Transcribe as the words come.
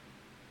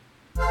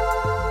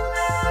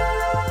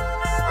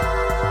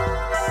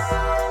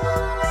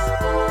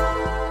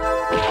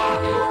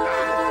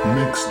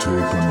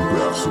Mixtape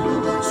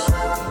Ambassadors.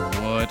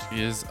 What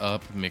is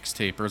up,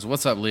 mixtapers?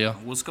 What's up, Leo?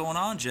 What's going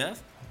on,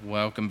 Jeff?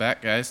 Welcome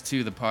back, guys,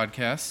 to the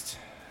podcast.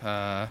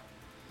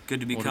 Good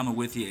to be coming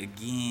with you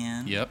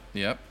again.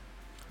 Yep.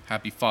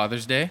 Happy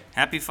Father's Day.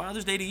 Happy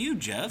Father's Day to you,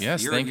 Jeff.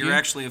 Yes, you're, thank you. You're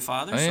actually a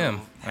father, I am.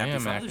 so I happy am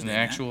Father's an Day,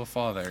 actual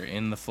father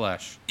in the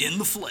flesh. man. In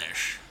the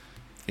flesh.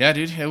 Yeah,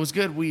 dude, it was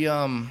good. We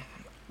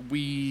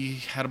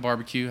had a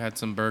barbecue, had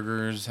some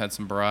burgers, had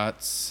some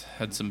brats,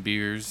 had some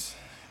beers,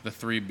 the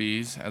 3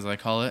 Bs, as I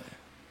call it.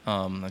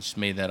 I just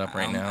made that up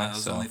right now. I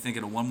was so only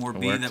thinking of one more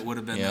it B worked. that would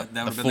have been Yep.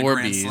 that would The have been the 4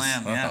 Grand Bs.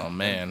 Slam. Yeah. Oh,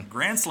 man.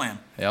 Grand Slam.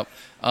 Yep.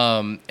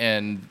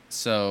 And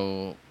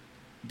so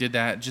did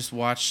that. Just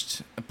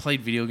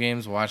played video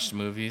games, watched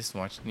movies,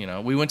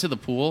 We went to the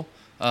pool.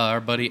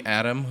 Our buddy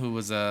Adam, who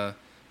was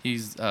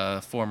he's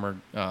a former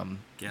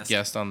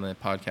guest on the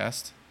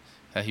podcast.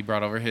 He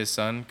brought over his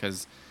son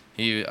because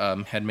he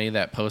had made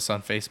that post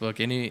on Facebook.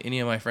 Any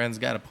of my friends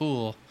got a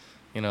pool,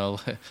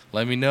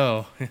 let me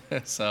know.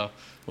 So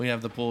we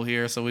have the pool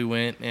here. So we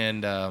went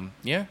and I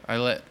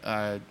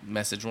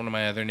messaged one of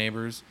my other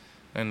neighbors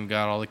and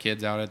got all the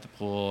kids out at the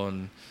pool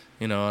and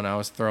I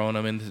was throwing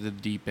them into the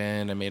deep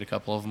end. I made a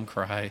couple of them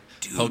cry.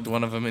 Dude. Poked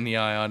one of them in the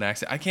eye on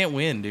accident. I can't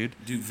win, dude.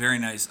 Dude, very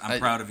nice. I'm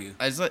proud of you.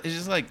 It's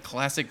just like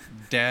classic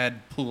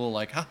dad pool.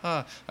 Like,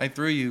 haha, I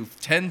threw you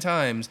 10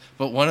 times,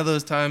 but one of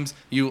those times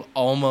you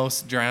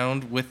almost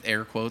drowned with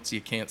air quotes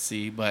you can't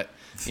see. But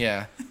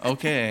yeah,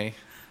 okay.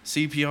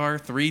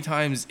 CPR 3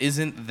 times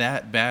isn't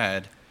that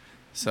bad.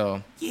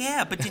 So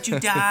Yeah, but did you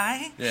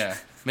die? yeah,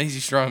 makes you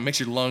strong, makes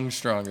your lungs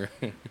stronger.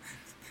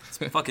 It's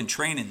fucking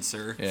training,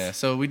 sir. Yeah,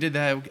 so we did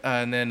that,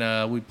 and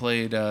then we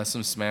played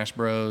some Smash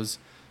Bros.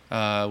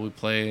 We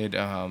played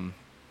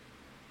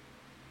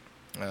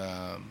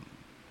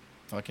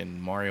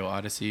fucking Mario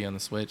Odyssey on the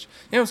Switch.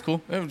 Yeah, it was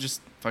cool. It was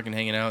just fucking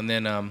hanging out, and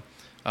then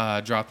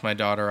dropped my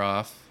daughter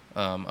off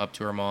up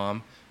to her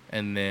mom,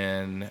 and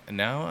then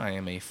now I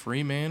am a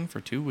free man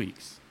for 2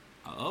 weeks.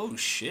 Oh,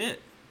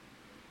 shit.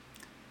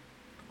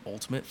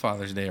 Ultimate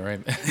Father's Day,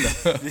 right?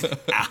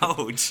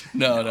 Ouch.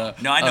 No.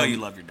 No, I know you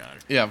love your daughter.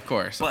 Yeah, of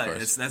course. But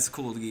that's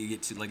cool to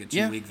get to like a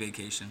 2-week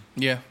vacation.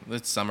 Yeah,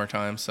 it's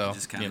summertime, so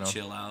Just kind of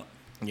chill out.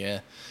 Yeah,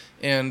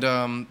 and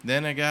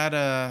then I got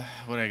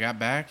when I got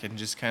back and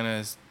just kind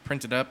of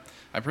printed up.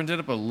 I printed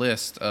up a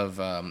list of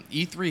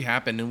E3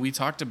 happened, and we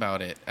talked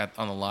about it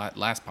on the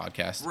last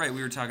podcast. Right,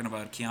 we were talking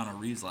about Keanu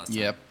Reeves last time.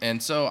 Yep,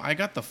 and so I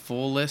got the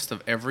full list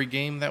of every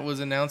game that was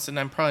announced, and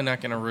I'm probably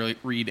not gonna really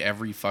read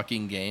every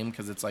fucking game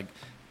because it's like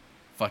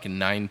fucking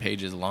 9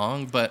 pages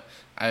long, but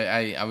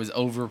I was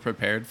over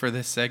prepared for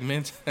this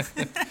segment,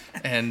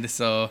 and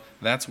so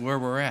that's where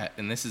we're at,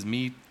 and this is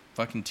me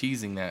fucking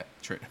teasing that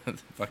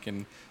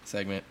fucking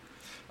segment.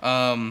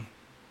 We're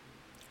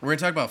gonna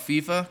talk about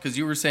FIFA because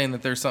you were saying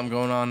that there's something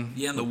going on.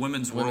 Yeah, the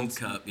Women's World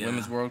Cup. Yeah.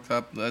 Women's World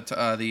Cup. The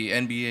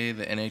NBA,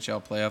 the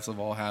NHL playoffs have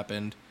all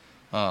happened.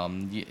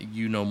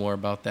 You know more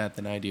about that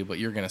than I do, but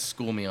you're gonna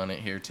school me on it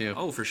here too.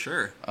 Oh, for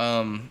sure.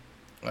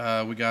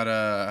 We got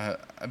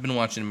I've been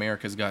watching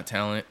America's Got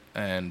Talent,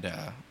 and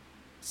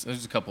so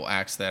there's a couple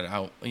acts that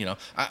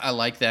I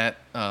like that.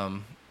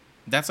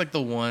 That's like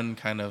the one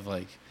kind of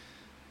like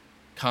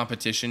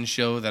competition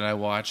show that I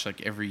watch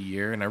like every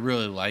year, and I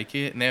really like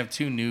it. And they have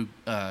 2 new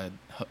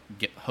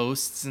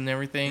hosts and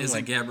everything. Isn't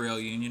like Gabrielle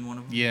Union one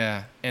of them?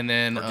 Yeah, and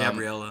then Or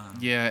Gabriella.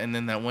 Yeah, and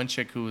then that one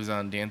chick who was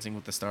on Dancing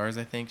with the Stars,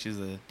 I think she's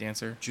a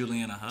dancer.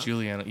 Juliana Huff.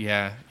 Juliana,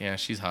 yeah,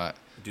 she's hot.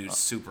 Dude,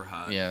 super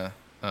hot. Yeah.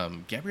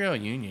 Gabrielle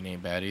Union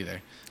ain't bad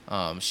either.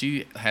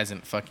 She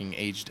hasn't fucking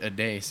aged a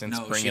day since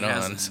Bring It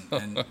On. So.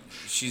 And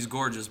she's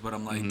gorgeous, but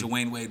I'm like,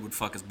 Dwayne Wade would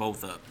fuck us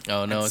both up.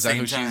 Oh, no, is that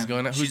who she's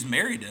going to? She's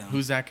married to him.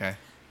 Who's that guy?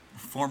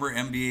 Former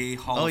NBA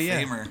Hall of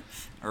Famer.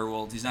 Or,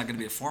 well, he's not going to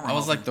be a former I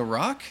was like, The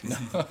Rock?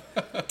 No.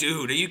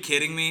 Dude, are you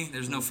kidding me?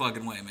 There's no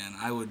fucking way, man.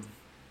 I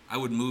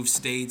would move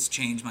states,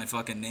 change my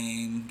fucking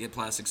name, get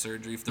plastic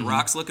surgery. If The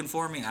Rock's looking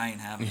for me, I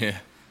ain't having it. Yeah.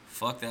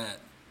 Fuck that.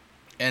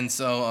 And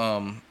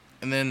so,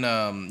 and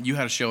then you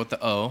had a show at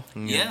the O.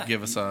 And you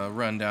give us a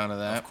rundown of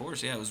that. Of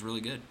course, yeah, it was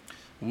really good.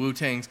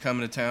 Wu-Tang's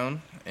coming to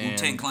town.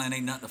 Wu-Tang Clan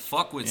ain't nothing to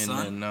fuck with,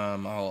 son. And then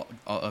I'll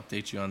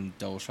update you on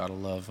Double Shot of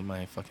Love and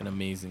my fucking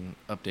amazing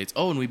updates.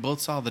 Oh, and we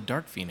both saw The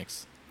Dark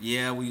Phoenix.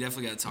 Yeah, we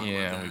definitely got to talk about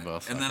that. Yeah, we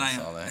both and then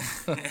saw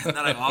that. And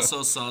then I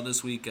also saw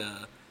this week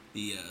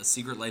the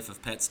Secret Life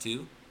of Pets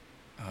 2.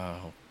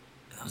 Oh,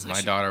 was my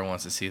actually- daughter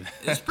wants to see that.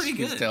 It's pretty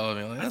She's good. telling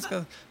me, like, that's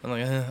good. I'm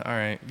like, all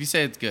right. If you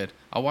say it's good,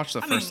 I'll watch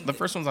the first. mean, The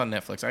first one's on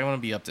Netflix. I want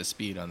to be up to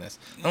speed on this.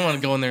 I don't want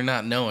to go in there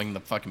not knowing the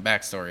fucking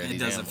backstory of It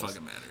these doesn't animals.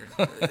 fucking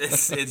matter.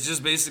 It's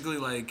just basically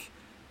like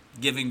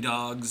giving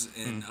dogs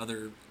and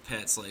other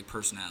pets like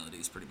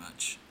personalities, pretty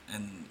much.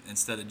 And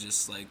instead of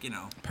just like,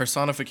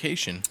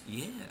 Personification.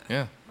 yeah.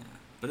 Yeah.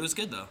 But it was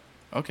good though.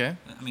 Okay.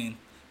 I mean,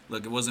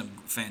 look, it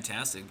wasn't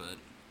fantastic, but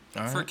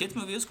All for a right. kids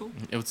movie, it was cool.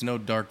 It was no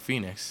Dark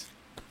Phoenix.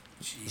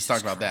 Let's Jesus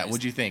talk about that. Christ.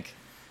 What'd you think?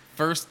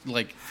 First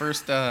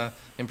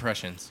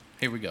impressions.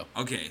 Here we go.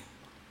 Okay,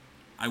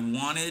 I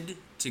wanted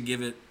to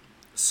give it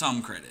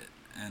some credit,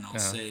 and I'll Uh-huh.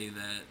 say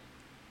that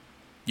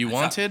You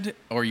wanted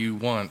or you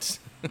want?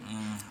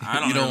 I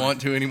don't You know. don't want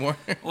to anymore?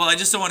 Well, I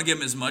just don't want to give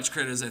him as much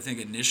credit as I think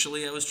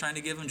initially I was trying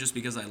to give him, just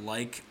because I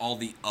like all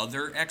the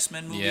other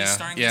X-Men movies Yeah,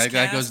 starring yeah, this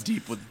that cast.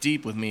 goes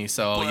deep with me.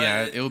 So But-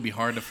 yeah, it would be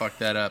hard to fuck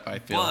that up. I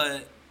feel.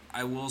 But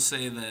I will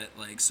say that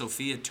like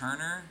Sophia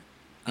Turner,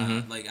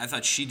 like I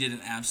thought she did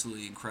an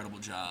absolutely incredible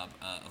job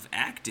of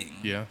acting.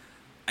 Yeah,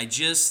 I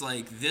just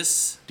like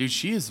this. dude,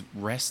 she is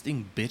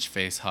resting bitch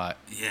face hot.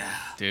 Yeah,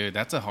 Dude,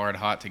 that's a hard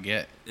hot to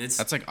get.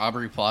 That's like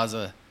Aubrey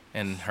Plaza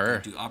and her.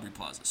 dude, Aubrey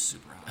Plaza's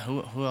super hot.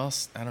 Who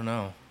else? I don't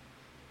know.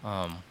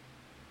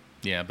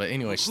 Yeah, but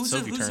anyway, Who's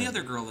Sophie Turner. the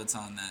other girl that's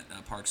on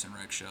that Parks and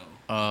Rec show? Is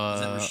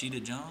that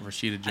Rashida Jones?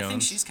 Rashida I think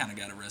Jones. she's kind of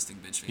got a resting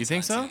bitch face. You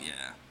think hot, so? too. Yeah.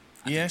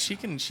 I Yeah, think she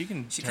so.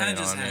 can. She turn kind of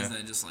it just on, has yeah.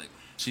 that, just like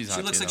She's she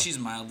hot looks too, like though. she's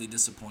mildly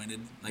disappointed.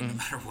 Like no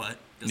matter what,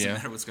 doesn't Yeah.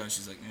 matter what's going on.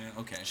 She's like,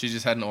 okay. She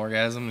just had an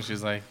orgasm, and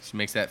she's like, she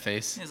makes that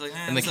face, He's like,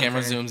 and the it's camera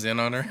okay. zooms in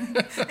on her.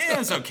 Yeah,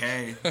 it's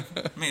okay. I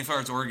mean, as far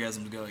as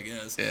orgasms go, I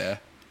guess. Yeah.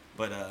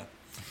 But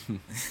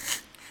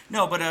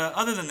no, but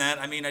other than that,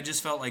 I mean, I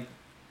just felt like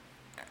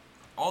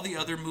all the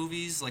other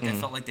movies, like I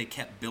felt like they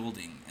kept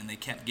building and they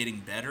kept getting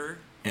better,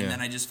 and Yeah.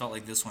 then I just felt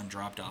like this one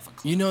dropped off a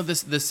cliff. You know,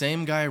 the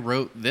same guy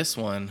wrote this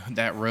one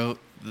that wrote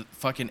the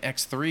fucking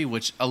X3,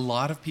 which a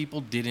lot of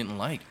people didn't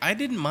like. I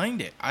didn't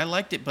mind it. I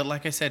liked it, but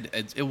like I said,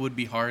 it would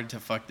be hard to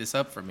fuck this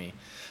up for me.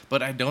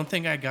 But I don't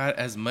think I got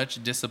as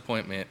much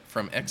disappointment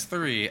from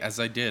X3 as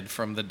I did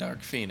from the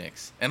Dark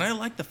Phoenix. And I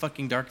like the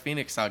fucking Dark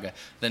Phoenix saga.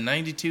 The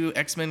 92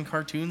 X-Men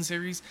cartoon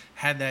series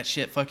had that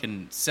shit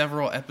fucking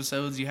several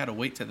episodes. You had to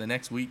wait till the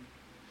next week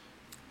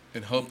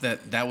and hope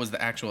that that was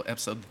the actual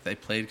episode that they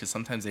played, because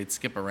sometimes they'd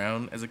skip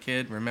around as a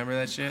kid. Remember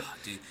that shit?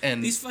 Dude,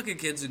 And these fucking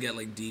kids who get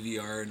like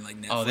DVR and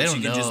like Netflix, Oh, they don't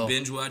you can just know.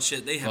 binge watch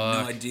it. They have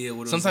fuck. no idea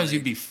what it Sometimes was like.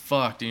 you'd be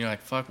fucked, and you're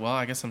like, fuck, well,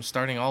 I guess I'm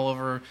starting all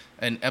over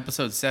in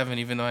episode 7,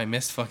 even though I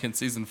missed fucking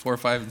season 4,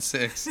 5, and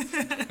 6.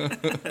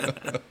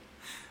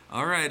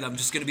 All right, I'm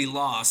just gonna be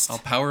lost. I'll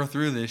power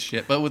through this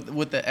shit. But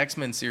with the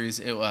X-Men series,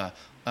 there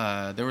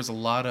was a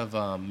lot of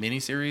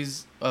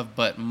miniseries,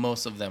 but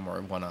most of them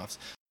were one-offs.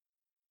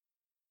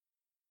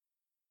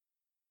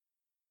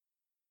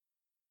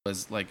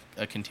 Was like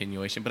a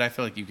continuation, but I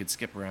feel like you could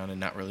skip around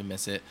and not really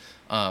miss it.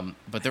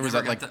 But there was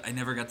I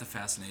never got the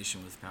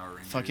fascination with Power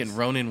Rangers. fucking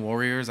Ronin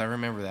Warriors. I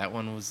remember that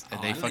one was Oh,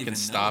 I they don't fucking even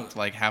stopped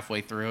know. like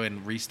halfway through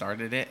and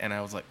restarted it, and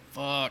I was like,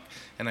 fuck.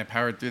 And I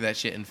powered through that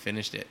shit and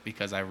finished it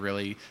because I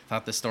really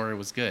thought the story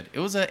was good. It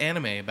was an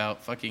anime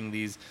about fucking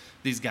these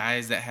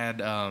guys that had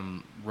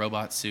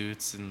robot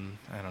suits, and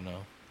I don't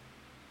know.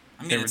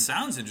 I mean, they were- it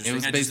sounds interesting. It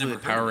was I just basically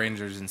never heard Power of it.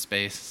 Rangers in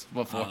space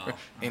before Oh,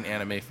 in okay.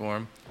 anime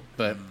form.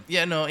 But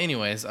yeah, no.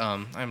 Anyways,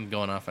 I'm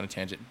going off on a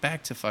tangent.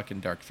 Back to fucking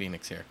Dark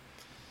Phoenix here.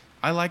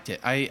 I liked it.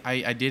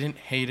 I didn't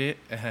hate it.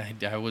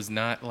 I was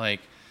not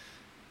like,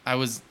 I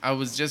was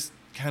just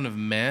kind of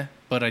meh,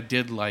 but I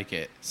did like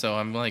it. So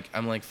I'm like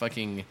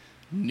fucking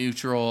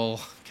neutral,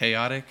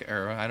 chaotic,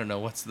 or I don't know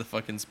what's the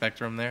fucking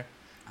spectrum there.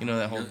 You know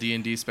that whole Really?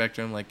 D&D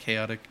spectrum, like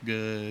chaotic,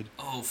 good.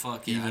 Oh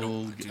fuck yeah!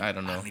 Evil, dude, I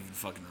don't know. I don't even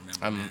fucking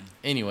remember. Man.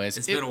 Anyways,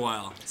 It's been a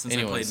while since I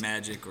anyways. played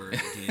Magic or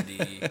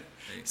D&D.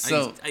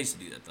 So- I used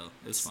to do that though.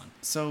 It was fun.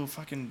 So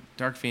fucking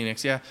Dark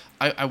Phoenix, yeah.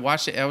 I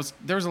watched it.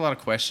 There was a lot of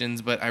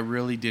questions, but I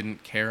really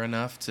didn't care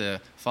enough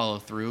to follow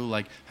through.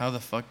 Like, how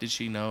the fuck did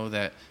she know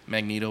that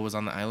Magneto was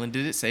on the island?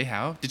 Did it say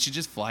how? Did she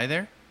just fly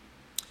there?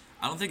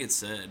 I don't think it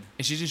said.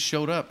 And she just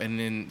showed up, and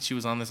then she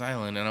was on this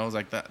island, and I was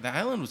like, the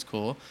island was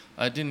cool.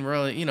 It didn't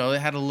really, it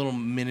had a little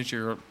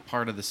miniature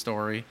part of the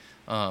story.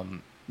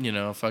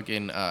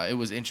 It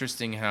was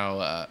interesting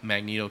how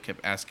Magneto kept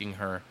asking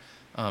her,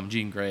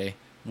 Jean Grey,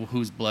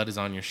 whose blood is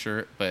on your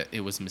shirt, but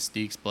it was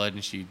Mystique's blood,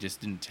 and she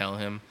just didn't tell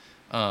him.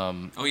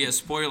 Oh yeah,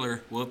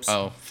 spoiler. Whoops.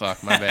 Oh,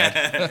 fuck, my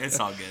bad. It's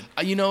all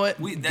good. You know what?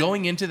 That-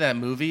 Going into that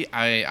movie,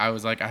 I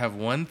was like, I have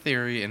one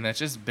theory, and that's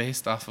just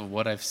based off of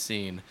what I've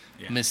seen.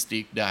 Yeah.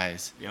 Mystique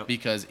dies. Yep.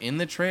 Because in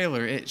the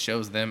trailer, it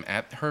shows them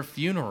at her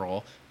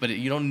funeral, but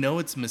you don't know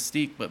it's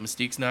Mystique, but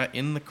Mystique's not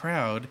in the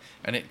crowd,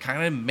 and it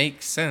kind of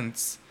makes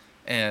sense.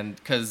 And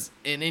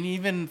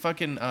even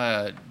fucking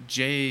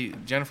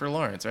Jennifer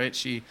Lawrence, right?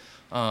 She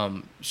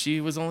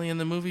was only in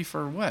the movie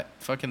for what?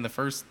 Fucking the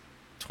first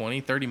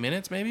 20, 30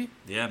 minutes, maybe?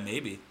 Yeah,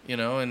 maybe.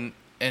 And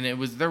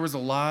there was a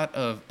lot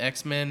of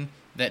X-Men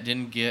that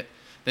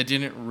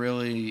didn't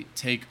really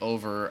take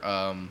over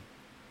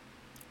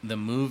the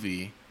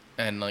movie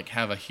and like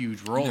have a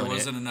huge role There in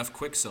wasn't it. enough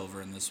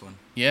Quicksilver in this one.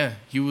 Yeah,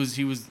 he was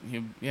like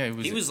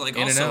Like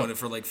in and also out. in it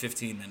for like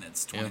 15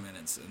 minutes, 20 Yeah.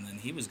 minutes, and then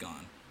he was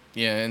gone.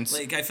 Yeah, and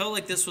Like I felt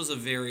like this was a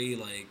very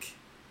like,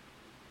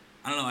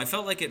 I don't know. I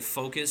felt like it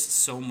focused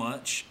so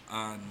much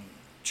on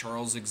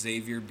Charles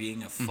Xavier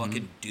being a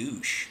fucking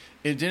douche.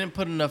 it didn't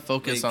put enough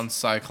focus like- on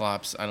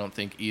Cyclops, I don't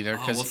think either,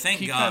 Oh, well,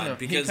 thank he God,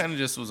 he because kind of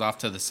just was off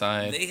to the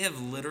side. They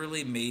have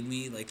literally made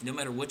me like, no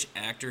matter which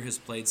actor has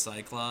played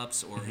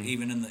Cyclops or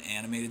even in the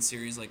animated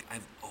series, like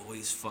I've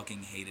always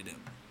fucking hated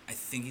him. I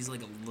think he's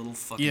like a little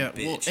fucking Yeah,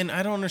 bitch. well, and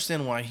I don't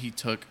understand why he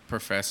took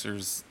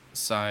Professor's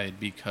side,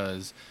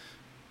 because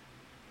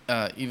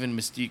even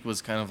Mystique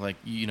was kind of like,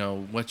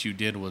 what you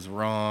did was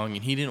wrong,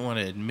 and he didn't want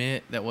to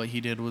admit that what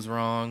he did was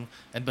wrong,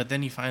 but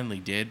then he finally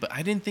did. But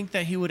I didn't think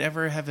that he would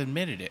ever have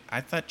admitted it.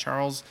 I thought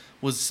Charles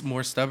was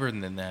more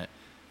stubborn than that,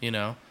 you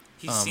know.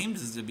 He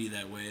seems to be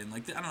that way, and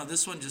like I don't know,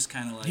 this one just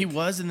kind of like He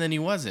was, and then he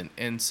wasn't,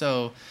 and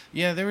so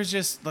yeah, there was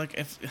just like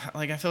I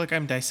feel like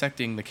I'm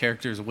dissecting the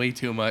characters way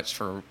too much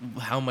for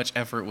how much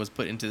effort was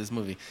put into this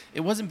movie.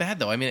 It wasn't bad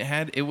though. I mean,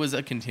 it was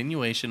a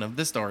continuation of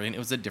the story, and it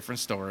was a different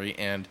story,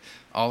 and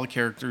all the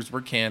characters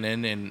were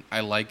canon, and I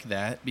like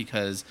that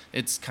because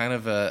it's kind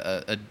of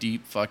a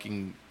deep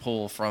fucking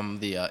pull from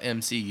the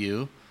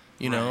MCU.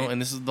 You know, Right.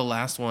 and this is the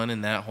last one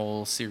in that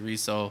whole series,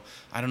 so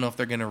I don't know if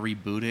they're gonna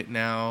reboot it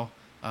now.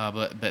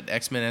 But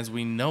X-Men as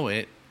we know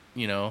it,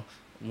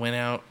 went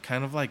out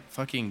kind of like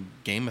fucking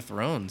Game of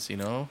Thrones,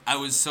 I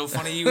was so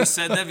funny you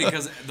said that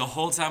because the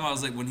whole time I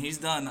was like, when he's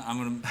done, I'm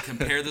gonna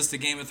compare this to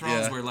Game of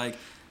Thrones, Yeah. where like,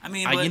 I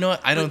mean, you know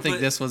what? I don't think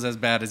but- this was as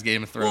bad as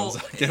Game of Thrones.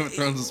 Well, Game of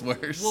Thrones is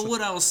worse. Well,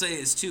 what I will say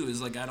is too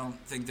is like I don't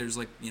think there's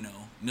like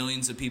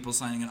millions of people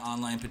signing an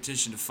online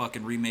petition to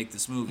fucking remake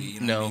this movie.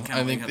 You know what I No, mean? Kinda I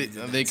like think have to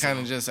do they that, kind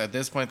of so. just at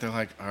this point they're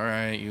like, all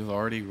right, you've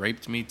already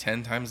raped me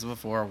 10 times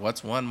before.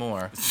 What's one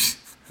more?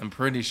 I'm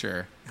pretty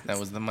sure that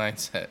was the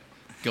mindset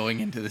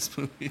going into this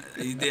movie.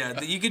 Yeah,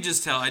 you could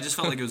just tell. I just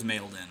felt like it was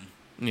mailed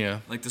in. Yeah.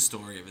 Like the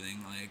story, everything.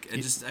 Like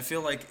I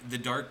feel like the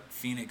Dark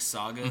Phoenix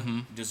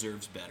saga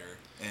deserves better.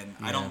 And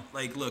I don't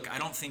look, I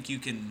don't think you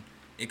can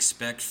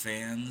expect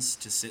fans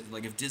to sit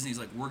like if Disney's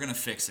like, we're gonna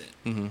fix it.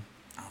 Mm-hmm.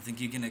 I don't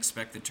think you can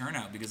expect the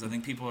turnout because I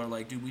think people are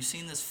like, dude, we've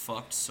seen this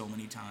fucked so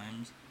many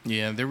times.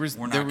 Yeah,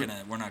 We're not gonna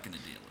deal with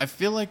I it.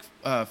 feel like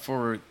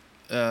for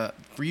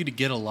you to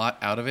get a lot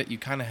out of it, you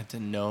kind of had to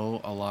know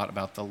a lot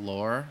about the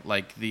lore,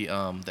 like the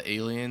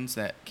aliens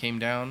that came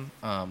down.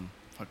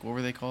 What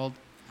were they called?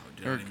 Oh,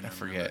 dude, I don't even I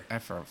forget. remember. I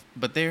forget.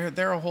 But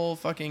they're a whole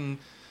fucking,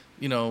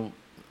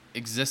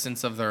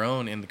 existence of their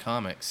own in the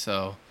comics.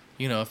 So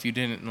if you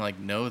didn't like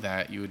know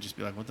that, you would just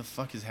be like, what the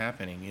fuck is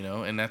happening?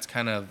 And that's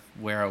kind of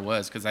where I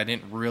was because I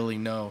didn't really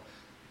know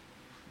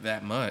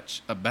that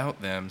much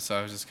about them. So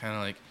I was just kind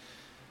of like,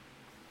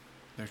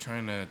 they're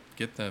trying to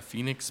get the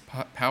Phoenix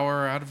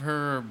power out of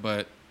her,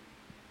 but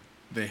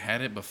they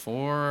had it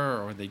before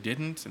or they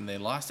didn't and they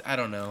lost. I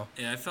don't know.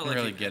 Yeah, I felt I like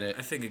really get it.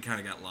 I think it kind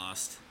of got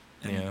lost.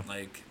 And, Yeah.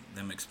 like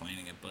them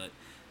explaining it, but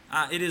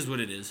it is what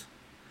it is.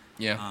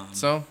 Yeah.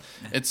 So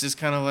it's just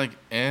kind of like,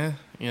 Yeah.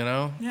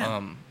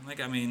 Like,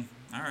 I mean,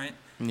 all right.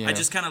 Yeah. I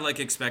just kind of like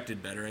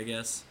expected better, I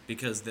guess,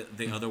 because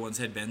the other ones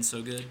had been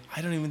so good.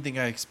 I don't even think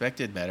I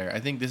expected better. I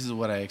think this is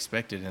what I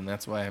expected, and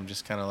that's why I'm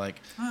just kind of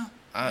like, Well,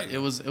 there you it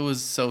go.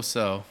 was so,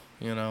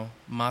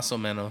 más o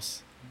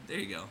menos. There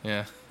you go.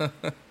 Yeah.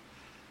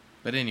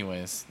 But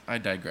anyways, I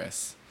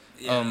digress.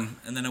 Yeah.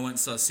 And then I went and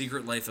saw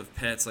Secret Life of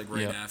Pets like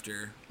right Yeah.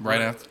 after.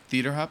 Right after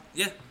Theater Hop?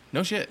 Yeah.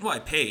 No shit. Well, I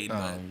paid, Oh,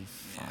 but you yeah,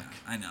 fuck.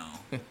 I know.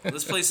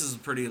 This place is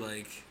pretty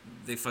like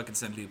they fucking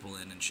send people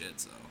in and shit.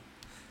 So.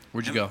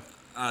 Where'd you go?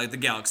 The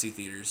Galaxy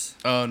Theaters.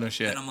 Oh, no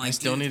shit. And I'm I like,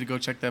 still dude, need to go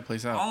check that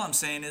place out. All I'm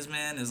saying is,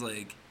 man, is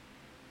like,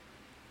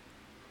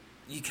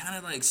 you kind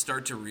of like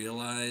start to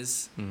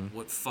realize Mm-hmm.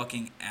 what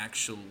fucking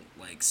actual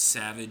like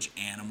savage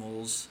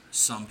animals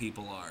some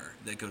people are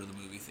that go to the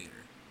movie theater.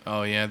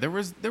 Oh, yeah. There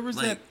was Like,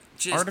 that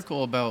just-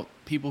 article about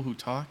people who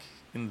talk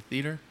in the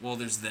theater. Well,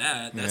 there's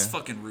that. That's Yeah.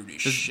 fucking rude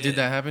as Did, shit. did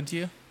that happen to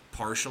you?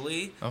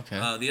 Partially. Okay.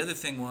 The other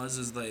thing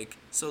is like,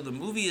 so the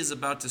movie is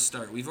about to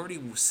start. We've already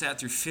sat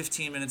through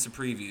 15 minutes of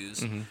previews.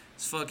 Mm-hmm.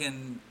 It's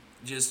fucking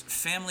just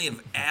family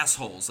of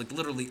assholes, like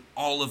literally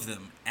all of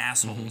them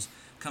assholes,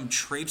 come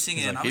traipsing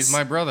Mm-hmm. He's in. like, I he's was-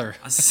 my brother.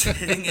 I was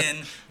sitting in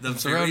the I'm very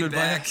surrounded by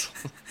back,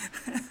 assholes.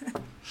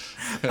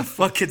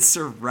 fucking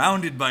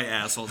surrounded by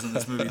assholes in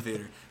this movie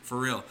theater, for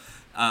real.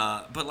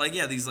 But like,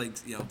 yeah, these like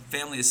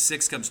family of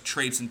six comes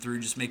traipsing through,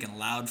 just making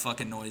loud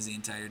fucking noise the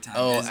entire time.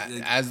 Oh,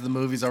 Like, as the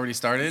movie's already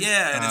started?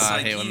 yeah, and it's I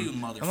like, hate when- you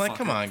motherfucker. I'm like,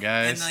 come on,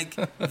 guys. And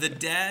like, the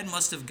dad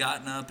must have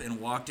gotten up and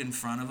walked in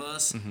front of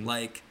us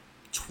like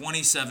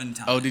 27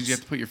 times. Oh, did you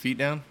have to put your feet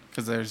down?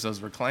 Because there's those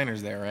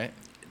recliners there, right?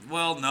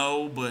 Well,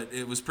 no, but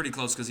it was pretty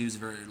close because he was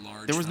very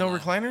large. There was no fella.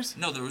 recliners?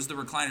 No, there was the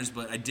recliners,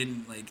 but I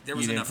didn't like. There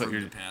was You didn't enough put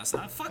room your- to pass.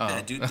 Fuck Oh.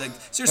 that, dude. Like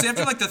seriously,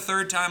 after like the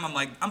third time, I'm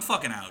like, I'm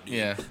fucking out, dude.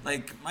 Yeah.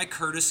 Like my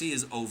courtesy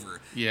is over.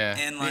 Yeah.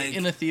 And like,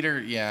 in a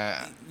theater,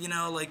 yeah.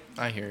 like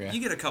I hear ya.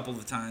 You get a couple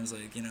of times,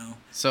 like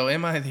So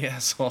am I the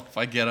asshole if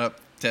I get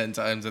up 10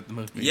 times at the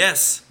movie?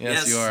 Yes,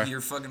 Yes, you are.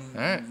 You're fucking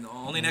All right.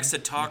 only next to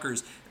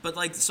talkers. But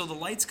like, so the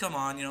lights come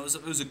on. It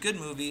was a good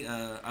movie.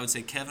 I would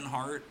say Kevin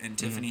Hart and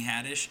Tiffany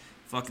Haddish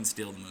fucking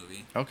steal the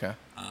movie. Okay.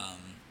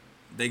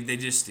 They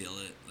just steal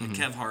it. Like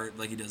Mm-hmm. Kev Hart,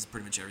 like he does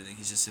pretty much everything.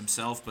 He's just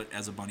himself, but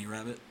as a bunny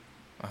rabbit.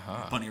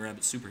 Uh-huh. Bunny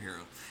rabbit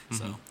superhero. Mm-hmm.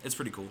 So it's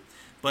pretty cool.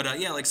 But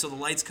yeah, like so the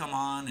lights come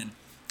on and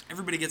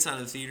everybody gets out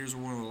of the theaters.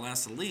 We're one of the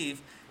last to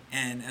leave,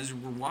 and as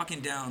we're walking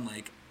down,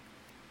 like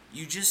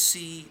you just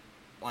see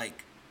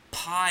like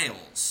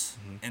piles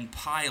and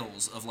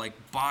piles of like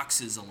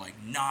boxes of like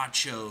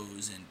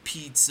nachos and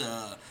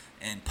pizza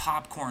and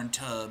popcorn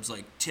tubs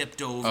like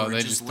tipped over. Oh, they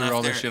and just threw left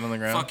all their there. shit on the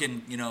ground?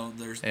 Fucking, you know,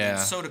 there's Yeah,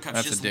 like, soda cups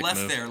that's a just dick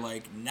left move. there,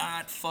 like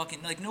not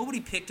fucking, like nobody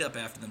picked up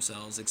after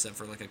themselves except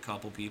for like a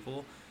couple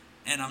people,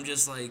 and I'm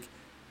just like,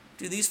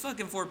 dude, these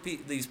fucking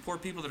these poor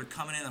people that are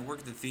coming in that work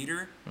at the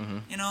theater,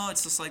 you know,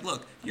 it's just like,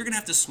 look, you're gonna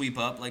have to sweep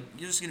up, like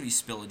you're just gonna be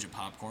spillage of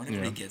popcorn.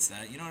 Everybody gets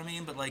that, you know what I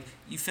mean? But like,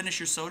 you finish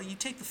your soda, you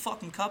take the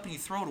fucking cup and you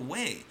throw it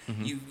away.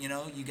 You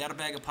know, you got a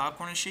bag of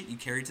popcorn and shit, you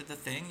carry it to the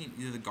thing,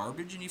 the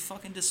garbage, and you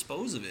fucking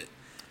dispose of it.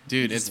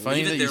 Dude, it's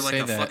funny that you say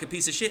like a that. fucking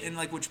piece of shit, and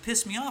like, which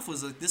pissed me off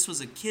was like, this was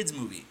a kids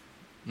movie.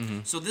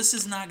 So this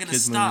is not gonna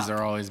Kids stop. movies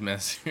are always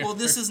messy. Well,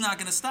 this is not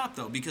going to stop,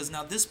 though, because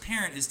now this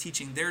parent is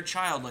teaching their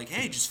child, like,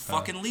 hey, just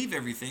fucking leave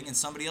everything, and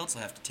somebody else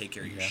will have to take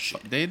care of your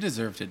shit. They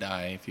deserve to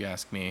die, if you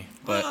ask me.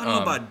 Well, But I don't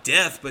know about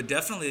death, but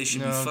definitely they should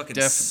be no, fucking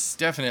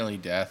definitely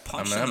death.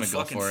 punched I'm in the gonna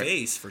go fucking for it.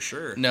 face, for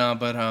sure. No,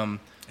 but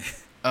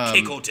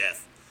Keiko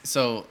death.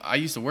 So I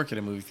used to work at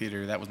a movie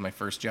theater. That was my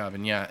first job,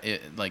 and yeah,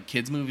 like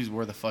kids movies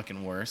were the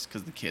fucking worst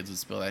because the kids would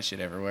spill that shit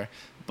everywhere.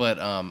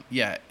 But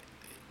yeah,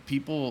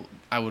 people,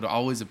 I would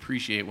always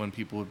appreciate when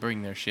people would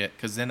bring their shit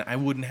because then I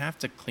wouldn't have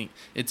to clean.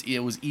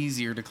 It was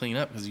easier to clean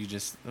up because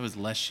there was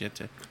less shit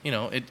to, you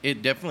know.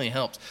 It definitely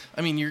helps.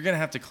 I mean, you're gonna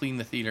have to clean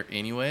the theater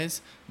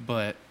anyways,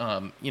 but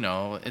you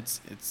know,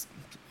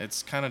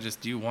 it's kind of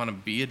just, do you want to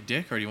be a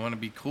dick or do you want to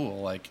be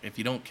cool? Like, if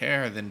you don't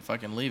care, then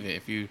fucking leave it.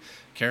 If you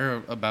care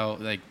about,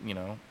 like, you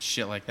know,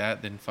 shit like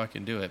that, then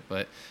fucking do it.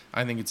 But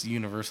I think it's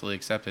universally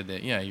accepted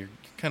that, yeah, you're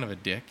kind of a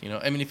dick, you know?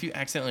 I mean, if you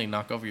accidentally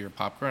knock over your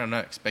popcorn, I'm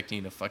not expecting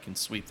you to fucking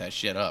sweep that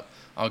shit up.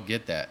 I'll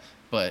get that.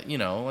 But, you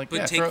know, like, But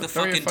yeah, take throw the your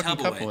fucking fucking tub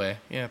cup away. away.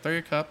 Yeah, throw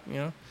your cup, you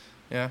know?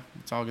 Yeah,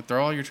 it's all good.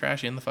 Throw all your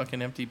trash in the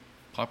fucking empty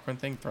popcorn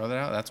thing. Throw that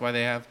out. That's why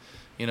they have,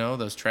 you know,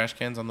 those trash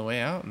cans on the way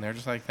out, and they're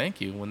just like,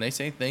 thank you. When they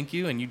say thank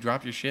you and you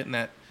drop your shit in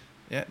that,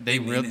 yeah, they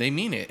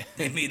mean it.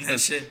 They mean that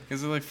shit.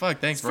 Because they're like, fuck,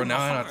 thanks, It's bro. from the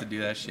Now I don't heart. have to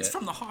do that shit. It's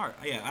from the heart.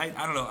 Yeah,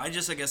 I don't know. I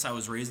guess I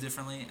was raised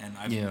differently, and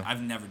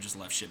I've never just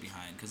left shit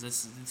behind because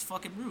it's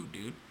fucking rude,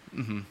 dude.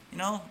 Mm-hmm. You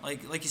know,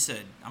 like you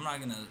said, I'm not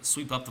gonna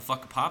sweep up the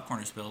fucking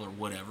popcorn spill or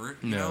whatever.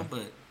 You know,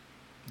 but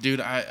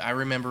Dude, I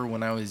remember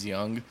when I was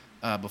young,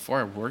 before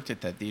I worked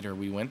at that theater,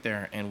 we went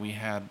there and we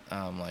had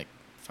like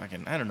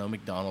fucking, I don't know,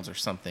 McDonald's or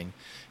something.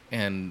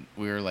 And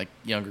we were like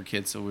younger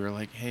kids, so we were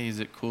like, hey, is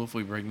it cool if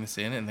we bring this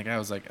in? And the guy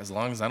was like, as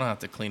long as I don't have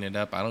to clean it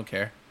up, I don't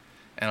care.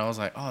 And I was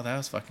like, oh, that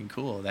was fucking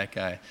cool, that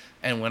guy.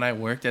 And when I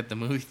worked at the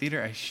movie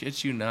theater, I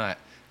shit you not,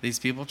 these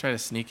people try to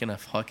sneak in a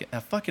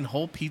fucking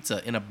whole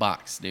pizza in a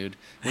box, dude,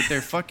 with their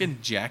fucking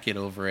jacket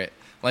over it.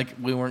 Like,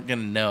 we weren't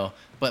going to know.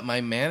 But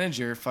my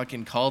manager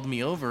fucking called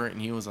me over,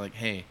 and he was like,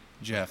 hey,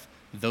 Jeff,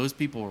 those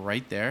people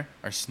right there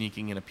are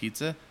sneaking in a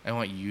pizza. I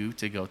want you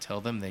to go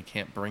tell them they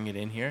can't bring it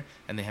in here,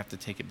 and they have to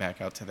take it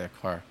back out to their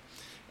car.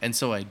 And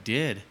so I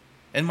did.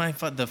 And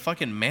the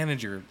fucking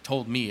manager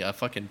told me, a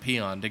fucking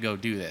peon, to go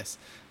do this.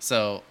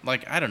 So,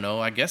 like, I don't know.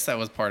 I guess that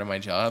was part of my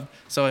job.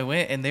 So I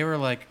went, and they were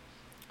like,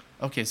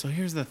 okay, so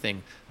here's the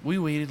thing. We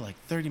waited like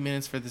 30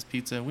 minutes for this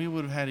pizza, and we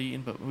would have had it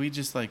eaten, but we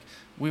just like,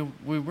 we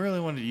really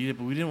wanted to eat it,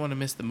 but we didn't want to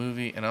miss the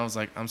movie. And I was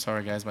like, I'm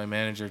sorry, guys. My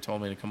manager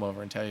told me to come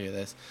over and tell you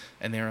this.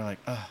 And they were like,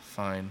 oh,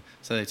 fine.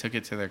 So they took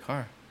it to their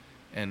car,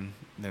 and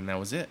then that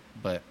was it.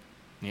 But,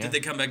 yeah. did they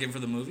come back in for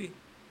the movie?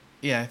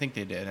 Yeah, I think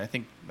they did. I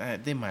think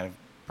they might have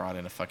brought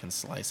in a fucking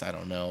slice. I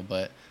don't know.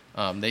 But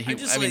I mean,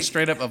 like,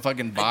 straight up a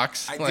fucking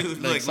box.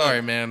 Dude,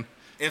 sorry, man.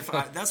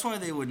 That's why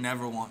they would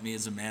never want me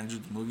as a manager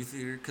at the movie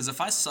theater. Because if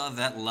I saw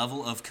that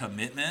level of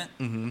commitment,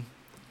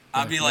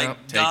 I'd be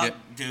like, take it.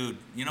 dude,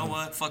 you know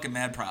what? Fucking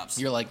mad props.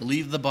 You're like,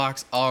 leave the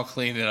box. I'll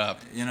clean it up.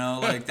 You know,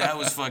 like, that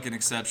was fucking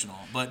exceptional.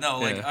 But no,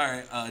 like, all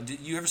right, did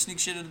you ever sneak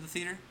shit into the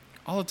theater?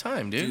 All the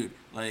time, dude. Dude,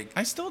 like,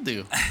 I still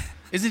do.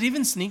 Is it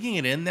even sneaking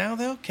it in now,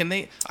 though? Can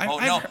they?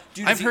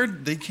 I've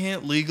heard they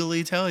can't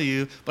legally tell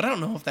you, but I don't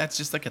know if that's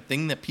just like a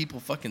thing that people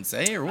fucking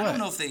say or what. I don't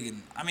know if they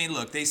can. I mean,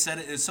 look, they said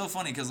it. It's so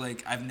funny because,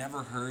 like, I've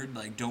never heard,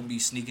 like, don't be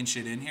sneaking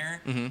shit in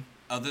here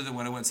other than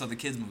when I went and saw the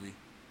kids movie.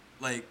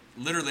 Like,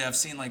 literally, I've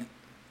seen, like,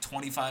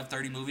 25,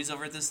 30 movies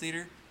over at this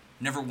theater.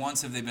 Never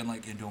once have they been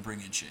like, hey, don't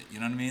bring in shit. You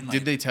know what I mean? Like,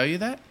 did they tell you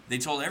that? They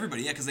told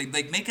everybody, yeah, because they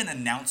like make an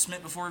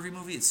announcement before every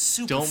movie. It's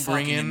super Don't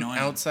fucking bring in annoying.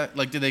 outside.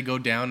 Like, did they go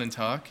down and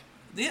talk?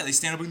 Yeah, they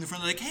stand up in the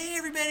front, like, hey,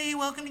 everybody,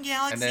 welcome to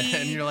Galaxy.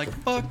 And you're like,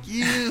 fuck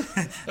you. You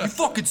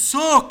fucking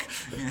suck.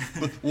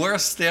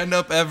 Worst stand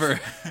up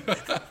ever.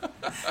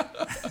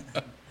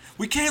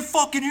 We can't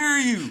fucking hear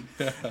you.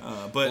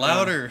 But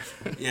louder.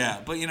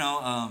 Yeah, but you know,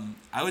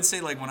 I would say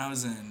like when I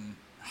was in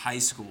high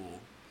school,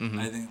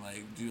 I think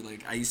like, dude,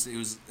 like it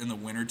was in the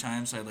winter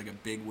time, so I had like a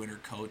big winter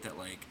coat that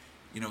like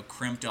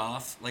crimped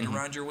off like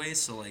around your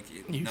waist, so like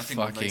You nothing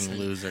would, like, fucking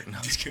loser. No,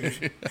 I'm just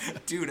kidding.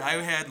 Dude,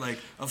 I had like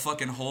a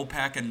fucking whole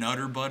pack of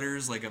Nutter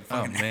Butters, like a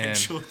fucking man.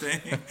 actual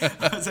thing.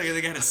 I was like, I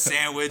think I had a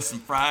sandwich, some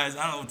fries.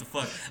 I don't know what the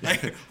fuck.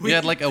 Like, We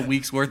had like a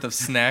week's worth of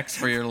snacks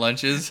for your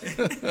lunches.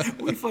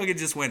 we fucking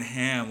just went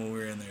ham when we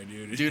were in there,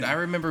 dude. Dude, I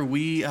remember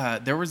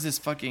there was this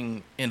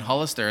fucking, in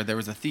Hollister, there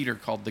was a theater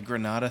called the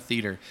Granada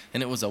Theater,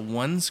 and it was a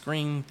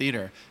one-screen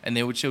theater, and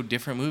they would show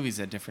different movies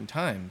at different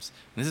times.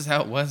 And this is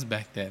how it was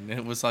back then.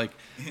 It was like...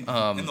 in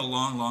the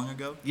long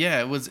ago?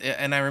 Yeah, it was,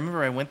 and I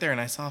remember I went there and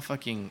I saw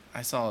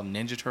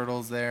Ninja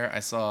Turtles there, I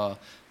saw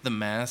The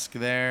Mask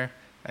there,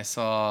 I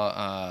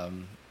saw,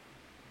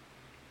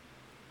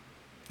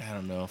 I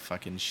don't know,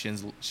 fucking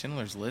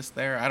Schindler's List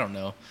there, I don't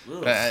know.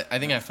 I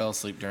think I fell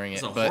asleep during it.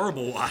 It's a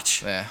horrible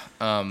watch. Yeah.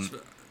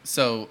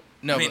 So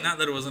no. I mean, not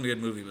that it wasn't a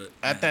good movie, but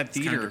at that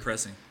theater, it's kind of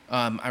depressing.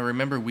 I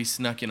remember we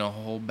snuck in a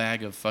whole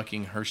bag of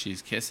fucking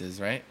Hershey's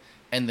Kisses, right?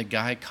 And the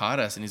guy caught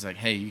us, and he's like,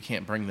 "Hey, you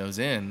can't bring those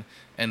in."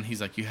 And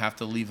he's like, "You have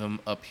to leave them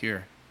up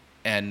here,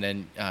 and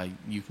then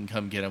you can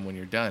come get them when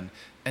you're done."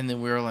 And then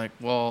we were like,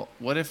 "Well,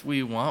 what if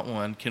we want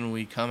one? Can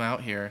we come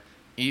out here,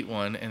 eat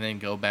one, and then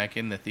go back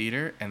in the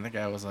theater?" And the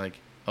guy was like,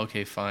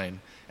 "Okay, fine."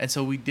 And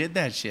so we did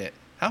that shit.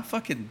 How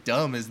fucking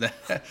dumb is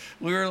that?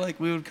 We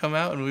would come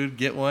out and we would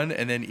get one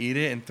and then eat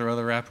it and throw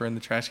the wrapper in the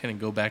trash can and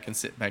go back and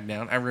sit back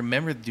down. I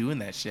remember doing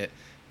that shit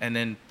and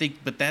then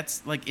but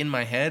that's like in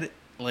my head,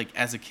 like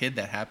as a kid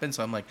that happened.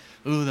 So I'm like,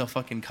 ooh, they'll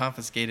fucking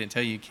confiscate it and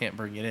tell you can't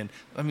bring it in.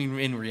 I mean,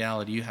 in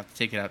reality, you have to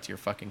take it out to your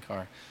fucking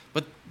car.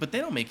 But they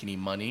don't make any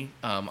money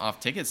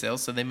off ticket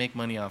sales, so they make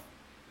money off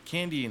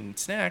candy and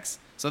snacks.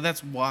 So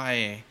that's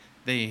why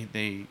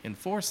they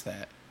enforce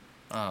that.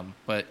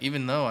 But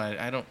even though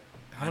I don't.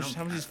 How much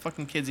do these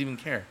fucking kids even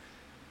care?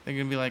 They're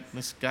gonna be like,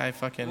 this guy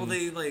fucking... Well,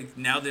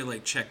 they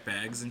check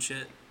bags and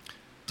shit.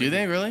 Do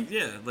they really?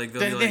 Yeah, like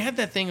they had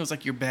that thing. It was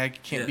like your bag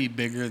can't be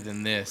bigger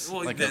than this.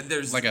 Well,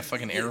 there's like a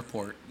fucking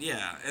airport.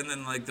 Yeah, and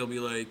then like they'll be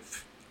like,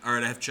 all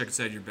right, I have to check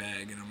inside your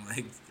bag, and I'm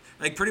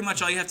like pretty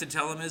much all you have to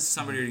tell them is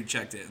somebody already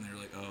checked it, and they're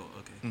like, oh,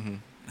 okay,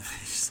 and they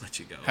just let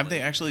you go. Have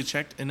they actually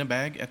checked in a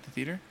bag at the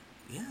theater?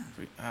 Yeah.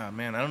 Ah,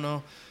 man, I don't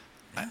know.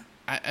 Yeah.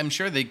 I'm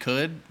sure they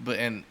could, but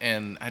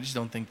and I just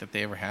don't think that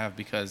they ever have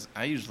because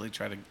I usually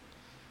try to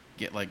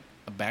get like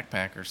a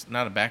backpack or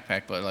not a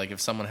backpack, but like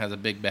if someone has a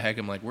big bag,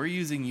 I'm like, we're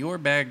using your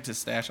bag to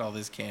stash all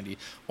this candy,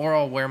 or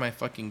I'll wear my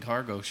fucking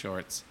cargo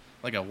shorts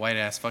like a white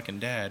ass fucking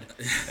dad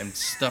and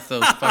stuff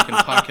those fucking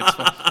pockets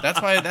full.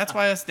 That's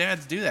why us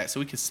dads do that, so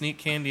we can sneak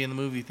candy in the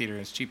movie theater.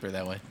 It's cheaper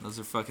that way. Those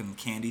are fucking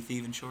candy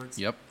thieving shorts.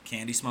 Yep.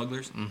 Candy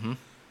smugglers. Mm-hmm.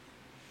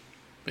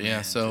 But Man,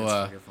 yeah, so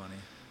that's funny.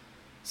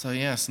 So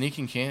yeah,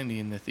 sneaking candy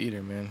in the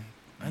theater, man.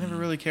 I never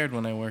really cared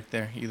when I worked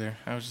there either.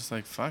 I was just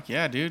like, fuck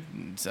yeah, dude.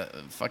 It's a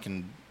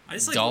fucking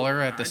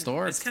 $1 at the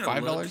store. It's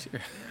 $5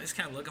 here. I just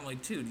kind of look. I'm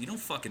like, dude, you don't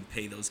fucking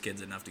pay those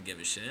kids enough to give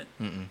a shit.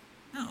 Mm-mm.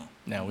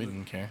 No, we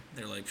didn't care.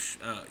 They're like,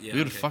 yeah.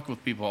 We would fuck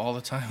with people all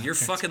the time. You're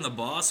fucking the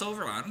boss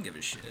over? I don't give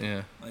a shit.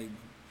 Yeah. Like,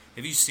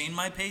 have you seen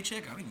my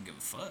paycheck? I don't even give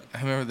a fuck.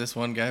 I remember this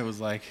one guy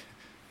was like,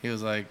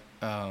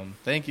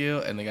 thank you.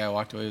 And the guy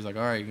walked away. He was like,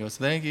 all right. He goes,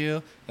 thank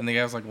you. And the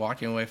guy was like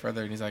walking away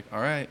further. And he's like,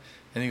 all right.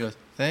 And he goes,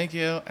 thank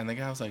you. And the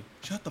guy was like,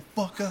 shut the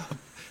fuck up.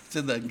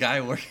 To the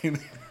guy working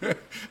there.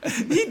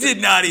 He did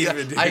not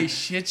even do it. I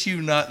shit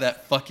you not,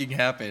 that fucking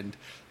happened.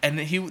 And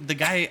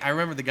I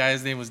remember the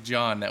guy's name was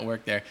John that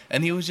worked there.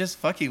 And he was just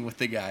fucking with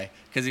the guy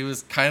because he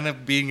was kind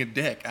of being a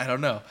dick. I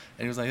don't know.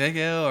 And he was like, thank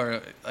you.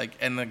 Or like,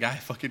 and the guy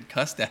fucking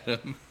cussed at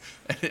him.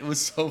 And it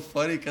was so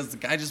funny because the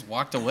guy just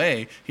walked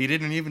away. He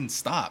didn't even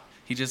stop.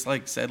 He just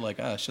like said like,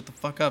 shut the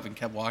fuck up and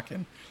kept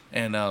walking.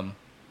 And the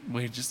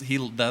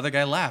other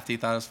guy laughed. He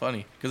thought it was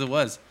funny because it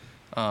was.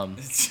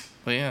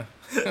 But yeah.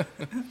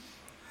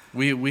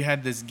 We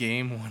had this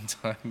game one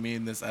time, me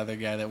and this other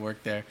guy that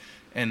worked there,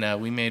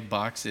 and we made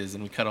boxes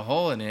and we cut a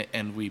hole in it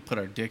and we put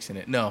our dicks in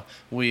it. No,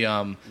 we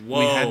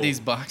had these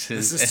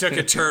boxes. This just took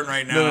a turn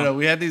right now. No,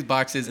 we had these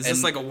boxes. Is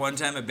this like a one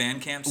time at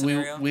band camp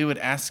scenario? We would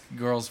ask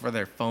girls for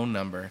their phone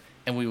number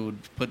and we would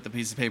put the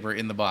piece of paper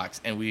in the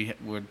box and we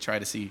would try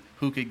to see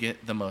who could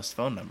get the most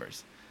phone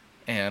numbers.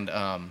 And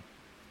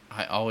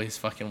I always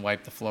fucking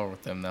wiped the floor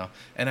with them though.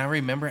 And I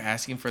remember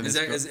asking for this.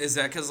 Is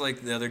that because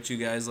like the other two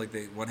guys, like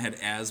one had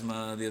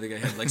asthma, the other guy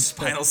had like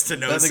spinal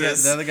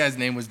stenosis? The other guy's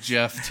name was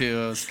Jeff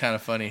too. It was kind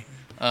of funny.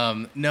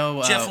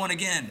 No. Jeff won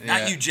again. Yeah.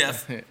 Not you,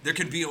 Jeff. There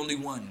can be only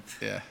one.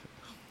 Yeah.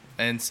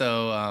 And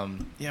so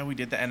we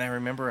did that. And I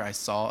remember I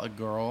saw a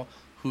girl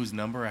whose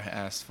number I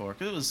asked for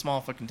because it was a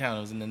small fucking town.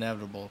 It was an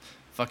inevitable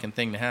fucking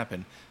thing to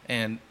happen.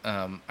 And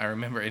I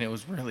remember, and it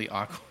was really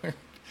awkward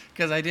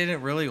because I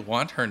didn't really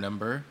want her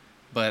number.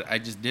 But I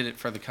just did it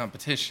for the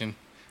competition,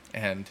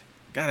 and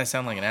God, I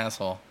sound like an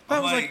asshole.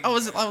 I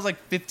was like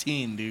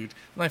 15, dude.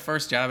 My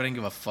first job, I didn't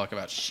give a fuck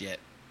about shit.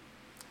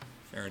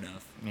 Fair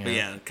enough. Yeah. But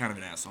yeah, kind of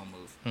an asshole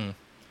move.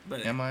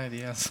 But am I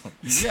the asshole?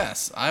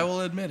 Yes, I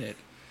will admit it.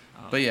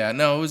 But yeah,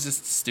 no, it was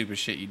just stupid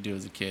shit you do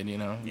as a kid, you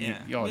know. Yeah.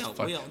 You always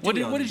fuck. What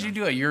did you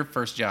do at your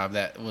first job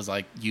that was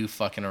like you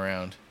fucking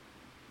around?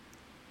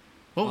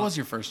 What was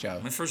your first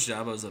job? My first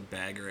job, I was a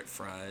bagger at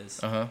Fry's.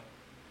 Uh-huh.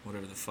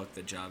 Whatever the fuck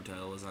the job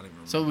title was, I don't even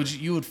remember. So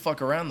you would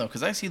fuck around though,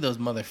 because I see those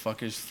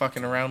motherfuckers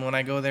fucking around when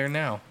I go there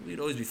now. We'd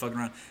always be fucking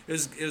around. It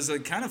was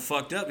like kind of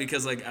fucked up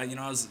because like I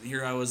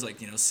was like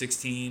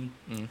 16,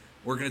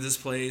 working at this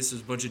place.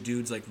 There's a bunch of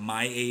dudes like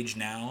my age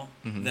now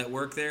that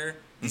work there.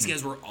 These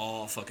guys were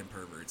all fucking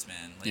perverts,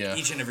 man. Like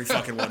each and every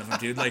fucking one of them,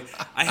 dude. Like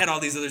I had all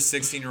these other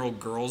 16-year-old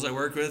girls I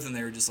worked with, and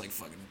they were just like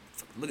fucking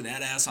look at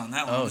that ass on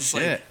that one. Oh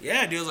shit. Like,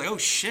 yeah, dude. I was like, oh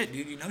shit,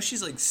 dude. You know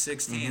she's like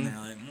 16. And they're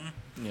like,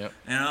 Yep.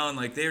 You know, and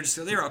like they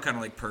were all kind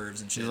of like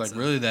pervs and shit. She's like, so.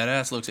 really, that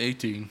ass looks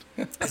 18.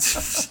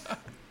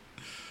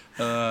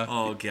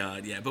 Oh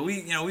god, yeah. But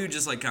we would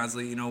just like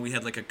constantly, we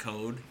had like a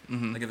code.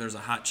 Like if there was a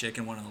hot chick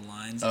in one of the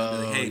lines, we'd be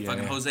like, hey,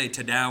 fucking Jose,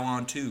 Tadao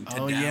on 2.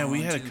 Oh yeah,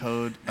 we had a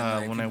code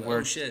like, when I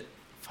worked. Oh shit.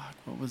 Fuck,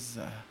 what was?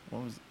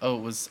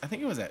 I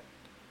think it was at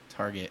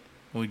Target.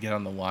 We'd get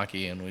on the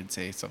walkie and we'd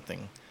say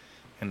something,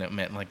 and it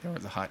meant like there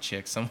was a hot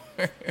chick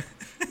somewhere.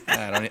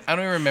 I don't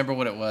even remember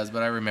what it was,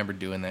 but I remember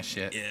doing that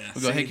shit. Yeah.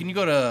 We go, hey, can you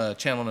go to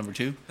channel number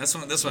 2? That's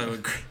why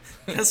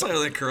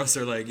like girls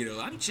are like,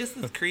 I'm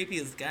just the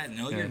creepiest guy.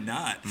 No, you're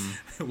not.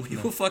 We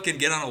will fucking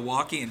get on a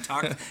walkie and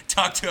talk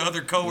to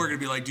other coworkers and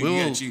be like, dude,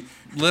 we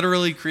will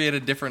literally create a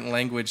different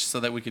language so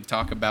that we could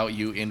talk about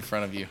you in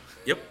front of you.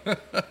 Yep.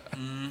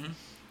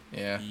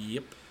 Yeah.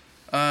 Yep.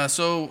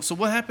 So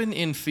what happened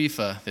in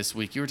FIFA this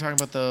week? You were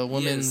talking about the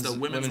women's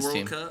World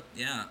team. Cup.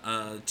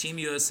 Yeah, Team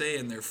USA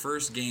in their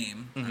first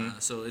game.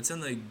 So it's in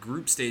the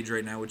group stage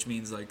right now, which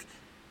means like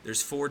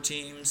there's 4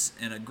 teams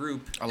in a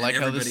group. I like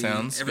how this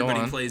sounds.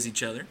 Everybody plays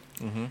each other.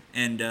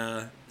 And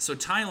so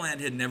Thailand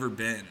had never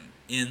been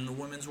in the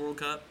Women's World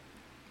Cup.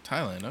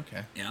 Thailand,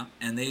 okay. Yeah,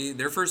 and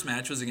their first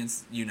match was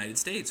against the United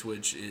States,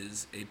 which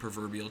is a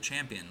proverbial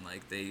champion.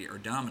 Like they are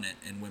dominant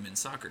in women's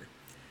soccer.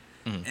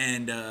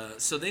 And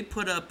so they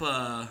put up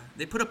a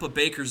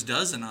baker's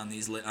dozen on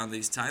these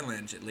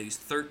Thailand ladies,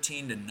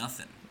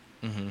 13-0.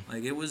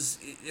 Like it was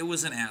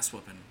an ass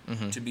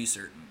whooping to be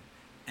certain.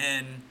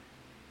 And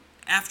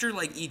after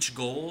like each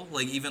goal,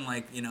 like even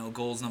like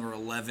goals number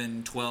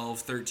 11, 12,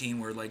 13,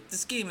 where like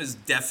this game is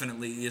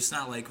definitely, it's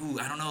not like, ooh,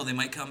 I don't know, they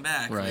might come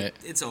back. Right. Like,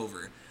 it's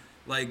over.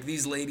 Like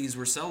these ladies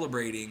were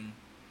celebrating,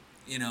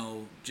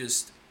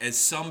 just as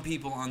some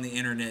people on the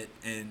internet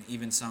and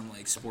even some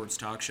like sports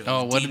talk shows.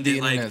 Oh, what did the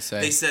internet like,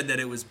 say? They said that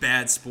it was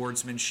bad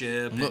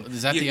sportsmanship. Look,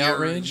 is that the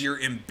outrage? You're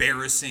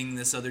embarrassing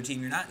this other team.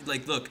 You're not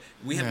like, look,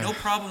 we have no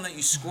problem that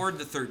you scored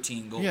the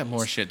 13 goals. You have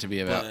more shit to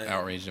be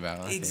outraged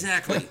about. I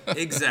Exactly,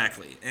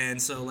 exactly.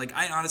 And so like,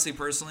 I honestly,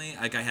 personally,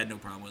 like, I had no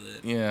problem with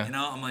it. Yeah.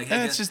 I'm like,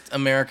 hey, it's just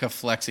America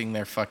flexing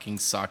their fucking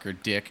soccer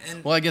dick.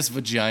 Well, I guess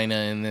vagina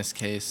in this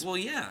case. Well,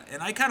 yeah,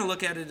 and I kind of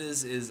look at it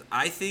as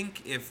I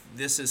think if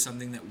this is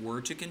something that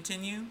were to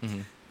continue,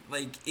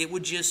 like it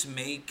would just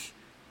make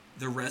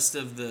the rest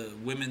of the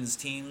women's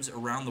teams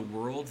around the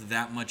world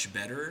that much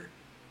better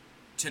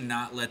to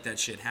not let that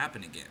shit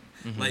happen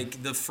again.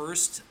 Like the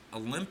first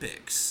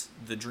Olympics,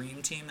 the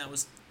dream team that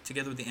was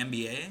together with the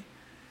NBA,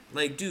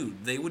 like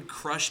dude, they would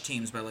crush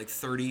teams by like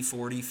 30,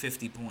 40,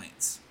 50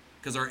 points.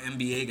 Because our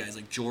NBA guys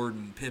like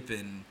Jordan,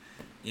 Pippen,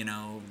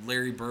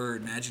 Larry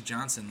Bird, Magic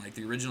Johnson, like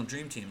the original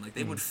Dream Team, like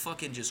they would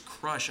fucking just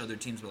crush other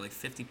teams by like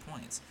 50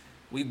 points.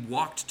 We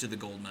walked to the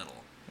gold medal.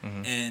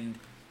 And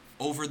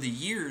over the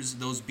years,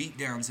 those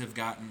beatdowns have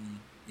gotten,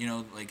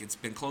 like it's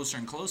been closer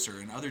and closer,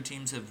 and other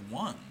teams have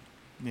won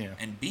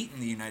and beaten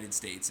the United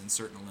States in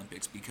certain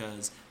Olympics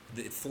because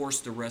it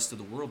forced the rest of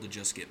the world to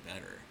just get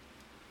better.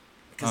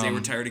 Because they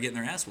were tired of getting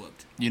their ass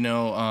whooped.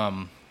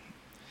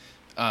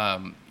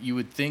 You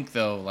would think,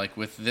 though, like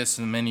with this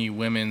many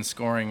women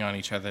scoring on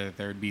each other,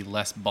 there'd be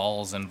less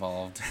balls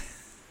involved.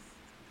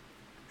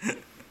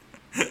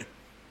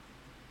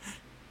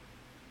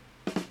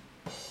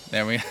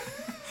 There we go.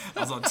 I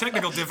was on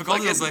technical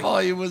difficulty. I was like,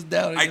 volume was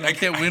down. I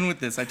can't win with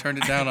this. I turned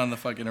it down on the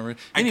fucking...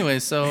 Anyway,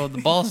 so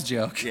the balls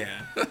joke.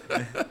 Yeah.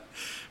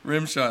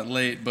 Rim shot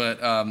late, but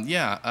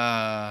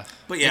yeah.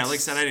 But yeah, like I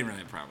said, I didn't really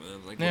have a problem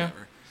with it. Like,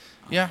 whatever.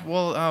 Yeah,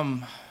 well,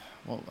 I'm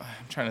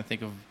trying to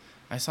think of...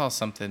 I saw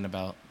something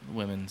about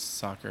women's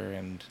soccer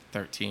and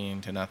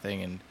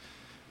 13-0, and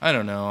I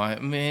don't know. I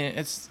mean,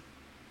 is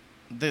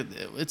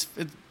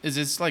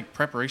this like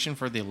preparation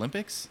for the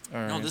Olympics?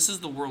 Or no, this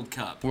is the World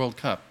Cup. World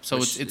Cup. So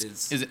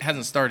it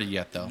hasn't started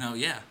yet though. No,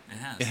 yeah, it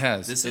has. It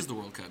has. This is the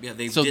World Cup. Yeah,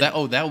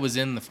 that was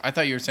in the. I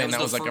thought you were saying that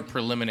was like a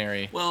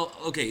preliminary. Well,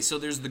 okay, so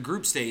there's the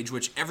group stage,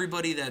 which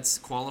everybody that's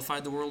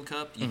qualified the World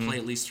Cup, you play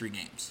at least 3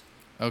 games.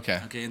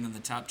 Okay. Okay, and then the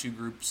top 2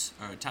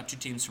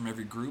 teams from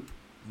every group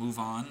move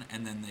on,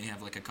 and then they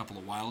have like a couple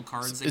of wild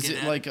cards. Is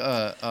it like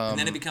and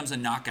then it becomes a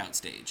knockout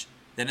stage.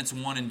 Then it's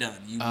one and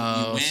done. You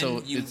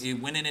win. You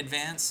win in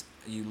advance.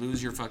 You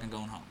lose. You're fucking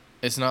going home.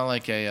 It's not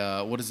like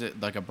a what is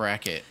it, like a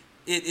bracket?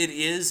 It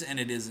is and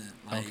it isn't.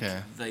 Like,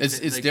 okay. Like,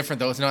 it's different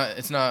though.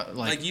 It's not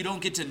like you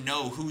don't get to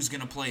know who's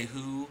gonna play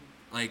who.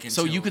 Like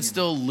so you could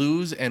still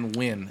lose and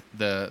win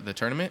the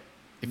tournament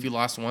if you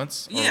lost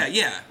once.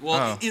 Yeah.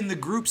 Well, in the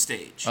group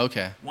stage.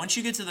 Okay. Once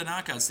you get to the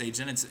knockout stage,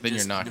 then it's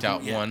you're knocked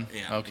out one.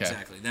 Yeah. Okay.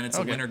 Exactly. Then it's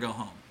a win or go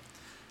home.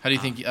 How do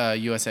you think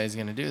USA is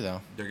going to do,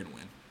 though? They're gonna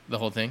win. The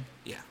whole thing?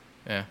 Yeah.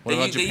 Yeah. What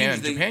about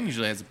Japan? Japan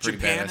usually has a pretty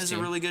Japan badass is team.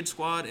 a really good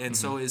squad, and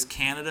so is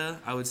Canada.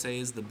 I would say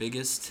is the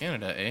biggest.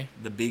 Canada, eh?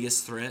 The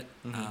biggest threat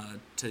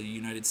to the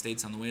United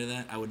States on the way to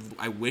that.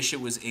 I wish it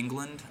was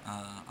England.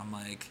 I'm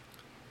like,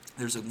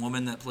 there's a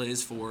woman that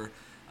plays for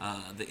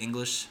the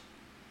English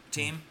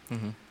team.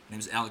 Her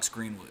name's Alex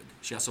Greenwood.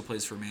 She also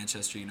plays for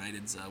Manchester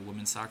United's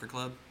women's soccer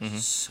club.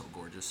 She's so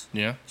gorgeous.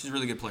 Yeah. She's a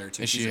really good player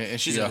too.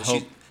 She's She's a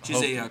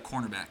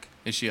cornerback.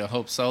 Is she a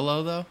Hope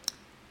Solo, though?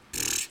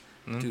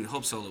 Dude,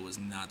 Hope Solo was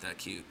not that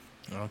cute.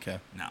 Okay.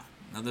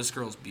 No, this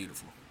girl's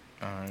beautiful.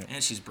 All right.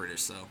 And she's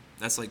British, so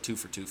that's like 2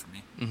 for 2 for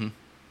me. Mm-hmm.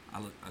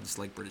 I just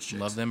like British chicks.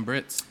 Love them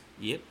Brits.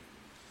 Yep.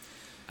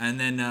 And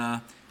then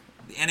the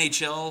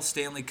NHL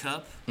Stanley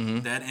Cup,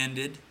 that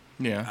ended.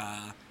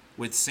 Yeah.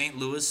 With St.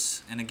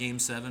 Louis in a Game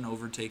 7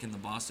 overtaking the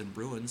Boston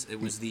Bruins.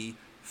 It was the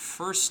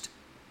first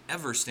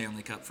ever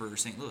Stanley Cup for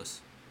St.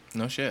 Louis.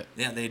 No shit.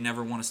 Yeah, they had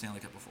never won a Stanley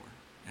Cup before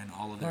in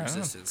all of their Wow,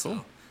 existence. cool.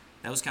 So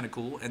that was kind of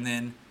cool. And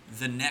then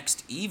the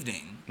next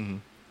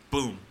evening,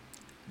 boom,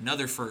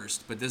 another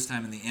first, but this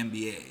time in the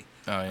NBA.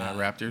 Oh, yeah,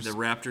 Raptors. The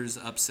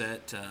Raptors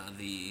upset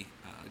the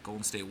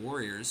Golden State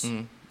Warriors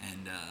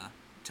and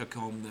took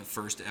home the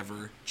first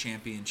ever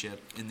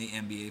championship in the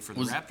NBA for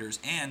the Raptors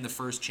and the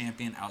first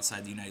champion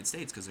outside the United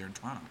States because they're in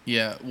Toronto.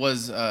 Yeah,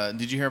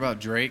 did you hear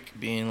about Drake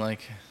being like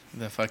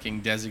the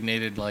fucking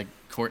designated like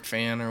court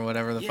fan or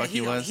whatever the fuck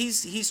he was?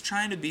 He's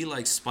trying to be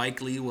like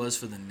Spike Lee was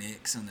for the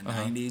Knicks in the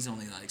 90s,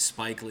 only like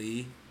Spike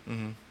Lee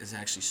is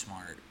actually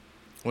smart.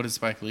 What did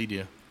Spike Lee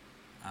do?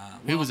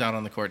 He was out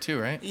on the court too,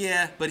 right?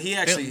 Yeah, but he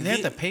actually... They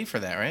had to pay for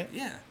that, right?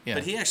 Yeah,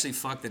 but he actually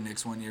fucked the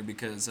Knicks one year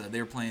because they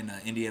were playing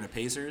Indiana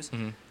Pacers.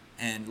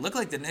 And it looked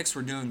like the Knicks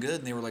were doing good,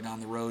 and they were like on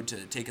the road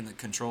to taking the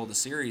control of the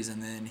series.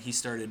 And then he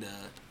started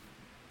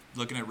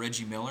looking at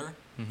Reggie Miller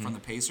from the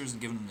Pacers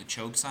and giving him the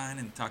choke sign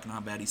and talking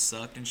about how bad he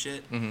sucked and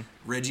shit.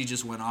 Reggie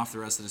just went off the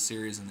rest of the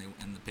series, and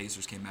the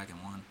Pacers came back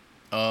and won.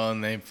 Oh,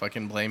 and they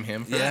fucking blame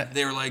him for that?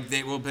 They were like,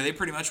 they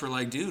pretty much were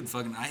like, dude,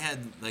 fucking, I had,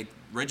 like,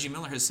 Reggie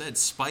Miller has said,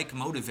 Spike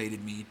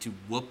motivated me to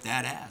whoop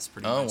that ass,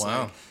 pretty much. Oh,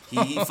 wow.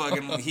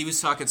 Like, he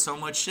was talking so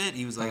much shit,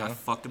 he was like, I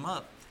fucked him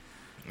up.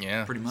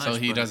 Yeah. Pretty much. So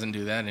he doesn't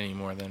do that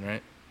anymore then,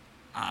 right?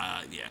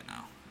 Yeah, no.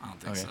 I don't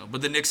think so.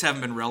 But the Knicks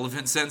haven't been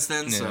relevant since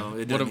then, so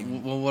it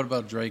doesn't what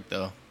about Drake,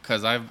 though?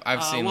 Because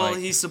I've seen,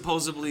 he's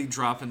supposedly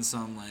dropping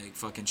some, like,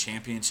 fucking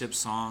championship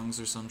songs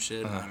or some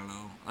shit. I don't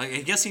know. Like,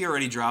 I guess he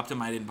already dropped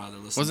them. I didn't bother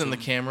listening Wasn't to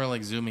the him. camera,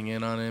 like, zooming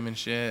in on him and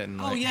shit? And,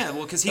 like... Oh, yeah.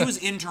 Well, because he was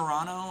in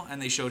Toronto,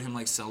 and they showed him,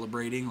 like,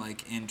 celebrating,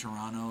 like, in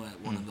Toronto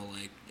at one of the,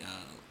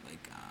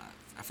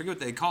 I forget what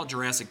they call it,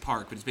 Jurassic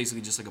Park, but it's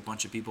basically just, like, a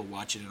bunch of people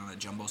watching it on a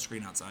jumbo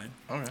screen outside.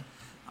 Okay.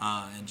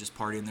 And just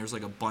partying. There's,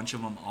 like, a bunch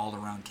of them all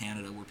around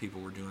Canada where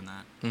people were doing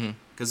that.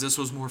 Because this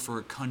was more for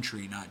a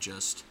country, not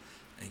just...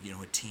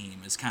 a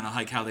team. It's kind of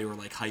like how they were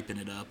like hyping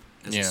it up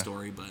as a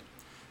story, but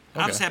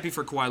I'm just happy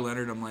for Kawhi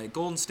Leonard. I'm like,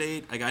 Golden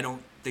State, like, I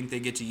don't think they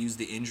get to use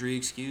the injury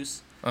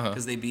excuse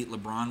because they beat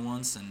LeBron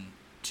once and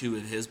 2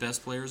 of his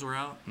best players were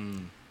out.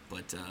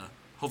 But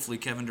hopefully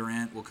Kevin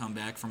Durant will come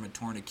back from a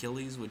torn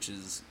Achilles,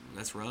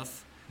 that's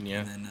rough.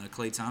 Yeah. And then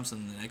Klay Thompson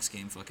in the next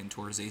game fucking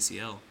tore his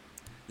ACL.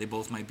 They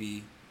both might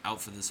be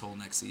out for this whole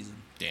next season.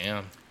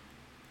 Damn.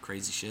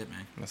 Crazy shit,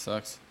 man. That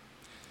sucks.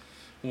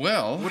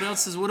 Well,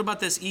 what about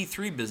this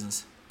E3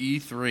 business?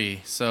 E3.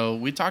 So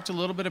we talked a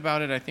little bit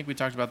about it. I think we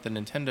talked about the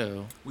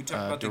Nintendo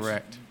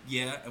Direct.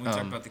 And we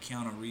talked about the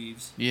Keanu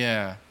Reeves.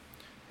 Yeah.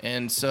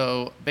 And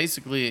so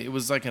basically it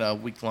was like a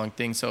week-long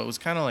thing. So it was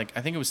kind of like,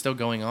 I think it was still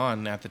going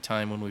on at the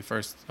time when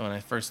I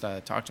first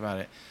talked about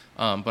it.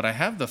 But I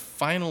have the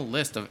final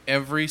list of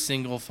every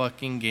single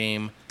fucking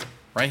game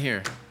right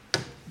here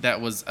that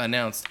was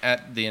announced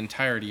at the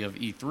entirety of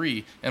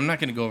E3. And I'm not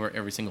going to go over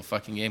every single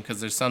fucking game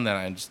because there's some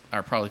that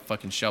are probably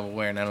fucking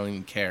shovelware and I don't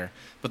even care.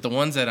 But the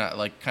ones that I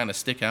like kind of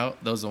stick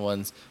out, those are the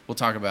ones we'll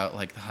talk about,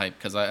 like the hype,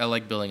 because I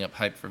like building up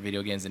hype for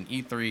video games. In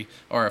E3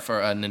 or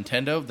for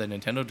Nintendo, the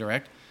Nintendo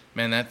Direct,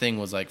 man, that thing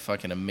was like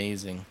fucking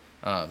amazing.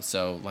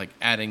 So like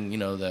adding,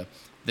 the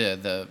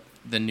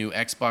new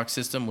Xbox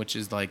system, which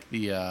is like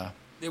the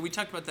yeah, we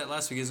talked about that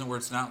last week, isn't it, where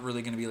it's not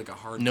really going to be like a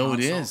hard No,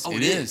 console?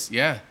 it is. It is.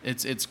 Yeah.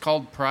 It's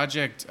called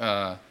Project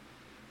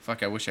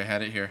fuck, I wish I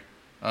had it here.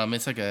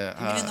 It's like a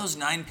Even in those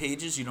 9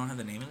 pages, you don't have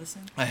the name of this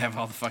thing? I have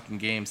all the fucking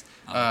games.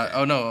 Okay.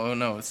 Oh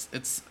no.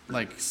 It's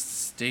like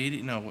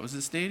Stadia. No, what was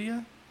it?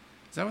 Stadia?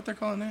 Is that what they're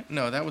calling it?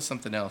 No, that was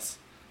something else.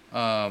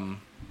 The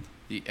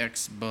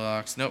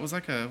Xbox. No, it was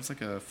like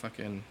a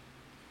fucking.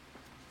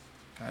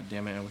 God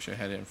damn it! I wish I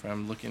had it in front.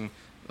 I'm looking.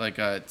 Like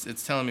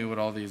it's telling me what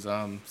all these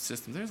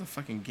systems. There's a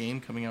fucking game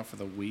coming out for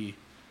the Wii.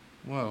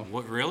 Whoa.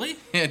 What, really?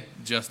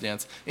 Just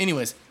Dance.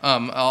 Anyways,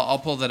 I'll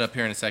pull that up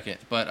here in a second,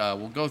 but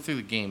we'll go through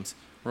the games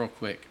real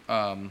quick.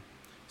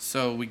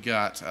 So we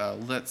got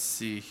let's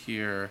see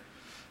here,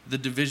 The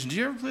Division. Did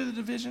you ever play The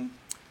Division?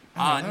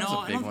 That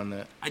was a big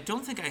one. I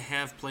don't think I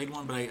have played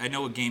one, but I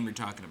know what game you're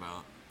talking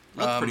about.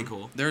 It looked pretty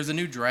cool. There's a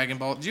new Dragon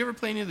Ball. Did you ever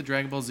play any of the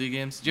Dragon Ball Z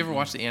games? Did you ever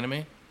watch the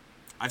anime?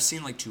 I've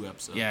seen like 2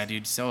 episodes. Yeah,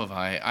 dude, so have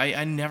I.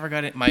 I never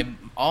got it.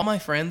 All my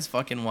friends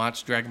fucking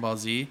watched Dragon Ball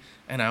Z,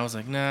 and I was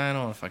like, nah, I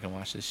don't want to fucking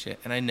watch this shit.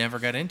 And I never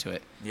got into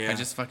it. Yeah. I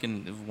just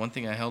fucking, one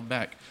thing I held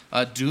back.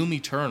 Doom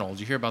Eternal.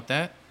 Did you hear about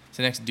that? It's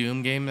the next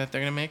Doom game that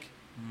they're going to make.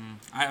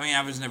 I mean,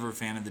 I was never a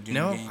fan of the Doom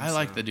games. No, I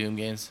like the Doom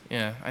games.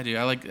 Yeah, I do.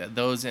 I like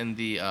those and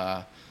the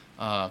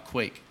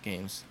Quake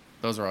games.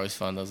 Those are always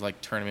fun. Those like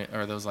tournament,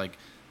 or those like,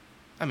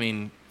 I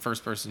mean,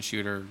 first-person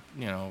shooter,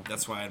 you know.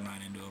 That's why I'm not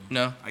into them.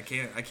 No? I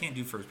can't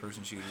do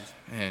first-person shooters.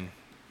 And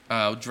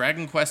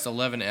Dragon Quest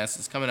 11S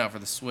is coming out for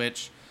the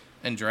Switch,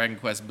 and Dragon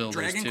Quest Builders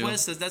Dragon too.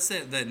 Quest, that's the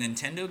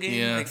Nintendo game,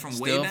 Yeah, like from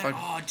way still back. fuck-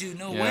 Oh, dude,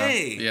 no Yeah,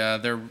 way.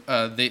 yeah.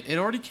 It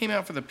already came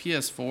out for the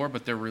PS4,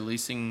 but they're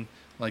releasing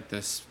like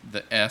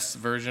the S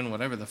version,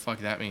 whatever the fuck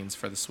that means,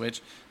 for the Switch,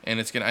 and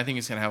I think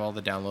it's gonna have all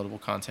the downloadable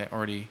content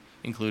already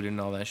included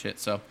and all that shit.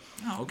 So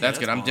Oh, okay, that's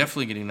good. I'm baller.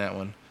 definitely getting that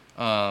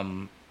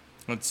one.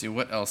 Let's see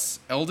what else.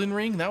 Elden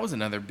Ring, that was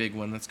another big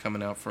one that's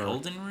coming out for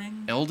Elden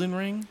Ring. Elden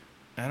Ring.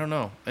 I don't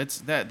know. It's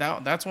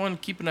that's one.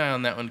 Keep an eye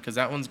on that one because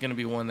that one's gonna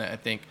be one that I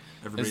think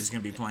Everybody's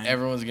gonna be playing.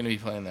 everyone's gonna be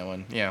playing that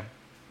one. Yeah.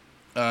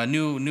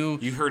 New.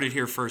 You heard it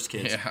here first,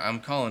 kids. Yeah, I'm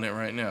calling it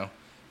right now.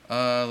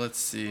 Let's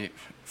see.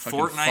 Fucking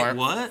Fortnite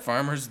what?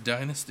 Farmers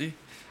Dynasty?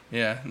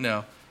 Yeah,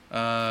 no.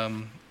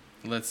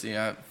 Let's see.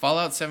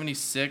 Fallout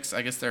 76.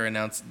 I guess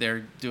they're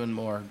doing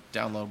more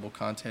downloadable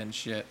content and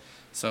shit.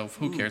 So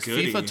who Ooh, cares?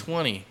 goody. FIFA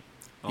 20. You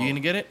Oh. gonna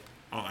get it?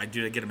 Oh, I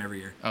do. I get them every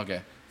year.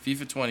 Okay.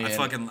 FIFA 20.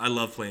 I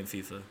love playing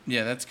FIFA.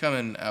 Yeah, that's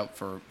coming out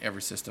for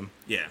every system.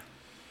 Yeah.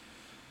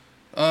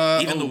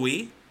 Even Even the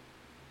Wii.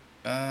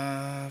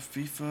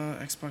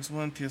 FIFA, Xbox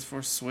One,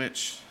 PS4,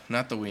 Switch.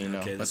 Not the Wii, no,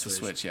 Okay, the but the Switch.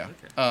 Switch, yeah.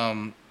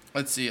 Okay.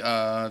 Let's see.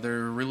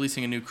 They're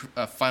releasing a new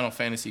Final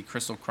Fantasy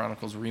Crystal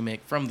Chronicles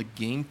remake from the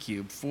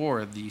GameCube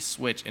for the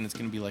Switch, and it's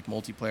going to be like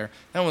multiplayer.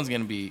 That one's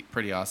going to be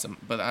pretty awesome,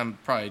 but I'm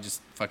probably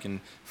just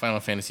fucking Final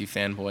Fantasy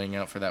fanboying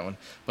out for that one.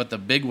 But the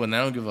big one,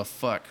 I don't give a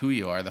fuck who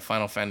you are, the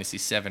Final Fantasy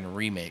VII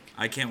remake.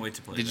 I can't wait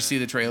to play. Did you see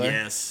the trailer?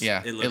 Yes.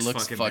 Yeah, It looks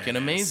looks fucking badass.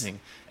 amazing.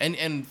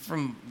 And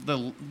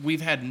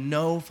we've had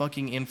no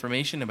fucking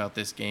information about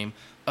this game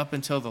up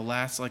until the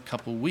last like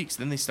couple weeks.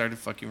 Then they started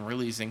fucking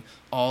releasing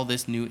all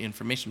this new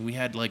information. We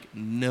had like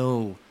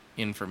no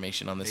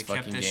information on this They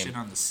kept fucking this game. shit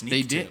on the sneak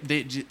They tip.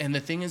 did. And the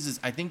thing is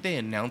I think they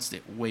announced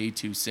it way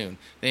too soon.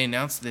 They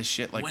announced this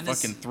shit like When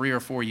fucking is- 3 or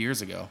 4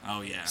 years ago.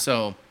 Oh yeah.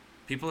 So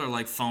People are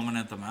like foaming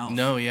at the mouth.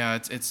 no, yeah,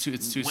 it's too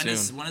soon.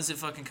 When is it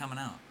fucking coming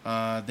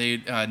out?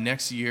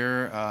 Next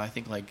year, I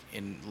think like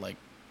in like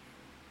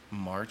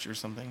March or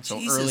something. So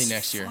Jesus early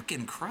next year.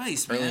 Fucking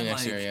Christ, man. Early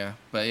next like, year, yeah.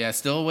 But yeah,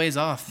 still a ways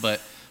off.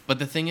 But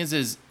the thing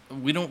is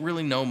we don't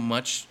really know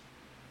much,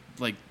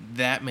 like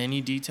that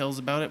many details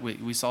about it.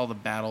 We saw the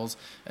battles,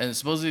 and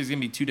supposedly there's gonna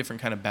be 2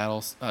 different kind of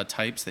battles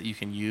types that you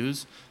can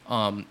use.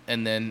 And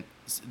then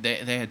they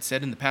had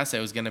said in the past that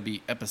it was gonna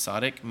be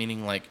episodic,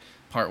 meaning like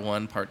part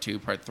 1, part 2,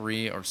 part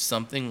 3, or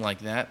something like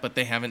that. But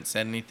they haven't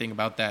said anything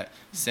about that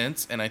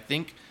since. And I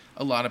think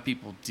a lot of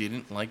people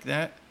didn't like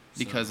that.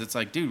 Because So- it's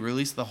like, dude,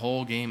 release the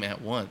whole game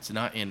at once,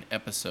 not in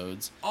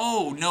episodes.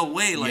 Oh no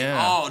way! Like,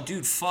 Yeah. oh,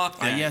 dude, fuck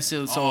that. yeah,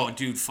 so- oh,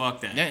 dude,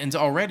 fuck that. Yeah, and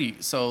already,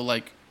 so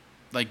like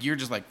you're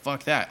just like,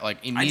 fuck that, like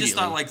immediately. I just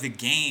thought like the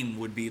game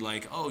would be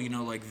like, oh, you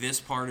know, like this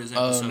part is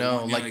oh episode no,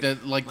 one. Yeah,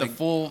 like the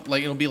full,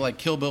 like it'll be like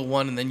Kill Bill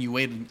 1, and then you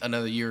wait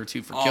another year or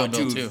 2 for Kill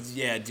Bill dude, 2.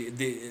 Yeah,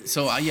 dude.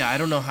 So yeah, I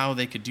don't know how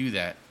they could do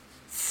that.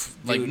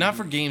 Like Dude. not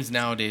for games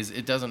nowadays.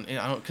 It doesn't.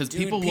 I don't because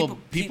Dude,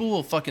 people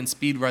will fucking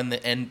speed run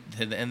the end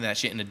to the end of that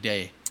shit in a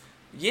day.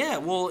 Yeah,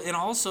 well, and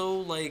also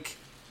like,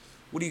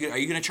 what are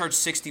you gonna charge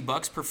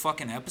 $60 per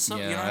fucking episode?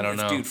 Yeah, you know, I don't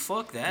know. Dude,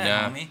 fuck that,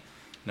 Nah. homie.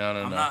 No.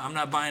 I'm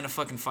not buying a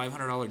fucking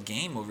 $500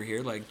 game over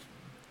here. Like,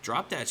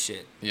 drop that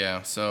shit.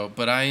 Yeah. So,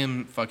 but I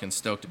am fucking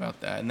stoked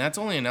about that, and that's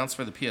only announced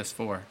for the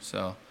PS4.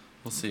 So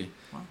we'll see.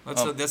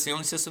 Well, that's the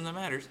only system that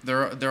matters.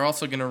 They're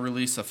also gonna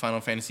release a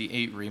Final Fantasy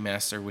VIII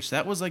remaster, which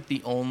that was like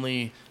the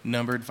only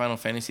numbered Final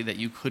Fantasy that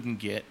you couldn't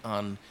get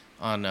on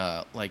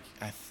like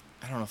I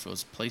don't know if it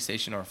was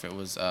PlayStation or if it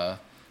was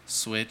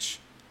Switch,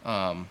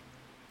 or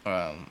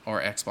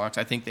Xbox.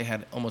 I think they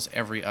had almost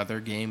every other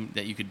game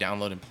that you could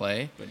download and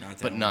play, But not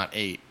that but one. not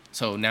 8.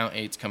 So now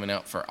 8's coming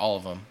out for all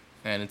of them,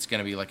 and it's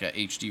gonna be like a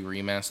HD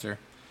remaster.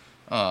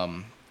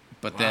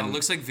 But Wow, then it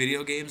looks like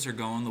video games are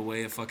going the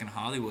way of fucking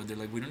Hollywood. They're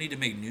like, we don't need to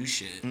make new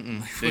shit. Like,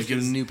 they we're get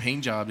a just- new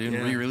paint job, dude,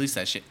 and Yeah. re-release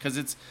that shit. Because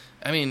it's,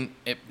 I mean,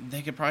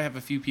 they could probably have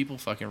a few people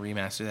fucking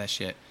remaster that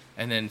shit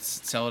and then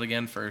sell it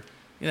again for,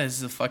 this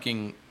is a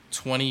fucking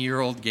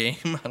 20-year-old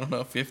game. I don't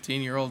know,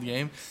 15-year-old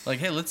game. Like,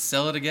 hey, let's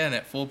sell it again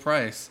at full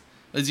price.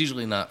 It's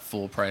usually not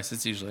full price.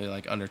 It's usually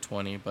like under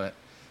 20, but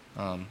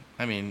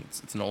I mean,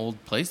 it's an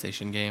old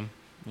PlayStation game,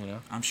 you know.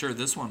 I'm sure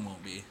this one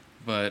won't be.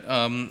 But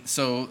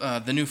so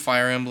the new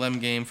Fire Emblem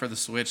game for the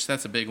Switch,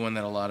 that's a big one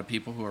that a lot of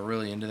people who are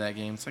really into that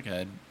game. It's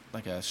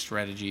like a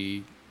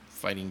strategy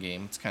fighting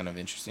game. It's kind of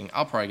interesting.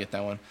 I'll probably get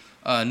that one.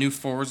 New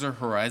Forza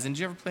Horizon. Did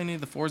you ever play any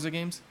of the Forza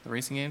games, the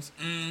racing games?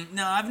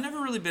 No, I've never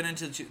really been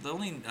into the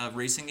only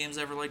racing games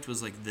I ever liked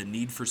was like the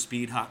Need for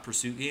Speed Hot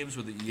Pursuit games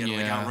where you gotta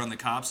like Yeah. outrun the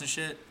cops and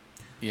shit.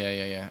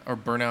 Yeah. Or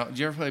Burnout. Did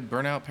you ever play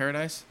Burnout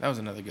Paradise? That was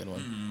another good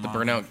one.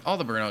 All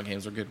the Burnout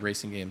games are good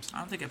racing games. I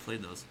don't think I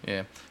played those.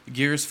 Yeah.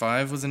 Gears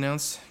 5 was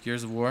announced.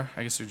 Gears of War.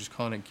 I guess they're just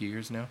calling it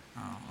Gears now.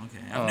 Oh, okay.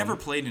 I've never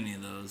played any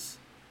of those.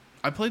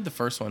 I played the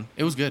first one.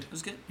 It was good. It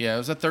was good? Yeah, it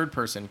was a third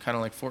person, kind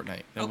of like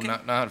Fortnite. Okay.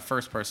 Not a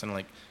first person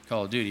like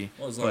Call of Duty.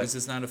 Well, as long as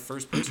it's not a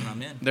first person,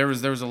 I'm in. There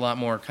was a lot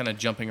more kind of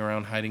jumping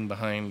around, hiding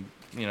behind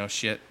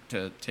shit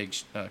to take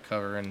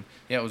cover, and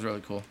yeah, it was really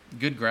cool.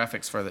 Good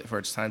graphics for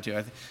its time too.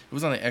 It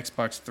was on the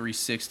Xbox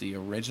 360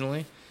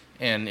 originally,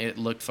 and it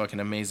looked fucking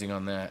amazing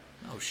on that.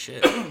 Oh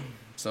shit.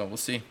 So we'll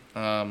see.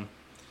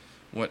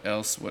 What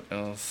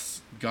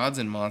else? Gods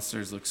and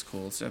Monsters looks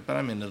cool, but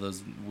I'm into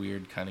those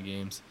weird kind of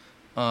games.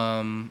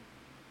 Halo.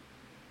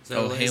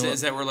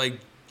 Is that where like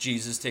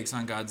Jesus takes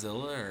on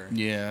Godzilla? Or?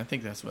 Yeah, I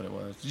think that's what it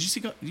was. Did you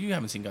see? You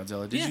haven't seen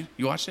Godzilla, did you?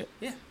 You watched it?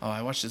 Yeah. Oh,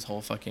 I watched this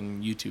whole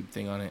fucking YouTube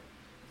thing on it.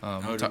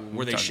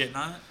 Were they shitting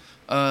on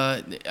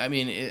it? I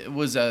mean, it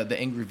was the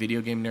Angry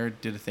Video Game Nerd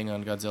did a thing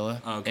on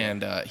Godzilla,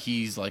 and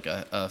he's like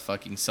a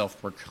fucking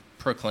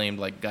self-proclaimed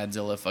like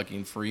Godzilla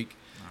fucking freak.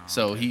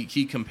 So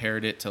he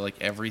compared it to like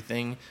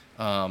everything,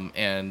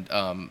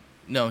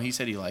 no, he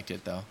said he liked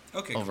it though.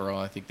 Okay. Overall,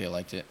 I think they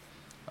liked it,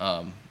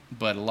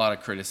 but a lot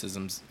of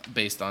criticisms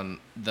based on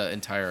the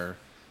entire,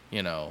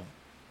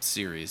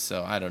 series.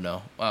 So I don't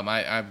know.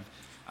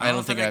 I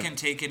don't think I can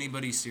take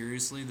anybody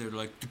seriously. They're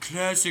like the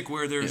classic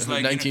where there's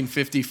like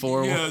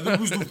 1954. Yeah, that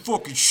was the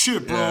fucking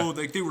shit, bro. Yeah.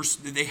 Like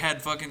they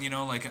had fucking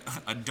like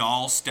a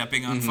doll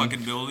stepping on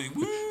fucking building.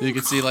 Woo! You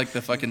could see like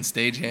the fucking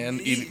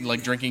stagehand eating,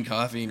 like drinking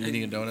coffee and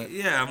eating a donut.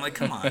 Yeah, I'm like,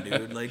 come on,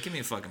 dude. Like, give me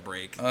a fucking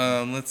break.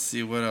 Let's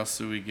see what else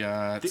do we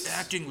got. The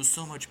acting was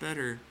so much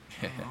better.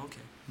 Oh,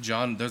 okay.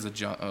 There's a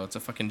John. Oh, it's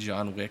a fucking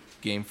John Wick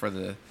game for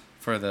real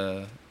for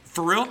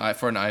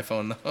an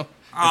iPhone though.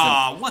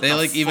 What they the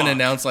like fuck? even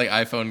announce like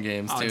iPhone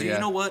games too. Dude, yeah. You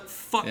know what?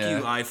 Fuck you,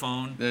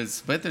 iPhone.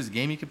 There's a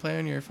game you can play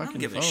on your fucking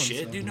phone. I don't give a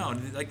shit, dude. No,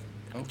 like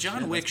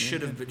John Wick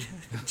should have been.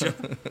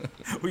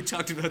 We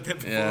talked about that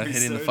before. Yeah,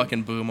 hitting the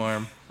fucking boom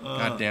arm.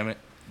 God damn it.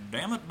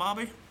 Damn it,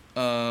 Bobby.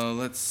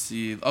 Let's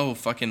see. Oh,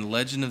 fucking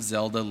Legend of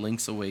Zelda: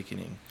 Link's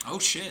Awakening. Oh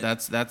shit.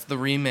 That's the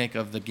remake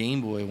of the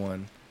Game Boy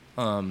one.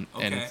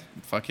 And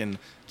fucking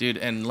dude,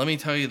 and let me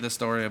tell you the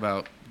story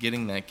about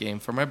getting that game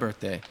for my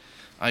birthday.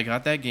 I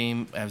got that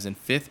game. I was in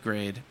 5th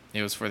grade.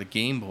 It was for the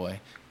Game Boy,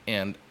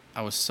 and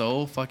I was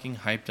so fucking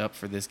hyped up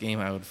for this game.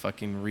 I would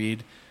fucking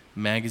read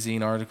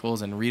magazine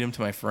articles and read them to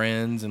my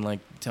friends and like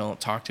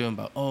talk to them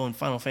about, and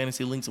Final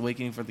Fantasy Link's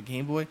Awakening for the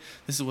Game Boy.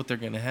 This is what they're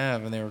gonna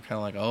have, and they were kind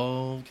of like,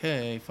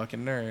 okay,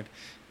 fucking nerd.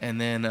 And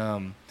then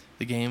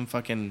the game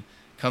fucking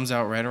comes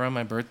out right around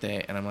my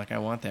birthday, and I'm like, I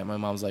want that. My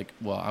mom's like,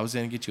 well, I was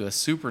going to get you a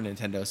Super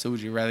Nintendo, so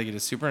would you rather get a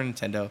Super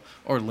Nintendo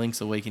or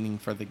Link's Awakening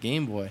for the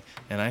Game Boy?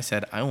 And I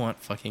said, I want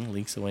fucking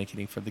Link's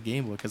Awakening for the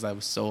Game Boy because I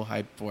was so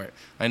hyped for it.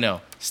 I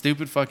know.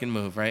 Stupid fucking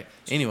move, right?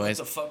 Anyways.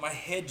 What the fuck? My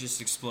head just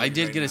exploded. I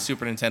did get a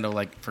Super Nintendo,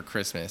 like, for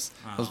Christmas.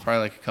 It was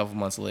probably, like, a couple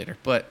months later.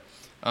 But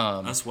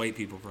us white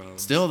people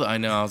problems. Still, I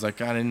know. I was like,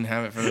 God, I didn't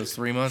have it for those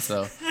 3 months,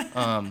 though.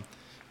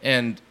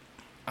 And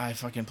I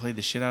fucking played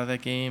the shit out of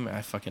that game.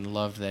 I fucking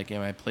loved that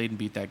game. I played and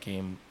beat that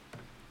game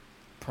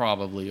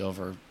probably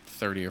over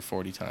 30 or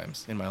 40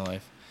 times in my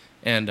life.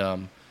 And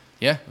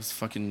it was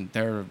fucking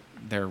they're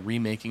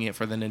remaking it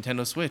for the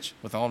Nintendo Switch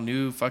with all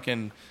new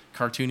fucking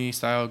cartoony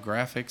style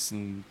graphics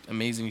and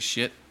amazing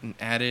shit and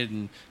added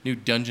and new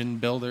dungeon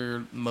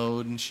builder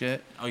mode and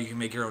shit. Oh, you can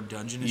make your own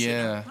dungeon and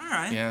shit? All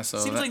right. Yeah, so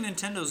seems like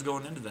Nintendo's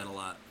going into that a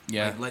lot.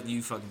 Yeah. Like letting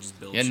you fucking just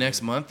build shit.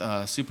 Next month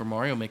Super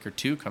Mario Maker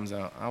 2 comes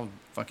out. I'll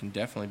fucking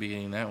definitely be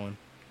getting that one.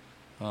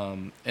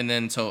 And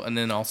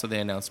then also they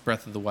announced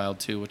Breath of the Wild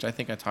 2, which I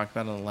think I talked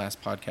about on the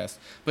last podcast.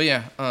 But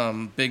yeah,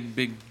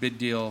 big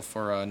deal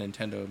for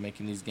Nintendo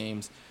making these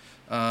games.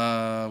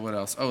 What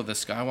else? Oh, the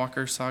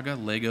Skywalker Saga,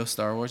 Lego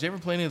Star Wars. You ever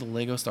play any of the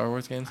Lego Star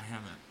Wars games? I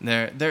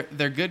haven't.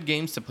 They're good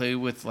games to play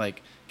with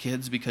like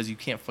kids because you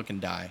can't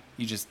fucking die.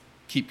 You just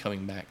keep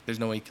coming back. There's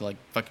no way you can like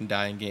fucking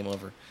die and game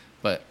over.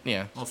 But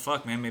yeah. Well,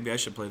 fuck, man. Maybe I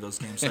should play those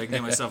games so I can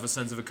give myself a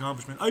sense of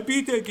accomplishment. I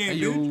beat that game,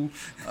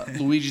 dude.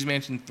 Luigi's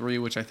Mansion 3,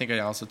 which I think I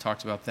also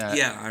talked about that.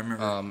 Yeah, I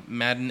remember.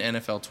 Madden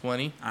NFL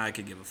 20. I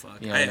could give a fuck.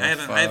 Yeah, I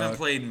haven't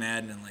played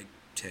Madden in like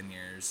 10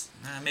 years.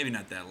 Maybe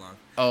not that long.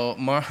 Oh,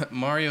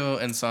 Mario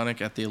and Sonic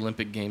at the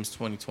Olympic Games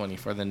 2020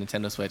 for the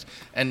Nintendo Switch.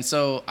 And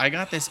so I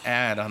got this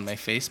ad on my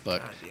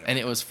Facebook, and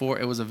it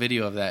was a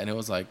video of that, and it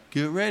was like,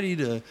 get ready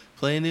to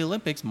play in the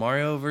Olympics,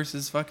 Mario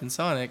versus fucking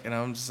Sonic. And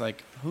I'm just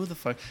like, who the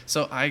fuck?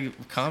 So I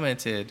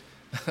commented,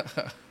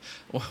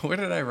 where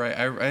did I write?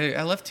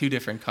 I left 2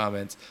 different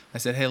comments. I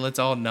said, hey, let's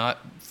all not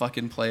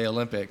fucking play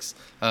Olympics,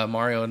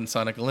 Mario and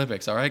Sonic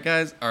Olympics. All right,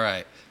 guys? All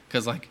right.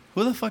 Because, like,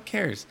 who the fuck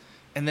cares?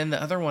 And then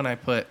the other one I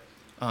put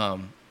a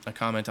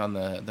comment on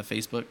the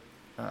Facebook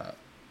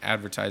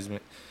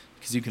advertisement,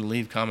 because you can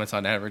leave comments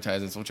on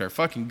advertisements, which are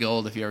fucking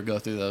gold if you ever go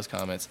through those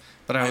comments.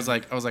 But I was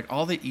like,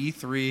 all the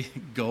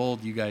E3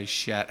 gold you guys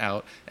shat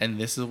out, and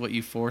this is what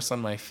you force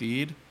on my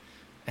feed.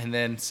 And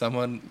then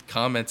someone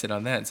commented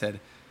on that and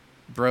said,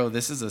 bro,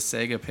 this is a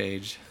Sega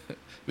page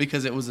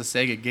because it was a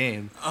Sega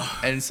game.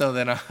 And so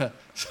then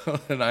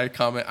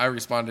I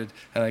responded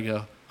and I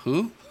go,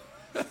 who?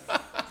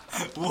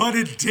 What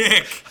a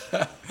dick.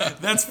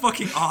 That's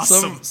fucking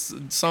awesome.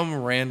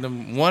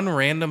 One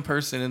random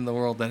person in the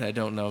world that I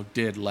don't know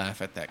did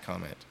laugh at that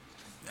comment.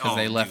 Because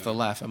they left the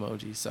laugh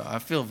emoji. So I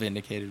feel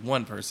vindicated.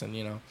 One person,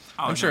 you know.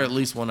 I'm sure at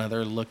least one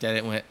other looked at it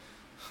and went,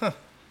 huh,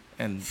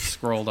 and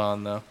scrolled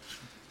on, though.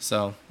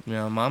 So, you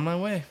know, I'm on my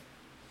way.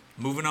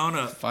 Moving on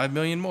up. 5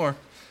 million more.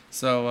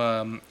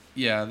 So,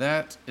 yeah,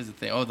 that is the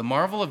thing. Oh, the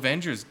Marvel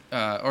Avengers,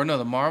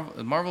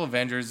 the Marvel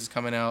Avengers is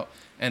coming out,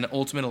 and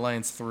Ultimate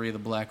Alliance 3, the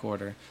Black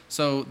Order.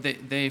 So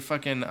they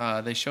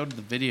showed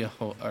the video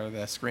or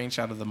the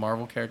screenshot of the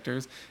Marvel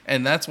characters,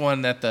 and that's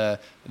one that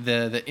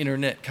the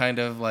internet kind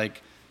of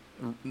like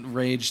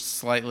raged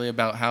slightly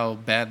about how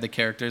bad the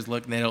characters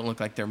look, and they don't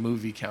look like their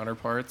movie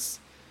counterparts.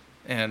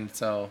 And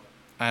so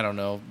I don't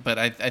know, but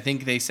I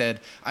think they said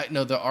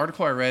the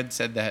article I read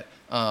said that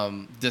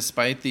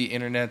despite the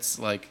internet's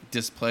like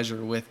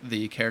displeasure with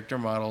the character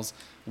models,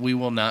 we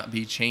will not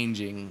be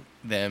changing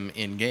them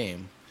in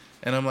game.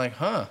 And I'm like,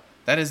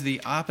 that is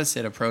the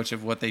opposite approach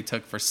of what they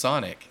took for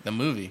Sonic, the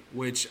movie.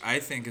 Which I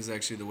think is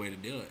actually the way to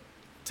do it.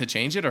 To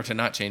change it or to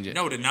not change it?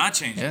 No, to not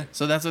change it. Yeah,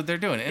 so that's what they're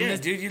doing. And yeah,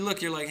 dude, you're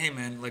like, hey,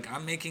 man, like,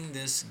 I'm making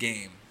this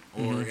game,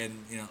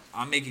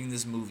 I'm making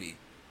this movie.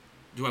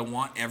 Do I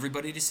want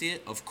everybody to see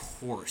it? Of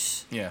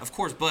course. Yeah. Of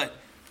course, but,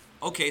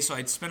 okay, so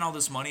I'd spend all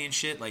this money and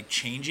shit, like,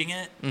 changing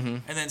it,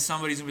 and then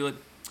somebody's going to be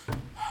like,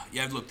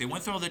 yeah, look, they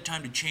went through all that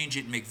time to change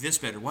it and make this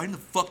better. Why in the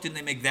fuck didn't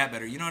they make that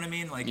better? You know what I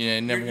mean? Like, yeah,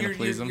 you're never going to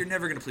please them. You're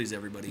never going to please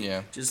everybody.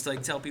 Yeah. Just,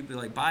 like, tell people,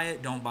 like, buy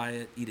it, don't buy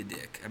it, eat a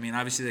dick. I mean,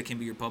 obviously that can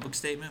be your public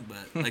statement,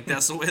 but, like,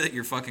 that's the way that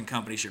your fucking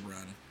company should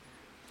run.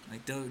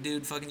 Like,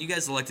 dude, fucking, you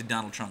guys elected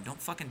Donald Trump.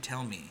 Don't fucking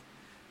tell me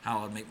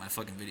how I'd make my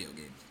fucking video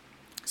game.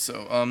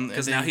 So,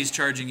 because now he's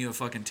charging you a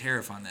fucking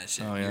tariff on that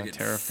shit. Oh, yeah,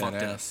 tariff that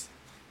ass.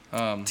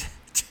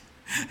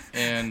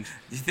 And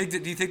do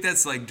you think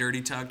that's like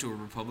dirty talk to a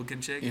Republican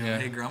chick? Yeah.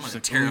 Hey girl, I'm gonna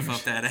tariff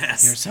up that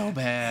ass. You're so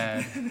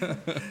bad.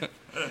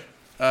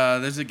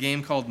 There's a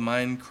game called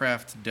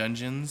Minecraft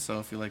Dungeons. So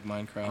if you like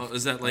Minecraft,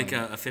 is that like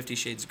a 50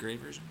 Shades Grey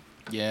version?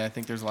 Yeah, I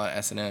think there's a lot of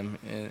S&M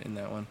in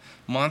that one.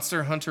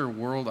 Monster Hunter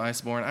World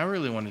Iceborne. I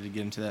really wanted to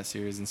get into that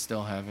series and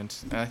still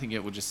haven't. I think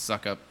it would just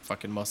suck up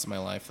fucking most of my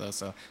life though.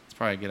 So it's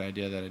probably a good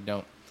idea that I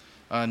don't.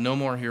 No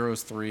More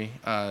Heroes 3.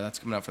 That's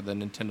coming out for the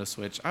Nintendo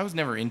Switch. I was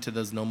never into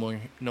those No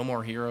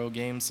More Hero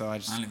games, so I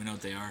don't even know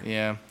what they are.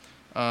 Yeah.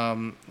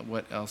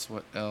 What else?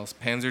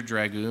 Panzer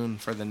Dragoon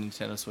for the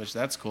Nintendo Switch.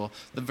 That's cool.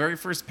 The very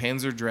first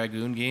Panzer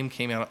Dragoon game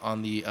came out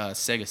on the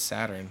Sega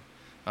Saturn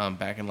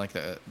back in like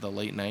the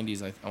late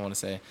 90s, I want to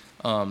say.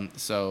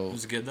 So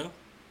was it good though?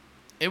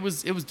 It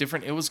was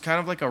different. It was kind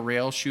of like a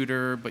rail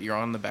shooter, but you're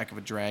on the back of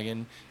a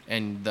dragon,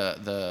 and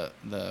the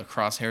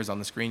crosshairs on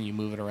the screen, you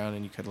move it around,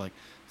 and you could like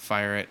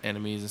fire at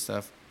enemies and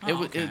stuff.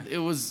 It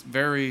was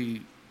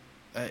very.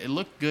 It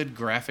looked good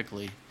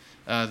graphically.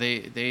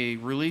 They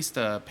released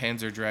a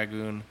Panzer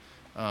Dragoon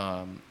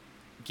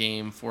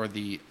game for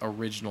the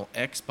original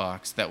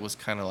Xbox that was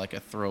kind of like a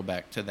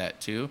throwback to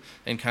that too,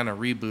 and kind of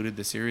rebooted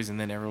the series. And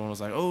then everyone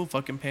was like, "Oh,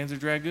 fucking Panzer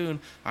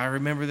Dragoon! I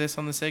remember this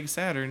on the Sega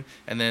Saturn."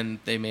 And then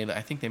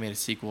I think they made a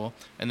sequel,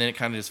 and then it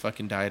kind of just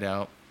fucking died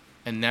out.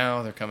 And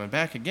now they're coming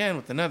back again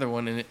with another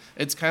one, and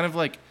it's kind of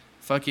like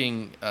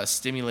fucking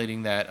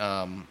stimulating that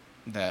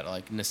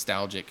like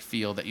nostalgic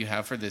feel that you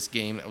have for this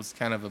game that was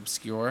kind of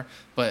obscure,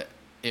 but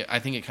I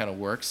think it kind of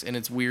works. And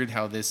it's weird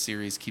how this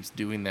series keeps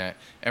doing that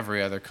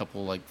every other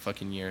couple like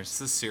fucking years. It's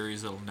a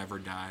series that'll never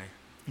die.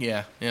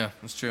 Yeah,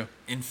 that's true.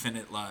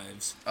 Infinite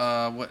lives.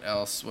 What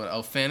else?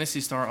 Phantasy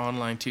Star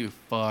Online 2.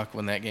 Fuck,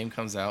 when that game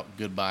comes out,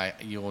 goodbye.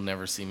 You will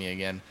never see me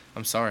again.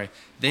 I'm sorry.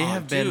 They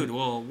have been. Dude,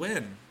 well,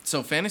 when?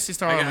 So Phantasy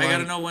Star Online. I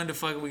gotta know when to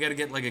fuck. We gotta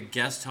get like a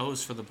guest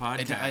host for the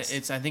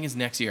podcast. I think it's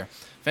next year.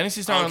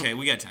 Phantasy Star. Okay,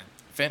 we got time.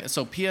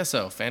 So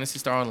PSO, Phantasy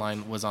Star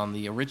Online, was on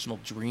the original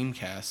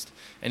Dreamcast,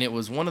 and it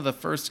was one of the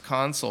first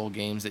console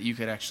games that you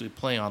could actually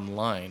play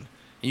online.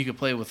 And you could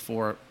play with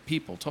 4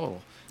 people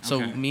total. So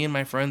me and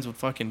my friends would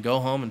fucking go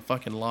home and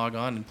fucking log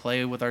on and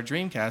play with our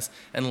Dreamcast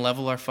and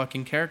level our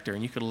fucking character.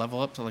 And you could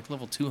level up to like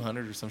level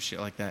 200 or some shit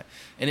like that.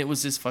 And it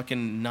was this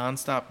fucking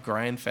nonstop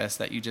grind fest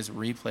that you just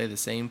replay the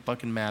same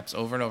fucking maps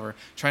over and over,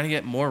 trying to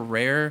get more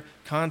rare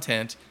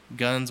content,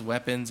 guns,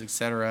 weapons,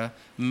 etc.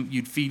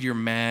 You'd feed your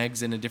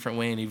mags in a different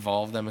way and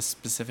evolve them a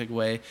specific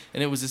way.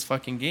 And it was this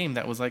fucking game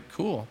that was like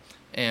cool.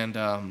 And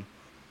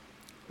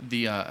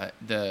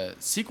the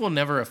sequel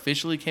never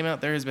officially came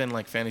out. There has been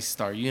like Phantasy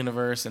Star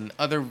Universe and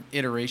other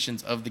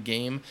iterations of the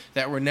game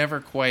that were never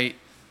quite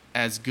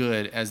as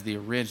good as the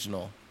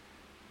original,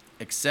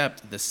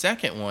 except the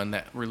second one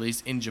that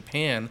released in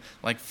Japan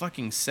like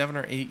fucking 7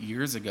 or 8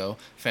 years ago,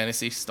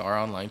 Phantasy Star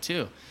Online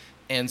 2.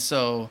 And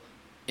so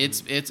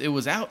it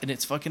was out, and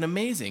it's fucking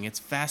amazing. It's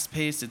fast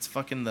paced. It's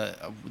fucking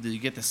you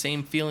get the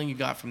same feeling you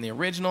got from the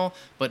original,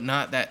 but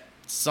not that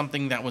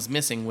something that was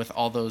missing with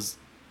all those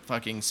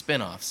fucking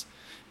spin-offs.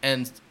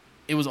 And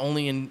it was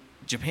only in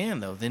Japan,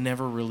 though, they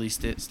never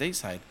released it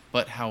stateside.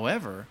 But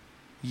however,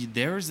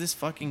 there was this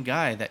fucking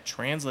guy that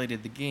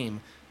translated the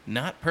game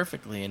not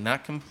perfectly and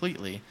not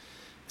completely,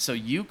 so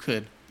you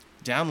could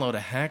download a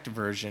hacked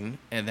version,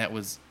 and that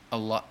was a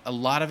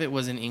lot of it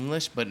was in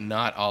English, but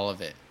not all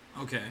of it.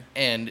 Okay.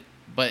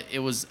 But it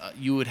was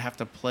you would have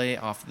to play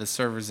off the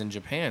servers in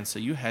Japan, so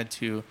you had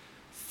to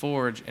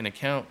forge an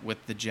account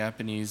with the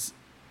Japanese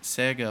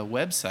Sega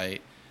website,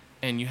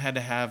 and you had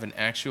to have an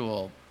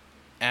actual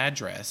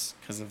address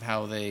because of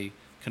how they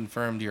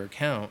confirmed your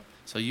account.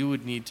 So you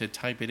would need to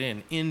type it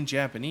in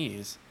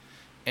Japanese,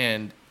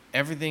 and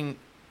everything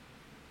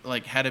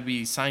like had to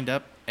be signed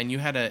up, and you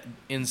had to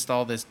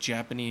install this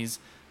Japanese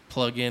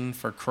plugin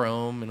for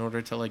Chrome in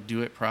order to like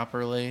do it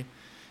properly.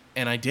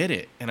 And I did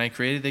it, and I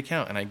created the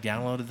account, and I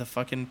downloaded the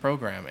fucking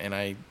program, and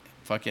I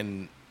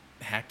fucking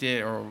hacked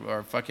it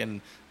or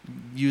fucking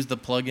used the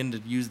plugin to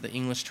use the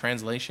English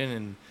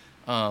translation,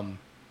 and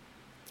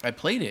I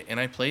played it,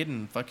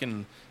 and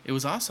fucking it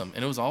was awesome,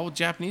 and it was all with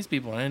Japanese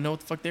people, and I didn't know what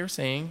the fuck they were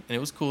saying, and it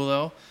was cool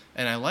though,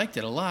 and I liked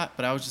it a lot,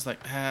 but I was just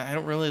like, I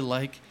don't really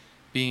like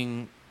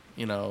being,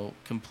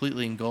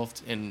 completely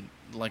engulfed in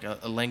like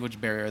a language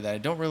barrier that I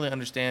don't really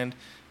understand.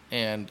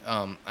 And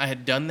I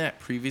had done that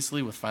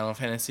previously with Final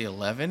Fantasy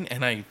XI,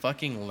 and I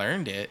fucking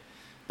learned it,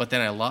 but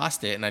then I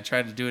lost it, and I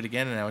tried to do it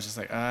again, and I was just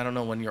like, I don't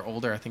know, when you're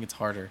older, I think it's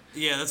harder.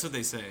 Yeah, that's what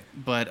they say.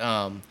 But,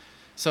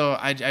 so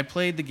I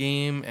played the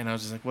game, and I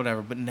was just like,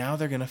 whatever, but now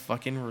they're going to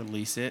fucking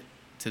release it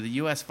to the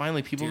U.S.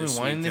 Finally, people have been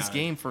wanting this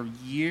game for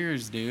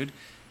years, dude,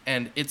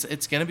 and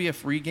it's going to be a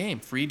free game,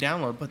 free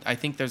download, but I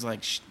think there's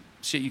like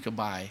shit you could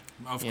buy.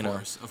 Of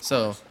course.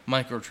 So,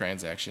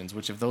 microtransactions,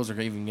 which if those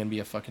are even going to be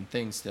a fucking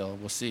thing still,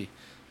 we'll see.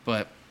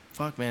 But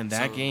fuck, man,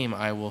 that game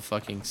I will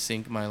fucking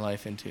sink my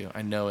life into.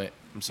 I know it.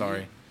 I'm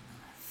sorry.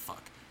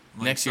 Fuck.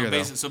 Next year,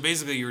 though. So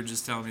basically, you were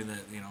just telling me that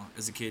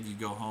as a kid, you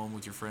go home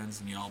with your friends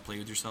and you all play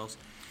with yourselves.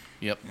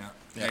 Yep. Yeah.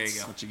 That's there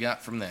you go. what you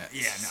got from that.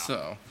 Yeah. No.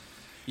 So,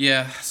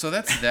 yeah. So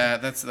that's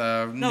that. That's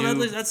no.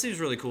 new. That seems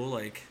really cool.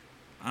 Like,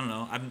 I don't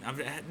know.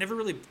 I've never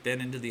really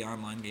been into the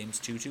online games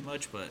too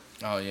much, but.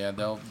 Oh yeah,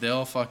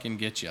 they'll fucking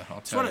get you.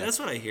 I'll tell you. That's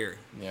what I hear.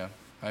 Yeah,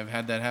 I've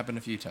had that happen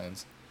a few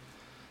times.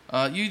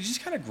 You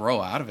just kind of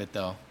grow out of it,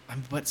 though.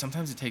 But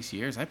sometimes it takes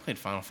years. I played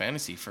Final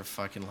Fantasy for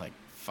fucking like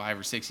 5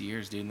 or 6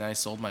 years, dude, and I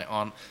sold my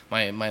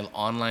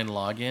online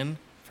login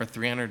for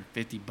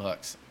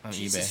 $350 on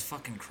Jesus eBay.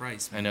 Fucking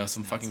Christ, man. I know,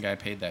 some fucking guy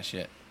paid that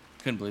shit.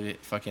 Couldn't believe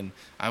it. Fucking,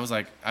 I was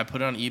like, I put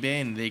it on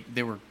eBay, and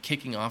they were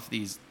kicking off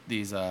these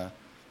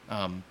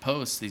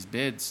posts, these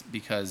bids,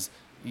 because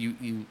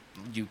you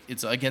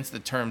it's against the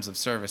terms of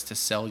service to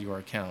sell your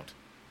account,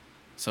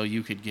 so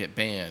you could get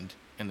banned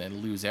and then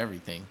lose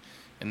everything.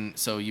 And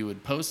so you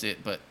would post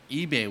it, but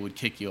eBay would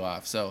kick you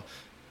off. So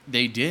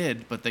they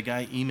did, but the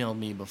guy emailed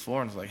me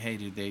before and was like, hey,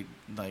 dude,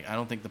 I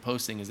don't think the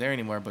posting is there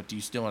anymore, but do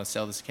you still want to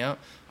sell this account?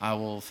 I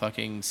will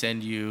fucking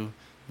send you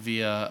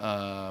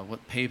via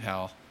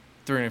PayPal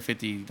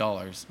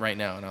 $350 right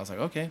now. And I was like,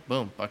 okay,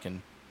 boom,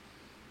 fucking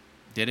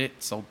did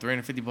it, sold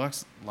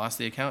 $350, lost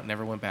the account,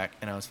 never went back,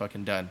 and I was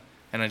fucking done.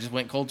 And I just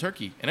went cold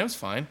turkey, and it was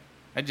fine.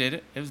 I did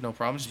it. It was no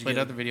problem. Just played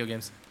other video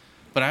games.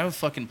 But I would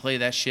fucking play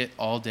that shit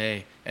all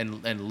day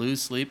and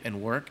lose sleep and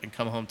work and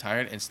come home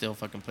tired and still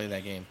fucking play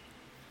that game.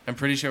 I'm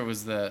pretty sure it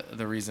was the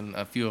reason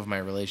a few of my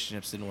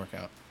relationships didn't work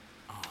out.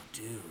 Oh,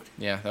 dude.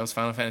 Yeah, that was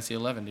Final Fantasy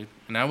XI, dude.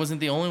 And I wasn't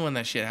the only one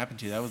that shit happened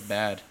to. That was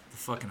bad. The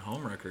fucking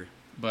homewrecker.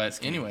 But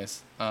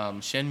anyways,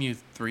 Shenmue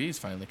 3 is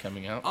finally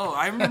coming out. Oh,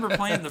 I remember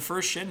playing the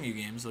first Shenmue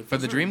games. Like, for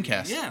the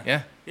Dreamcast.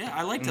 Yeah,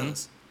 I liked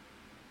those.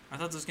 I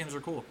thought those games were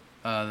cool.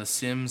 The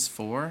Sims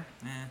 4?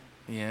 Eh.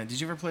 Yeah,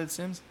 did you ever play The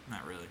Sims?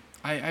 Not really.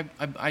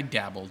 I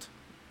dabbled.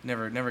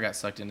 Never got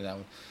sucked into that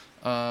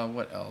one.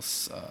 What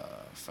else?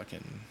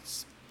 Fucking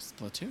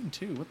Splatoon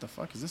 2. What the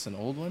fuck? Is this an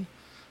old one?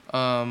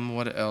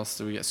 What else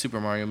do we get? Super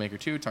Mario Maker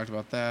 2. Talked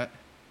about that.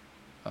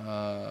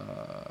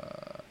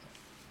 I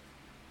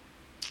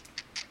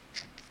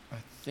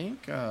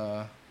think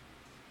I'm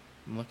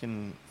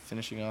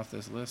finishing off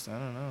this list. I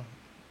don't know.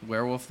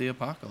 Werewolf the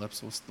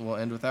Apocalypse. We'll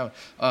end with that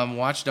one.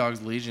 Watch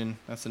Dogs Legion.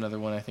 That's another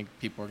one I think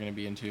people are going to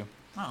be into.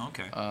 Oh,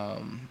 okay.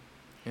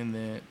 And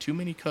the Too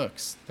Many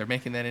Cooks. They're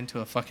making that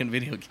into a fucking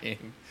video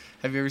game.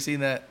 Have you ever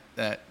seen that?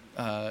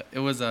 It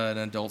was an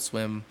Adult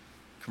Swim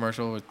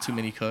commercial with Too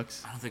Many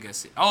Cooks. I don't think I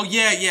see. Oh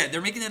yeah.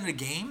 They're making that in a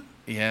game.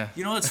 Yeah.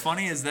 You know what's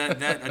funny is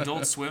that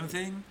Adult Swim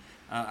thing.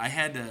 I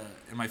had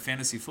in my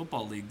fantasy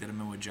football league that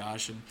I'm in with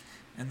Josh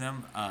and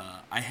them.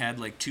 I had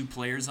like 2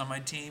 players on my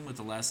team with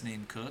the last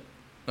name Cook.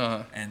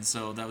 Uh-huh. And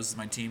so that was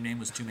my team name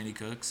was Too Many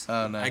Cooks.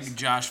 Oh, nice.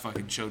 Josh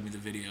fucking showed me the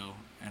video,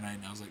 and I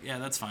was like, yeah,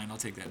 that's fine. I'll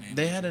take that name.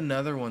 They had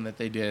another one that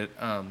they did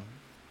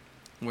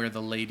where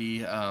the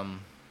lady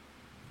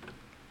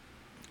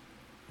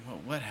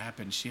what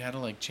happened? She had to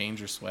like change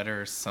her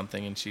sweater or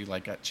something, and she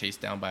like got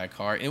chased down by a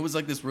car. It was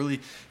like this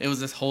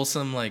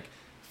wholesome like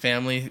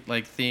family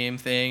like theme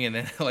thing, and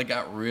then it like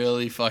got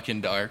really fucking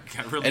dark.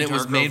 And it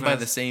was made by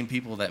the same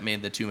people that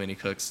made the Too Many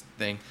Cooks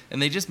thing,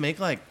 and they just make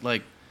like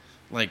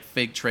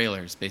fake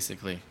trailers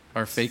basically,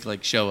 or fake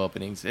like show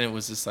openings, and it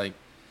was just like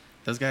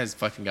Those guys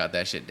fucking got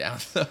that shit down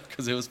though,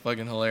 because it was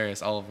fucking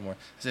hilarious. All of them were.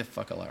 I say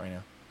fuck a lot right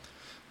now.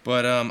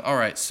 But all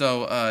right.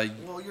 So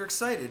Well, you're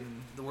excited.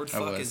 And the word I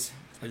fuck was.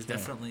 is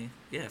definitely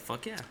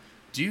fuck yeah.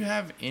 do you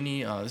have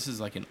any? This is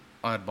like an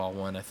oddball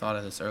one. I thought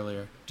of this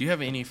earlier. Do you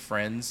have any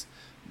friends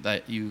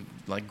that you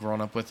like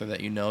grown up with, or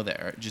that you know that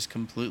are just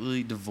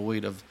completely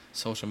devoid of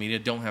social media?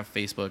 Don't have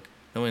Facebook,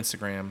 no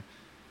Instagram,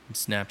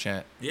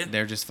 Snapchat. Yeah.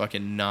 They're just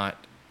fucking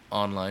not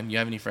online. You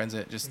have any friends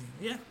that just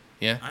Yeah.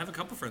 yeah? I have a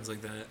couple friends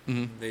like that.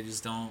 Mhm. They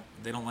just don't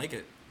like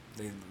it.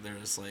 They're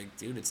just like,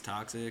 dude, it's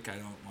toxic. I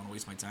don't want to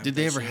waste my time. Did with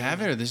they that ever shit.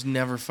 have it, or they just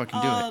never fucking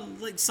do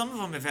it? Like some of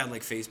them have had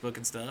like Facebook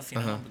and stuff, you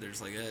know, Uh-huh. but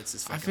there's like, it's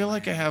just. I Fucking feel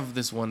like I lame. have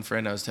this one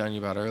friend I was telling you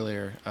about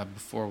earlier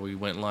before we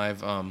went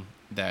live.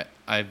 That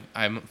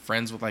I'm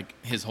friends with like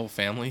his whole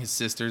family, his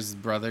sisters, his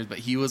brothers, but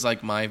he was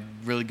like my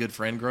really good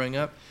friend growing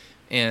up,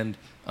 and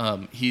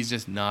he's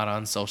just not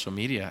on social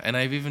media. And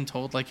I've even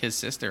told like his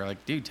sister,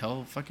 like, dude,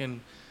 tell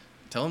him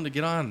to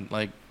get on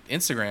like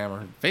Instagram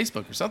or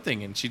Facebook or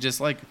something, and she just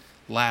like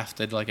laughed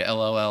at like a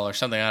LOL or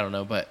something. I don't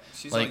know, but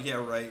She's like, yeah,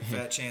 right,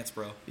 fat chance,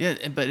 bro.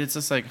 yeah, but it's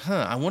just like,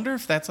 I wonder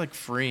if that's like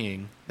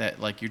freeing,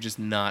 that like you're just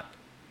not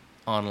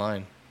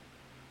online.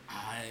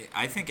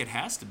 I think it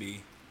has to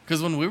be.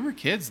 Because when we were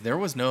kids, there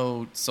was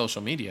no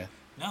social media.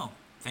 No,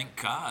 thank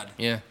God.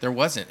 Yeah, there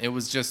wasn't. It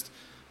was just,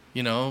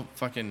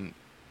 fucking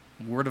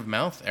word of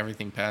mouth,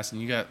 everything passed,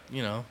 and you got,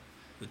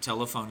 The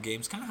telephone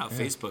games, kind of how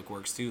Facebook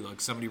works too.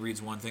 Like somebody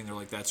reads one thing, they're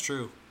like, that's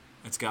true,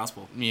 it's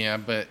gospel. yeah,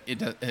 but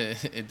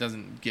it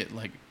doesn't get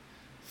like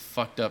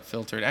fucked up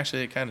filtered.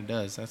 Actually, it kind of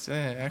does. That's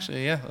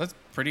that's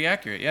pretty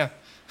accurate. Yeah.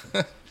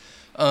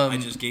 I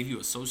just gave you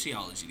a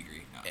sociology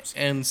degree. No, I'm just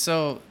kidding. And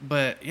so,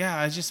 but yeah,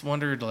 I just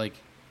wondered like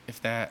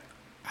if that.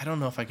 I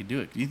don't know if I could do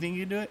it. Do you think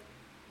you could do it?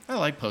 I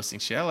like posting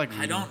shit. I like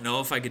reading. I don't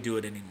know if I could do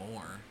it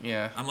anymore.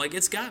 Yeah. I'm like,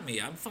 it's got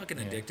me. I'm fucking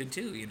addicted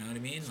too. You know what I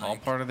mean? It's Like, all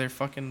part of their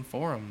fucking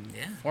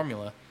Yeah.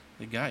 formula.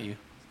 They got you.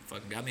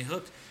 fucking got me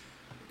hooked.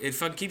 It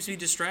fucking keeps me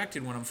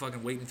distracted when I'm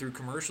fucking waiting through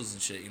commercials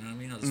and shit. You know what I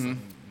mean? I'll just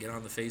fucking get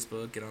on the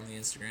Facebook, get on the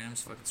Instagram,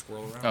 just fucking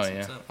scroll around. Oh see yeah,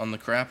 what's up. on the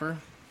crapper.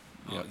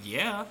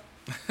 Yeah.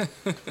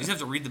 You just have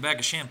to read the back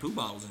of shampoo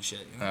bottles and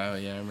shit. You know? Oh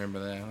yeah, I remember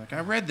that. Like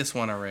I read this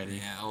one already.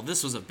 Yeah. Oh,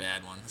 this was a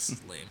bad one. This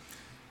is lame.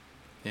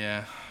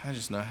 Yeah, I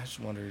just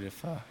wondered if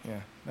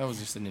that was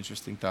just an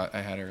interesting thought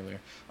I had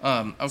earlier.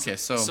 Okay,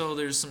 So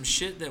there's some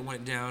shit that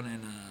went down in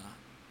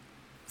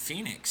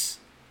Phoenix.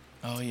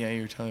 oh yeah,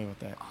 you were telling me about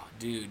that. Oh,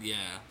 dude, yeah.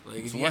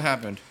 Like, So what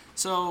happened?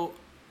 So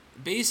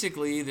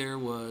basically, there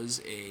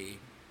was a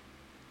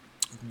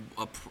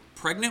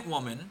pregnant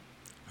woman,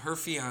 her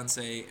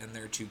fiance, and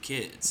their 2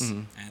 kids,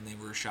 and they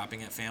were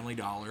shopping at Family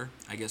Dollar.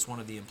 I guess one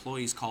of the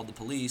employees called the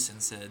police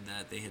and said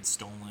that they had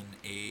stolen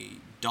a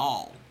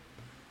doll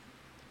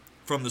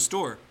from the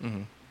store.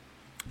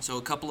 So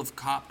a couple of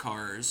cop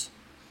cars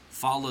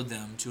followed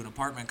them to an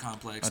apartment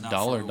complex. A not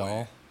dollar far away.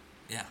 doll.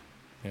 Yeah.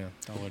 Yeah,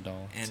 dollar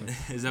doll. And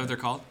So- is that what they're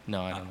called?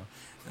 no, I don't know.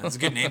 That's a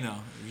good name though.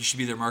 You should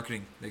be their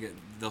marketing.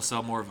 They'll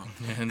sell more of them.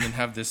 And then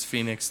have this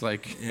Phoenix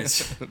like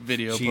Yes.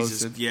 video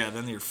Jesus, posted. yeah,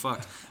 then you're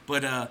fucked.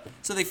 But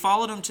so they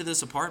followed him to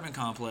this apartment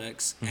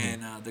complex,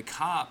 and the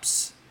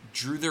cops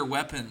drew their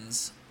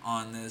weapons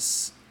on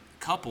this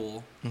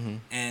couple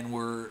and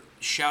were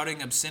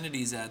shouting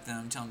obscenities at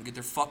them, telling them to get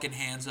their fucking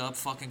hands up,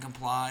 fucking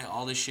comply,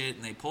 all this shit,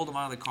 and they pulled them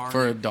out of the car.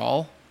 For a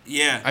doll?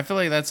 Yeah, I feel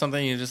like that's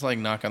something you just like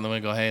knock on the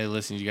window and go, hey,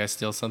 listen, you guys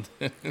steal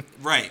something?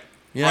 right.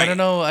 Yeah, right. I don't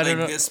know. I Like, don't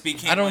know. this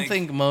became, I don't like-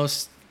 think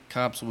most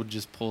cops would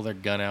just pull their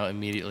gun out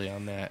immediately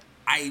on that.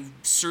 I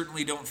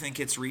certainly don't think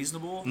it's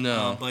reasonable.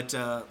 No. But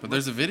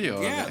there's a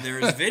video yeah, of it. there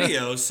is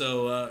video,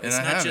 so it's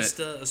I not have just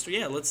a story.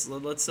 Yeah, let's.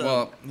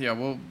 Well, yeah,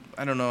 well,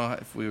 I don't know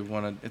if we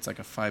want to. It's like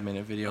a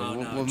 5-minute video.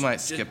 Oh, no, we might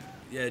just- skip.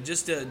 Yeah,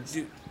 just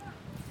do.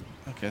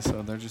 Okay,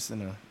 so they're just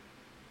in a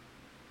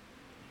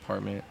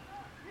apartment.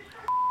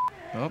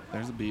 Oh,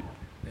 there's a beep.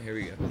 Here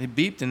we go. They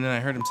beeped and then I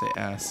heard him say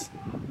ass.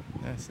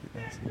 Ass.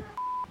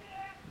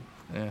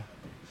 Yeah.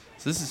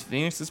 So this is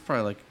Phoenix. This is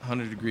probably like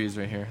 100 degrees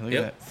right here. Look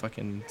Yep. at that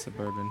fucking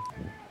Suburban.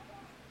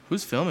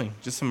 Who's filming?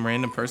 Just some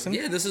random person?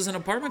 Yeah, this is an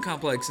apartment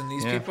complex, and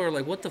these Yeah. people are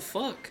like, "What the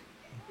fuck?"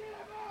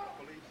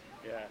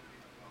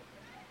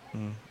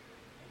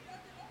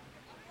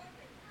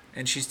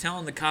 And she's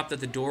telling the cop that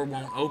the door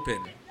won't open.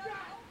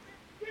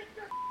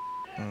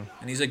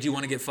 And he's like, "Do you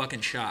want to get fucking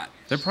shot?"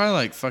 They're probably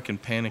like fucking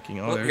panicking.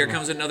 Oh, Oh, there here we go.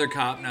 comes another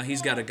cop. Now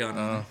he's got a gun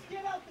on him.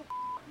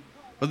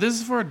 But this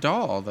is for a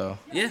doll, though.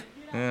 Yeah,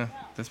 Yeah,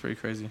 that's pretty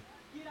crazy.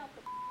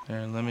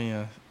 Here, let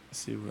me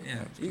see what. yeah.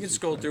 happens. You can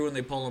scroll through when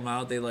they pull him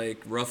out. They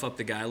like rough up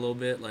the guy a little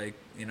bit, like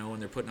when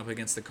they're putting up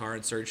against the car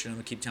and searching him.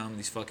 They keep telling him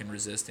he's fucking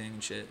resisting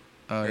and shit.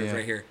 Oh, There's yeah.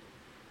 right here.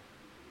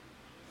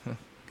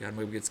 God,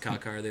 maybe gets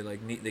cop car. They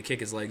they kick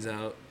his legs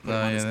out. Put Oh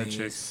him on yeah, his that knees.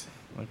 chick's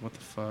like, what the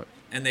fuck?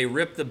 And they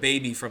rip the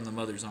baby from the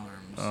mother's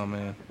arms. Oh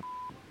man.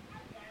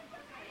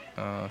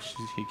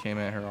 He came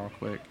at her all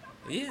quick.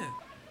 Yeah.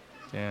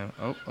 Damn.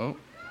 Oh,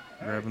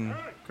 grabbing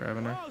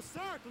her.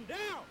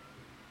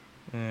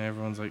 Yeah,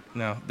 everyone's like,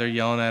 no, they're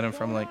yelling at him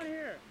from like.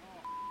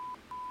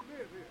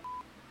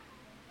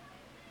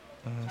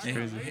 Oh, that's Yeah.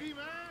 crazy.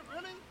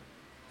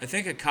 I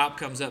think a cop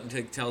comes up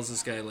and tells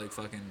this guy like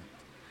fucking,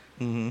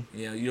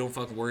 you don't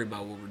fucking worry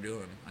about what we're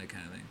doing, like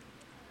kind of thing.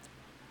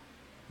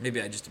 Maybe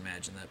I just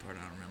imagined that part.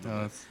 I don't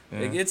remember.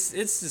 Like, it's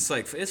just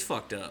like it's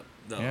fucked up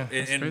though. Yeah,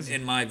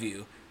 in my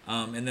view.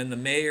 And then the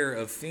mayor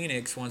of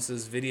Phoenix, once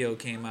this video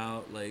came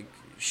out, like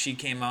she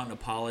came out and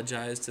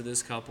apologized to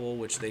this couple,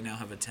 which they now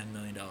have a $10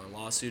 million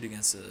lawsuit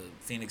against the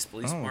Phoenix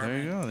Police Department.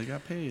 There you go. They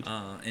got paid.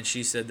 And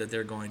she said that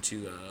they're going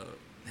to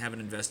have an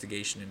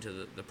investigation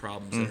into the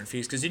problems that are in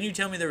Phoenix. Because didn't you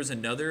tell me there was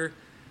another,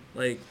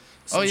 like,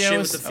 shit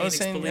with the Phoenix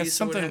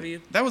police or what have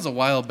you? That was a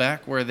while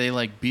back where they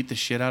like beat the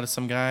shit out of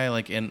some guy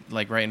like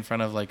right in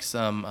front of like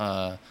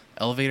some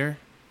elevator,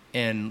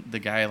 and the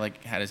guy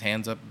like had his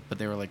hands up, but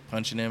they were like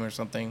punching him or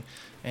something,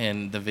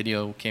 and the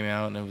video came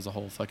out and it was a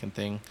whole fucking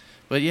thing.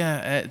 But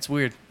yeah, it's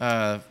weird.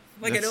 I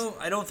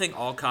don't think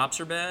all cops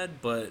are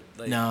bad, but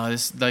like, no,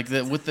 this like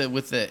with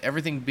the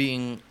everything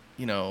being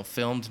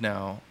filmed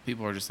now,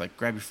 people are just like,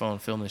 grab your phone,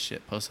 film this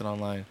shit, post it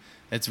online.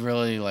 It's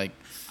really like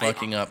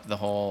fucking up the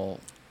whole.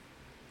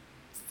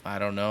 I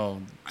don't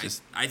know.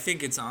 Just I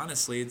think it's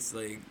honestly, it's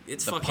like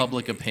it's the fucking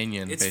public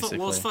opinion. Basically,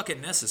 well, it's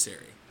fucking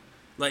necessary.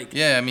 Like,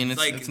 yeah, I mean,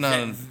 like it's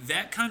not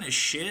that kind of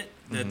shit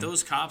that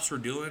those cops were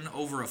doing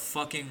over a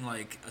fucking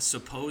like a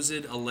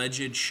supposed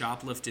alleged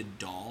shoplifted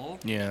doll.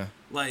 Yeah.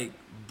 Like,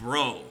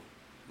 bro,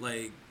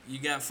 like you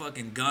got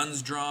fucking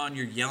guns drawn.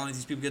 You're yelling at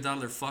these people, get out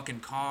of their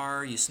fucking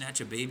car. You snatch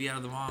a baby out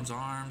of the mom's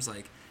arms.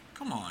 Like,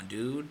 come on,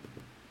 dude.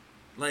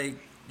 Like,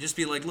 just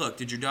be like, look,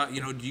 did your daughter,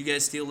 do you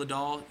guys steal the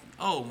doll?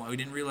 Oh, we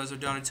didn't realize our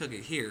daughter took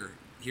it.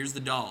 Here's the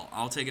doll.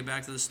 I'll take it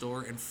back to the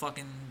store and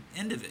fucking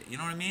end of it. You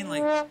know what I mean?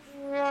 Like,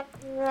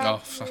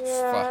 oh,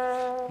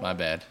 fuck. My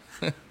bad.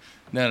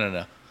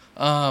 No.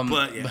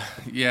 But yeah.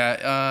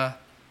 Yeah.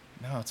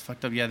 No, it's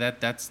fucked up. Yeah,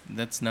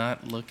 that's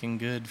not looking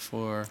good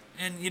for.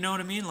 And you know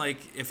what I mean? Like,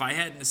 if I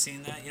hadn't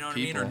seen that, you know what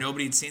I mean, or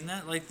nobody had seen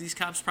that, like these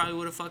cops probably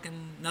would have fucking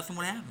nothing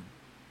would happen.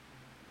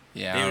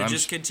 Yeah, they would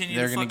just continue.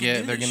 They're gonna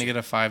get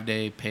a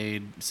 5-day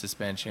paid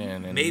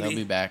suspension, and they'll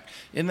be back.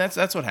 And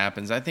that's what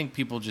happens. I think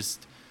people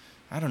just,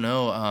 I don't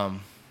know.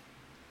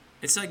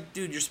 It's like,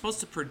 dude, you're supposed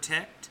to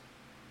protect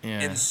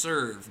and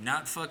serve,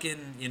 not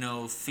fucking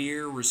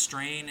fear,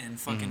 restrain, and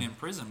fucking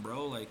imprison,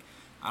 bro. Like,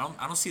 I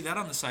don't see that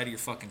on the side of your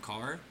fucking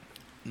car.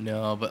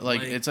 No, but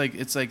like it's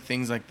like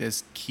things like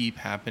this keep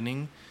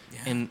happening,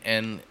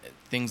 and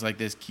things like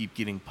this keep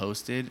getting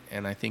posted,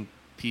 and I think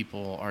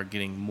people are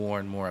getting more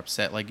and more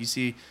upset. Like, you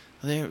see,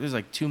 there's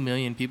like 2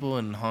 million people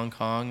in Hong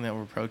Kong that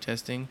were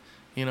protesting.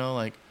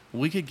 Like,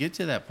 we could get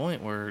to that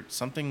point where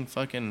something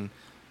fucking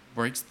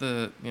breaks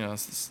the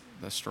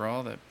the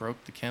straw that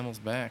broke the camel's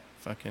back.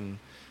 Fucking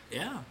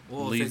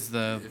well,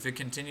 if it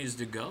continues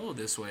to go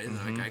this way,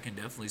 like I can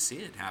definitely see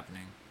it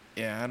happening.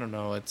 Yeah, I don't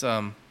know. It's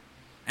And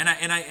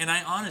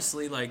I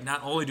honestly, like,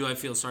 not only do I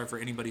feel sorry for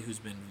anybody who's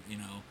been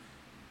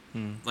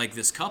like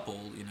this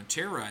couple,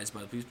 terrorized by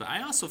the police, but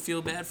I also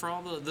feel bad for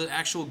all the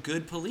actual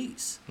good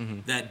police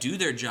that do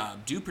their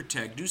job, do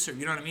protect, do serve,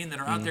 you know what I mean? That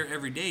are out there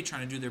every day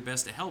trying to do their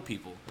best to help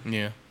people.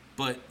 Yeah.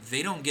 But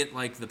they don't get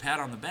like the pat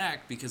on the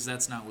back because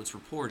that's not what's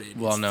reported.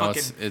 Well,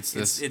 it's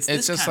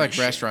just like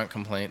restaurant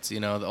complaints.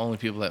 The only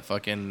people that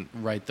fucking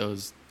write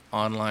those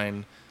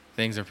online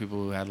things are people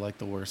who had like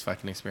the worst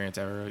fucking experience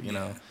ever.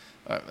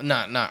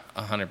 Not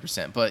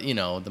 100%, but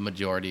the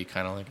majority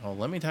kind of like, oh,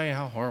 let me tell you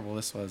how horrible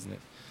this was.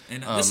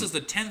 And this is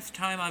the 10th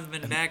time I've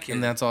been back here.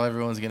 And that's all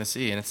everyone's going to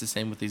see. And it's the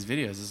same with these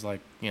videos. It's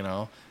like,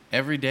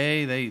 every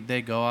day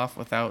they go off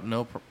without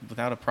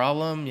a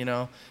problem,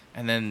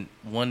 and then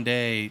one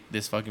day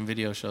this fucking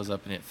video shows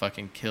up and it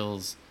fucking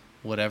kills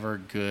whatever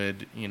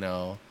good,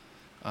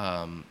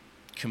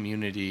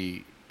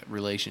 community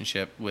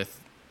relationship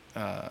with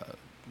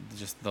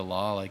just the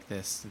law like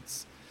this.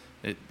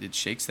 It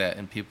shakes that,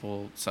 and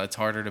people, so it's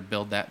harder to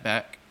build that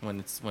back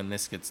when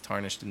this gets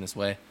tarnished in this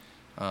way.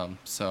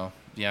 So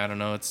yeah, I don't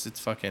know. It's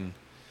fucking,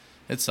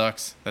 it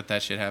sucks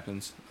that shit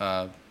happens.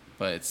 But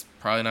it's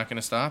probably not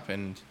gonna stop,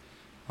 and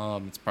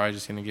it's probably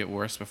just gonna get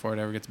worse before it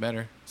ever gets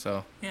better.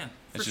 So yeah,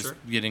 it's just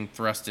getting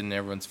thrust in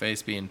everyone's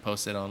face, being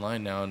posted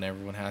online now, and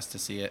everyone has to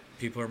see it.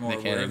 People are more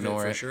aware of it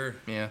for sure.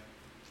 Yeah.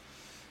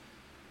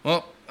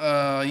 Well,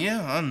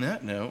 on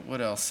that note,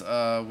 what else?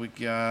 We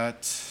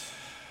got.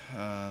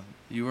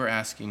 You were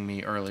asking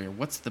me earlier,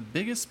 what's the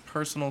biggest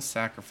personal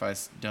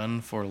sacrifice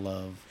done for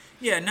love?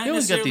 Yeah, not you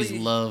always necessarily. Got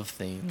these love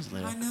themes,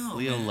 Leo. I know.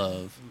 Leo man.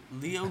 Love.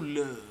 Leo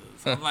Love.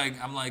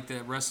 I'm like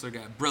that wrestler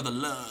guy, Brother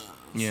Love.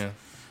 Yeah.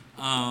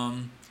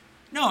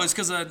 No, it's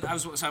because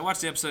I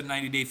watched the episode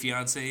 90 Day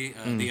Fiance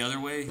the other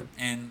way,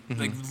 and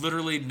like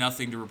literally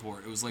nothing to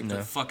report. It was like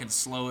the fucking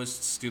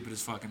slowest,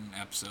 stupidest fucking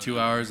episode. 2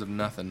 hours of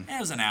nothing. It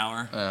was an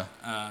hour.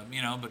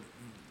 But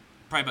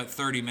probably about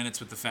 30 minutes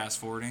with the fast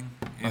forwarding.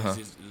 It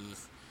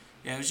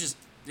was just,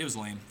 it was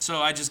lame.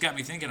 So I just got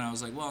me thinking. I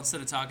was like, well,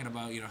 instead of talking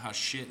about how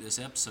shit this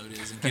episode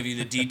is and give you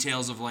the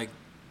details of like,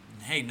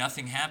 hey,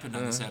 nothing happened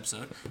on this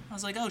episode, I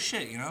was like, oh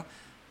shit,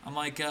 I'm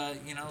like,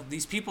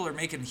 these people are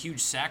making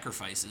huge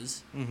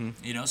sacrifices.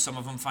 Some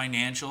of them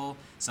financial,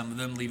 some of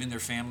them leaving their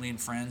family and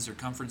friends, their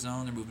comfort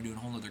zone. They're moving to a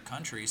whole other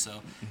country.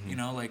 So,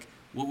 like,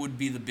 what would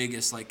be the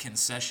biggest like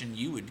concession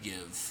you would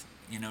give?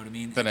 You know what I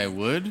mean? That I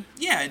would?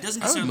 Yeah, it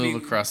doesn't I would necessarily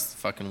move across the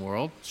fucking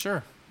world.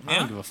 Sure. I Yeah?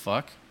 don't give a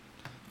fuck.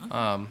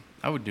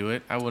 I would do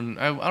it. I wouldn't.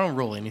 I don't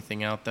rule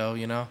anything out though.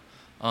 You know,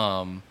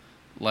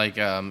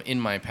 in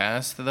my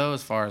past though,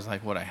 as far as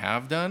like what I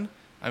have done,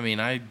 I mean,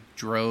 I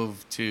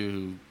drove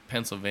to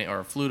Pennsylvania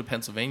or flew to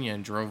Pennsylvania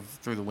and drove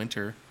through the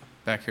winter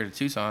back here to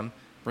Tucson,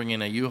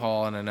 bringing a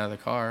U-Haul and another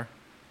car,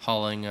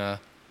 hauling a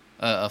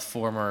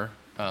former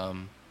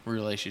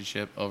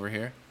relationship over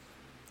here.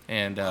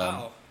 And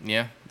Wow.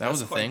 yeah, that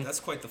was a thing. That's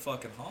quite the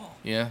fucking haul.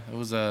 Yeah,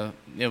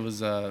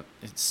 it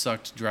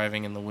sucked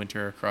driving in the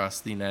winter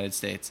across the United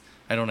States.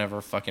 I don't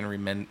ever fucking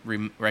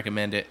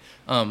recommend it.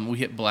 We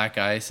hit black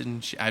ice,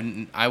 and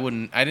I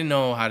didn't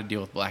know how to deal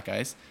with black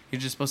ice.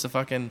 You're just supposed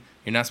to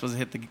you're not supposed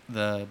to hit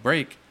the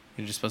brake.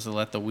 You're just supposed to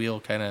let the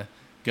wheel kind of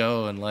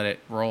go and let it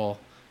roll,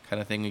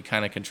 kind of thing. We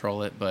kind of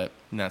control it, but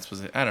you're not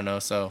supposed to. I don't know.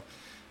 So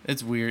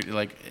it's weird.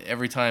 Like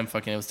every time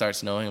fucking it would start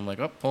snowing, I'm like,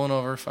 oh, pulling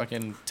over.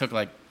 Fucking took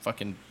like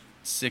fucking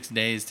 6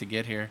 days to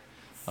get here.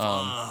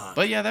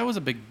 But yeah, that was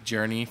a big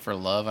journey for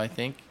love, I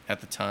think, at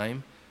the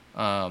time.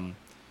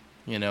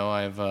 You know,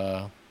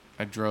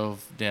 I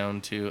drove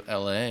down to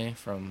LA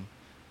from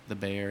the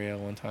Bay Area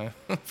one time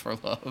for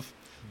love.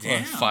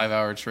 Damn. A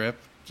 5-hour trip,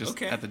 just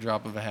Okay. at the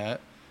drop of a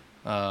hat.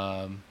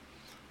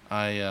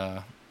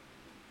 I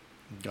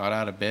got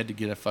out of bed to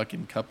get a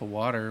fucking cup of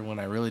water when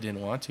I really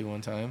didn't want to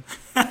one time.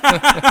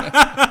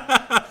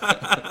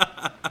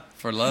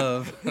 For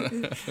love.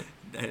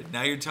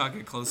 Now you're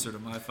talking closer to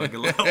my fucking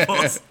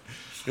levels.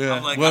 Yeah.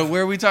 I'm like, well,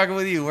 where are we talking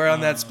with you? Where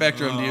on that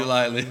spectrum do you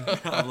lie, Leo?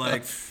 I'm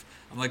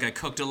like, I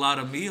cooked a lot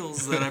of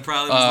meals that I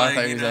probably I was thought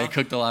like, you you said know. you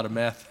cooked a lot of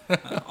meth.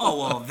 Oh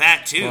well,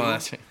 that too. Well,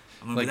 that's, I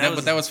mean, like but that,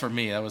 but that was for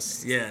me. That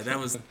was yeah, that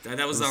was on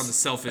the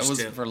selfish that was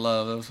tip. for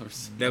love. That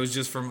was That was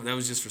just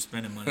for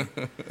spending money.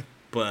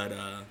 But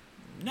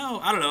no,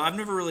 I don't know. I've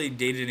never really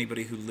dated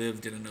anybody who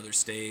lived in another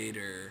state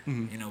or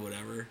you know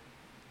whatever.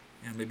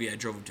 Yeah, maybe I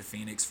drove up to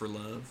Phoenix for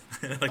love,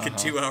 like a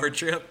 2-hour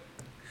trip.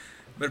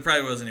 But it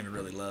probably wasn't even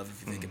really love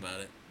if you think about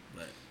it.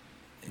 But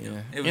you know,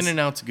 yeah. it was, In and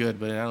Out's good,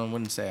 but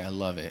wouldn't say I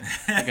love it.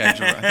 I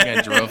think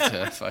I drove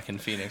to fucking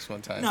Phoenix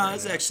one time. no, it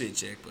was actually a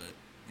chick, but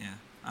yeah,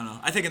 I don't know.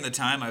 I think in the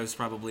time I was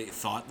probably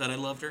thought that I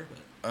loved her,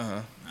 but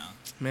no.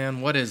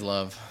 Man, what is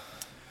love?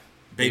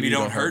 Baby,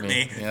 don't hurt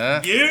me.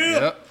 Yeah. Yeah.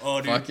 Yep.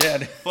 Oh, dude. Fuck yeah.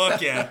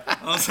 Fuck yeah.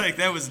 I was like,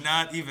 that was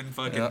not even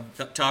fucking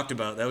talked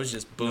about. That was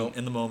just boom Nope.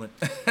 in the moment.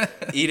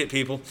 Eat it,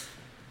 people.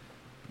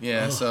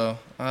 Yeah. Ugh. So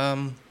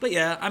But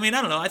yeah, I mean,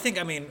 I don't know. I think,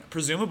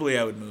 presumably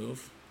I would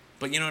move,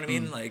 but you know what I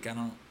mean? Like, I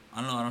don't know.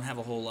 I don't have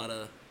a whole lot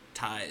of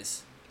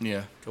ties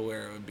yeah. to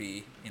where it would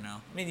be. You know,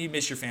 I mean, you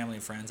miss your family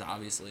and friends,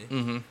 obviously.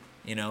 Mm-hmm.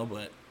 You know,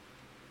 but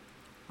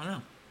I don't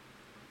know.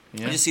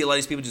 Yeah. I just see a lot of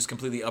these people just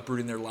completely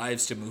uprooting their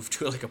lives to move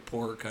to like a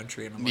poorer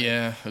country, and I'm like,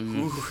 Yeah.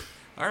 ooh,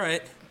 all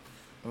right,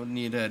 I would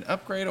need an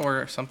upgrade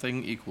or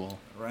something equal.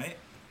 right,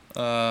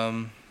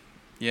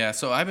 Yeah.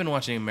 So I've been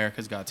watching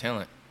America's Got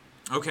Talent,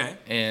 okay.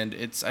 and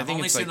it's I've think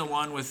only it's seen like the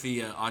one with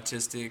the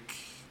autistic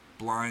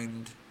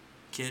blind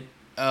kid.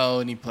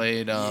 and he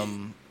played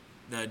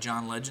The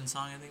John Legend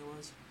song, I think it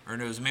was, or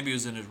no, maybe it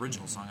was an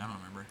original song. I don't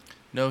remember.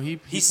 No, he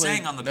He played,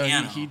 sang on the no,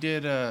 piano. He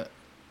did.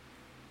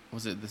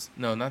 Was it this?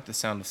 No, not The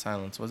Sound of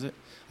Silence. Was it?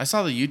 I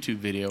saw the YouTube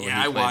video. Where Yeah,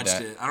 he I played watched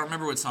that. it. I don't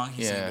remember what song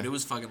he sang, Yeah. but it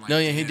was fucking like. No,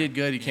 yeah, he damn. did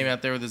good. He Yeah. came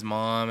out there with his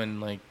mom, and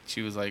like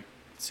she was like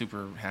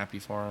super happy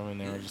for him, and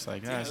they were just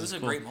like, Yeah, this it was is a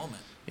cool. great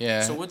moment.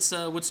 Yeah. So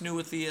what's new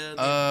with the?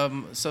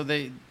 So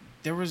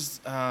there was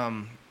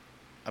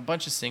a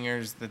bunch of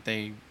singers that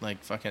they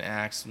like fucking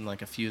axed, and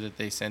like a few that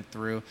they sent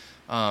through.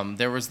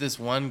 There was this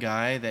one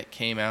guy that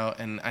came out,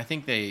 and I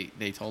think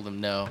they told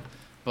him no,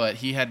 but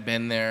he had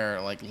been there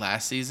like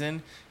last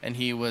season, and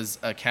he was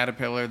a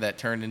caterpillar that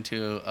turned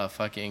into a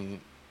fucking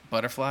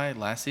butterfly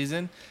last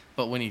season.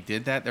 But when he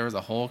did that, there was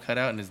a hole cut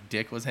out, and his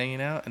dick was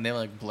hanging out, and they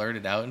like blurred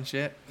it out and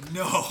shit.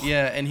 No.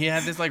 Yeah, and he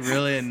had this like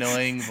really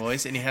annoying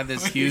voice, and he had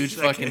this Wait a huge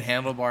second. fucking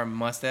handlebar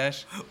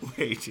mustache.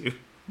 Wait, dude.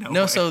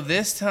 No, way. so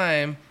this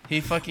time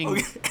he fucking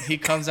Okay. he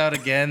comes out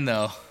again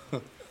though.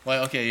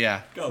 Well, okay,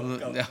 yeah. Go.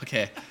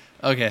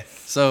 Okay.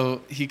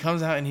 So he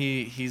comes out and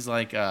he's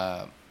like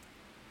I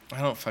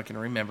don't fucking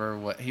remember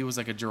what he was,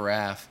 like a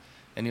giraffe,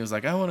 and he was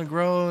like, I want to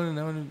grow, and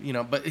I want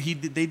to, but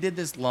they did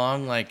this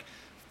long like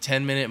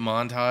 10-minute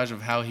montage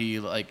of how he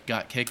like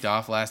got kicked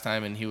off last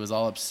time, and he was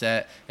all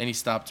upset, and he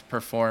stopped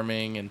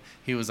performing, and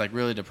he was like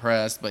really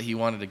depressed, but he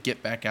wanted to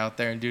get back out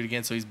there and do it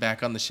again, so he's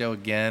back on the show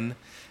again.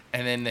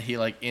 And then he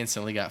like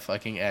instantly got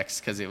fucking X'd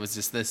because it was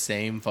just the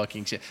same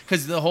fucking shit.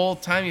 Because the whole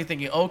time you're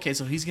thinking, okay,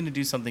 so he's gonna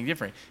do something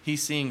different. He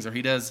sings or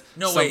he does.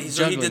 No, some wait,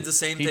 so he juggling. did the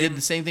same He thing? did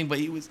the same thing, but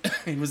he was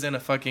in a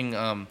fucking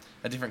a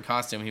different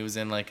costume. He was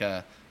in like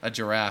a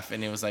giraffe,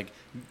 and it was like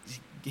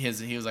he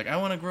was like, I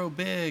want to grow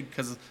big,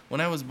 because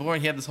when I was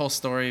born, he had this whole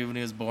story. When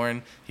he was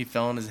born, he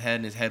fell on his head,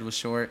 and his head was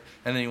short,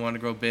 and then he wanted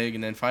to grow big,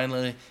 and then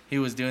finally he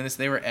was doing this.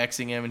 They were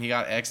Xing him, and he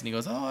got X, and he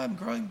goes, oh, I'm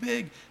growing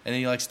big, and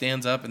then he like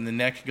stands up, and the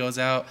neck goes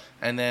out,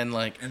 and then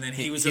like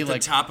he was at the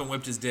top and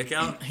whipped his dick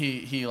out.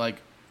 He like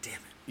Damn it.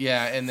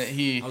 Yeah, and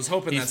he I was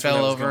hoping he that's where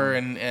fell that was over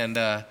going.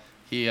 and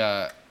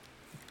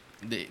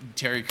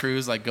Terry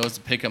Crews like goes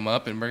to pick him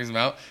up and brings him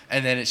out,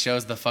 and then it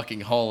shows the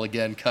fucking hole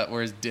again, cut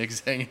where his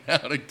dick's hanging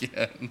out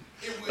again,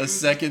 a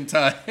second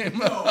time.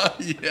 No.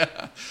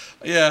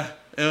 yeah,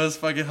 it was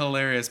fucking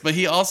hilarious. But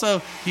he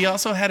also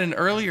had an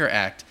earlier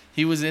act.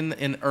 He was in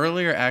an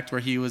earlier act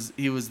where he was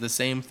the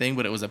same thing,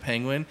 but it was a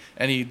penguin,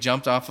 and he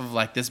jumped off of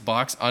like this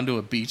box onto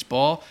a beach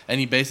ball, and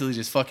he basically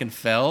just fucking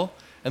fell.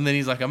 And then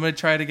he's like, I'm gonna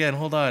try it again.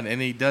 Hold on, and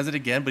he does it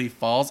again, but he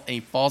falls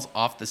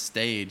off the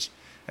stage.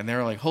 And they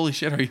were like, holy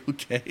shit, are you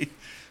okay?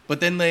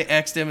 But then they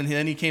X'd him, and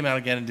then he came out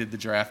again and did the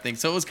giraffe thing.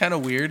 So it was kind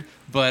of weird,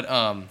 but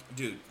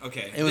dude,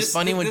 okay. it was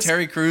funny when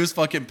Terry Crews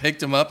fucking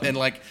picked him up and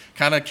like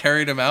kind of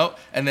carried him out,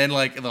 and then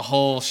like the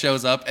hole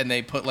shows up and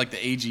they put like the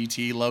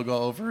AGT logo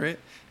over it,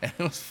 and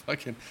it was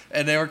fucking,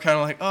 and they were kind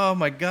of like, oh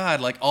my god,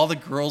 like all the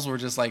girls were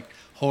just like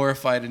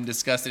horrified and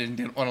disgusted and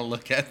didn't want to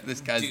look at this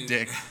guy's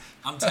dick.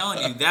 I'm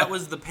telling you, that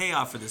was the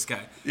payoff for this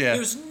guy. Yeah.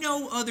 There's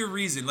no other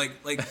reason, like.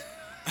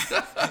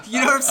 You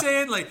know what I'm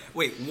saying? Like,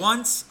 wait,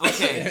 once,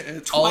 okay.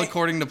 It's all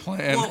according to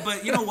plan. Well,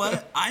 but you know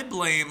what? I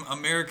blame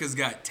America's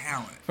Got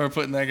Talent. For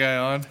putting that guy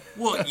on.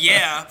 Well,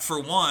 yeah, for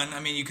one.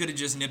 I mean, you could have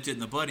just nipped it in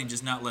the bud and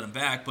just not let him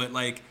back. But,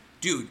 like,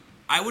 dude,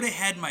 I would have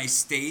had my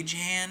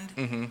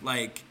stagehand,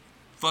 like,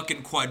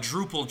 fucking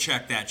quadruple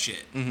check that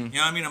shit. You know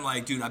what I mean? I'm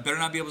like, dude, I better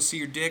not be able to see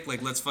your dick.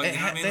 Like, let's fucking, you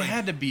know what I mean? They like,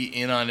 had to be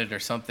in on it or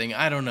something.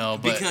 I don't know.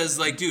 But because,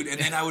 like, dude, and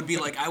then I would be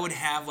like, I would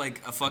have, like,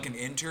 a fucking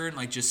intern,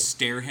 like, just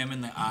stare him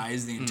in the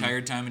eyes the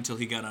entire time until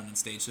he got on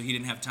stage. So he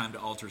didn't have time to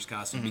alter his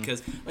costume.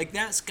 Because, like,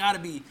 that's got to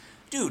be,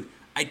 dude,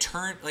 I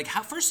turned, like,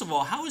 how, first of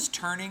all, how is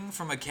turning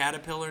from a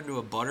caterpillar into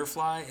a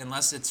butterfly,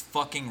 unless it's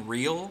fucking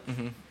real,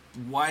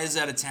 why is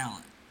that a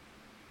talent?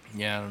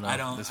 Yeah, I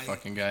don't know. This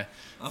fucking guy.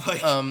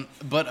 Like,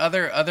 But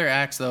other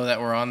acts though that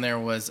were on there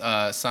was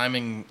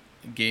Simon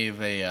gave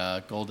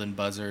a golden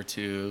buzzer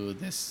to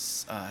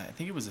this. I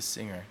think it was a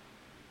singer.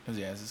 It was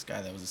this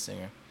guy that was a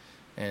singer,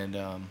 and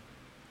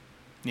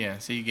yeah,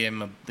 so he gave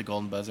him the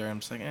golden buzzer. I'm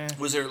just like, eh.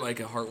 was there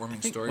like a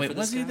heartwarming story for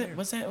this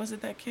guy? Was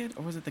it that kid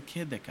or was it the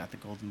kid that got the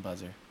golden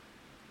buzzer?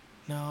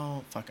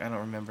 No, fuck, I don't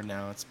remember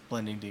now. It's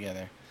blending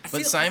together.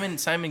 But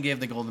Simon gave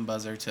the golden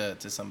buzzer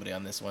to somebody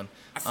on this one.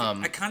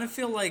 I kind of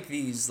feel like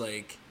these,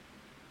 like,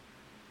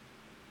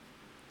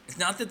 it's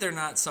not that they're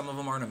not, some of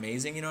them aren't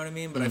amazing, you know what I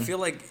mean? But I feel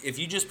like if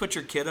you just put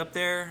your kid up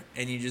there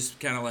and you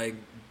just kind of like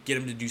get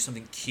him to do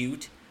something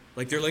cute,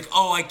 like they're like,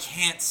 oh, I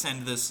can't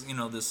send this, you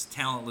know, this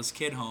talentless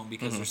kid home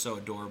because they're so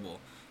adorable.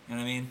 You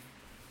know what I mean?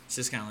 It's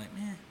just kind of like,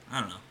 I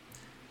don't know.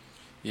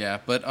 Yeah,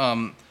 but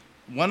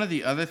one of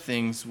the other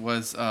things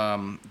was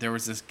there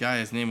was this guy.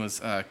 His name was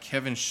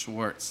Kevin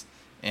Schwartz.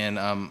 And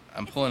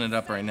I'm pulling it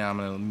up right now. I'm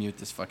going to mute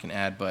this fucking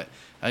ad. But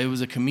it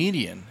was a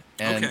comedian.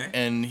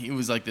 And he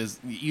was like this.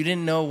 You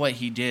didn't know what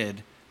he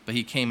did, but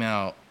he came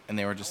out, and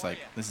they were just like,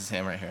 this is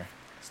him right here.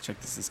 Let's check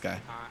this guy.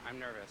 I'm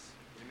nervous.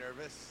 You're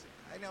nervous?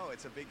 I know,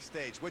 it's a big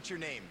stage. What's your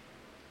name?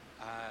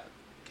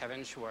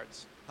 Kevin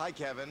Schwartz. Hi,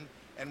 Kevin.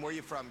 And where are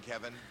you from,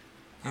 Kevin?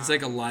 He's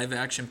like a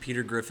live-action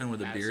Peter Griffin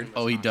with a beard.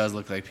 Oh, he does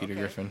look like Peter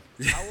Griffin.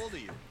 How old are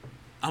you?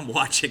 I'm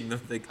watching the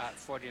thing.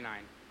 49.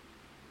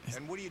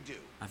 And what do you do?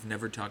 I've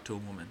never talked to a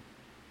woman.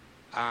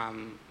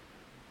 I'm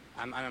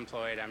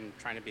unemployed. I'm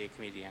trying to be a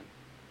comedian.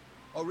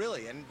 Oh,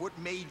 really? And what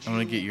made you I'm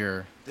going to get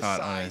your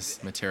thought on decide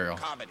his material.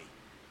 comedy?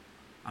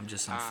 I'm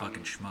just some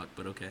fucking schmuck,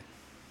 but okay.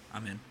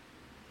 I'm in.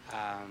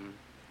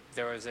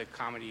 There was a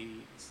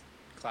comedy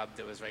club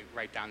that was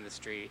right down the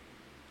street,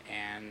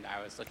 and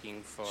I was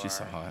looking for She's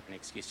so hot. an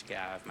excuse to get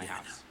out of my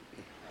house.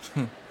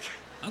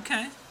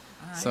 Okay.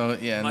 All right. So,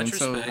 yeah, and Much then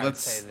so respect.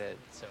 let's... Say that.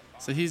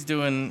 So he's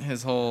doing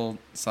his whole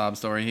sob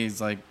story. He's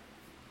like,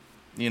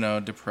 you know,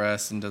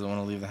 depressed and doesn't want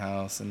to leave the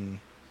house. And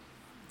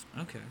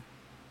Okay.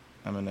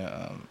 I'm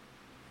gonna,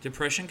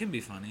 Depression can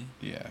be funny.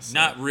 yeah. So,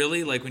 Not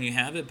really, like when you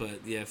have it, but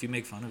yeah, if you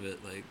make fun of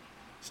it, like.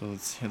 So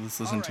let's All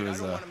listen right, to his.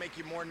 I don't want to make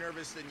you more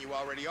nervous than you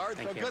already are,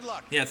 Thank so you. good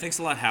luck. Yeah, thanks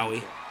a lot,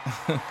 Howie.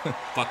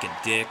 Fucking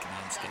dick. No,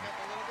 I'm just kidding.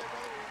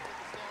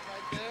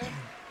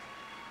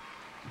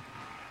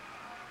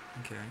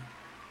 Okay.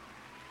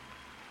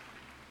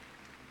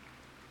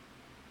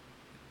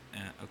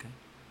 Okay.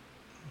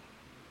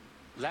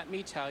 Let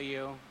me tell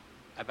you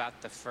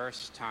about the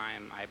first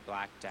time I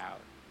blacked out.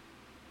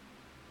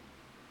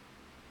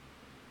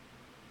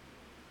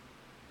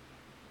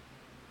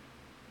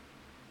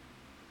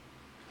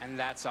 And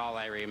that's all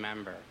I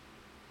remember.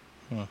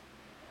 Huh.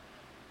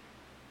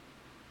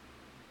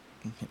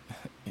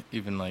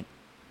 Even like.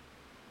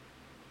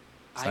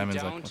 Simon's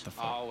I like, don't what the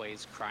fuck?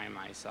 always cry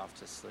myself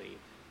to sleep.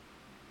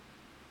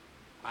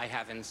 I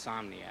have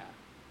insomnia.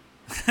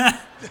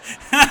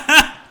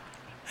 I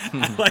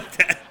like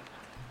that.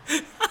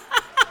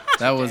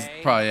 That was Today,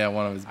 probably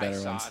one of his I better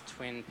saw ones.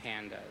 twin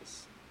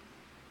pandas.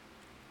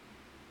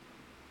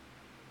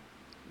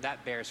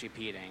 That bears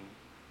repeating.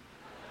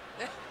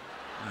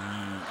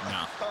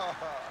 No.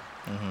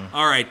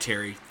 All right,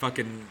 Terry.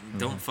 Fucking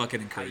don't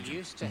fucking I encourage him.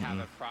 used to have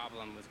a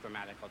problem with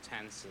grammatical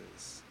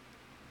tenses,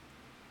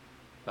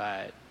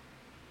 but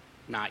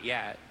not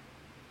yet.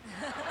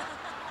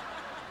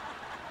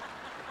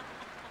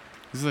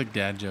 These are like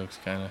dad jokes,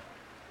 kind of.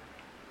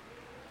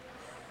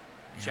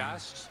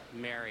 Just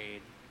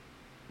married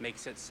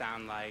makes it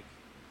sound like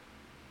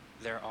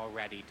they're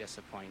already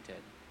disappointed.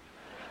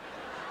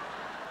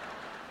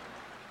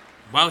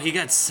 Wow, he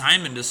got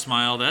Simon to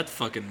smile. That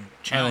fucking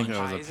I challenge. think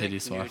that was a Isaac pity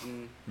swap.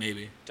 Newton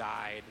Maybe.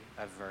 died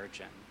a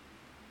virgin.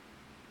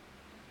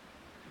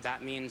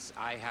 That means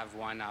I have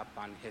one up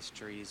on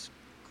history's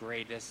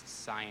greatest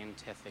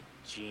scientific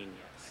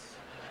genius.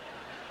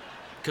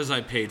 Because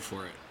I paid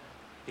for it.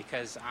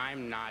 Because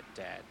I'm not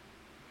dead.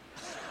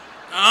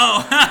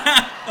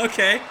 Oh,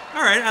 okay.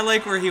 All right, I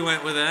like where he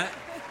went with that.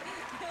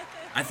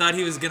 I thought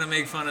he was going to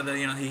make fun of the,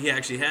 he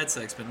actually had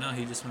sex, but no,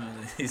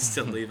 he's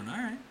still leaving. All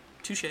right,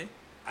 touche.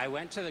 I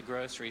went to the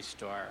grocery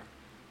store.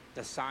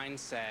 The sign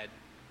said,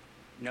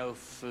 no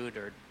food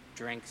or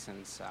drinks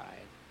inside.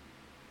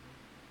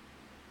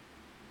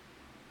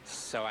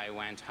 So I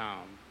went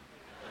home.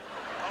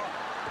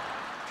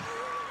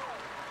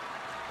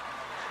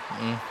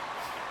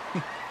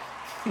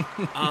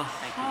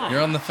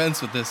 You're on the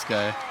fence with this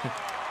guy.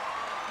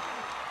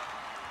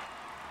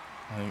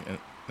 I think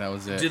that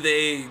was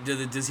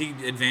it. Does he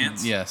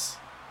advance? Yes.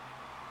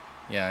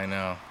 Yeah, I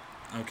know.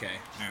 Okay,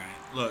 all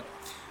right. Look,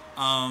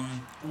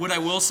 what I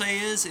will say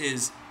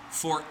is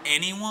for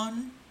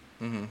anyone,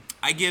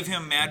 I give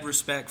him mad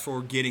respect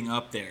for getting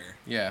up there.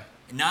 Yeah.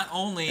 Not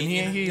only And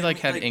he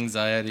had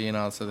anxiety and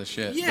all this other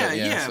shit. Yeah, so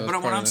it's but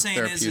what part I'm of the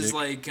saying is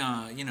therapeutic.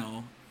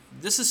 like,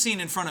 this is seen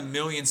in front of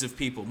millions of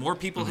people. More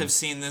people have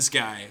seen this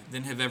guy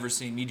than have ever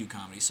seen me do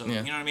comedy. So,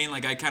 Yeah. you know what I mean?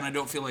 Like, I kind of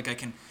don't feel like I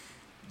can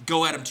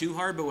go at him too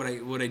hard, but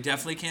what I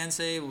definitely can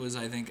say was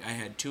I think I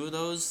had two of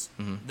those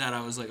that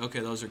I was like, okay,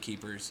 those are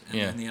keepers.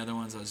 And then the other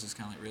ones I was just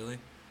kind of like, really?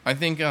 I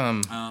think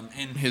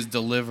And his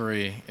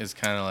delivery is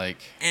kind of like...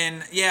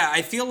 And yeah,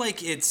 I feel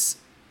like it's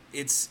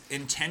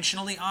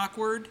intentionally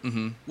awkward,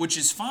 which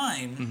is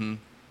fine.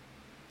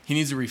 He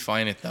needs to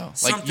refine it, though.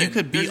 Something. Like, you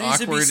could be there needs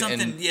to be awkward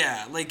something, and...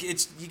 yeah, like,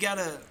 you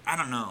gotta, I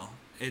don't know.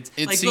 It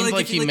like, seems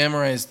like if you he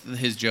memorized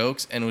his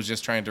jokes and was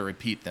just trying to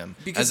repeat them,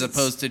 Because as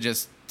opposed to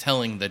just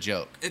telling the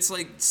joke. It's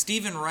like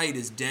Stephen Wright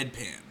is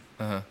deadpan,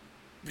 Uh-huh.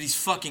 but he's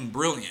fucking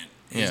brilliant.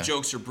 His Yeah.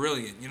 jokes are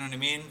brilliant. You know what I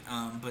mean?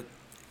 But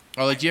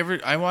Or like,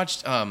 I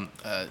watched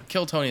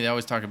Kill Tony. They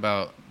always talk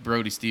about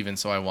Brody Stevens,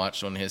 so I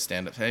watched one of his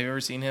stand-ups. Have you ever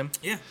seen him?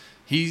 yeah,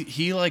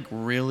 He like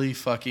really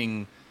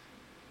fucking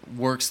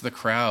works the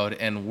crowd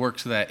and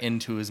works that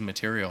into his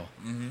material.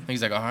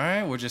 He's like, all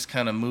right, we're just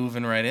kind of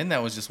moving right in.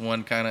 That was just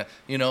one kind of,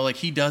 like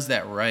he does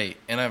that right.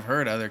 And I've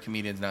heard other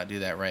comedians not do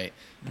that right,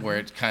 where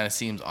it kind of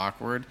seems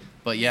awkward.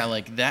 But yeah,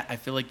 like that, I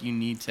feel like you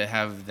need to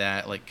have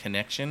that like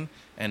connection.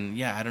 And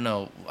yeah, I don't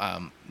know.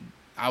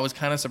 I was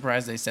kind of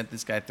surprised they sent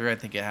this guy through. I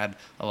think it had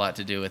a lot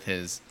to do with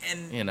his,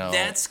 and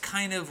that's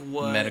kind of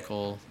what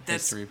medical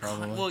history,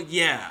 probably. Well,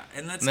 yeah,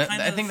 and that's And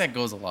kind I of. think that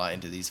goes a lot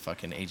into these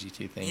fucking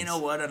AGT things. You know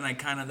what? And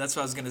that's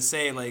what I was gonna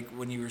say. Like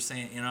when you were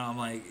saying, I'm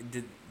like,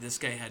 did this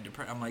guy had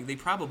depression? I'm like, they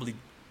probably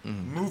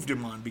moved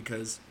him on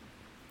because.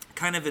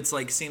 Kind of, it's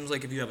like seems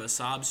like if you have a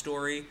sob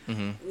story,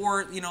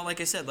 or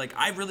like I said, like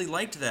I really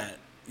liked that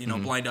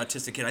blind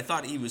autistic kid. I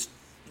thought he was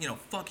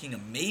fucking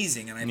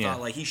amazing, and I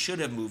thought like he should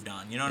have moved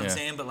on. You know what I'm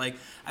saying? But like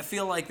I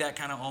feel like that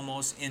kind of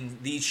almost in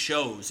these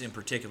shows in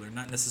particular,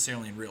 not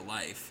necessarily in real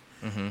life.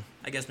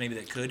 I guess maybe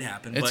that could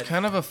happen. It's but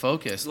kind of a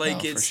focus,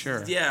 like though, it's for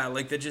sure. yeah,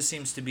 like that just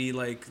seems to be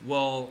like,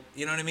 well,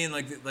 you know what I mean?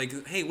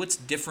 Like hey, what's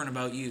different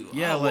about you?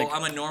 Yeah, well, like-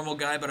 I'm a normal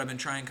guy, but I've been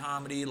trying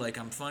comedy. Like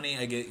I'm funny.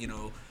 I get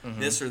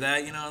this or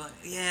that.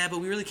 Yeah, but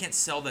we really can't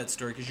sell that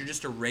story because you're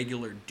just a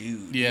regular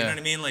dude. Yeah. You know what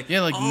I mean? Like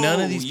yeah, like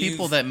none of these you've-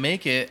 people that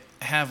make it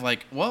have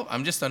like, well,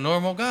 I'm just a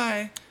normal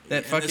guy. That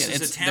and fucking this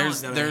is it's a talent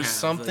that I there's have.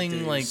 something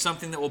there's like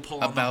something that will pull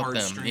on the about them.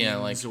 heartstrings. Yeah,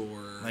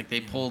 like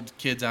they pulled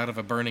kids out of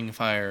a burning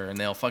fire and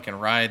they'll fucking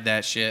ride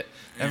that shit.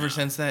 Ever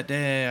since that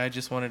day, I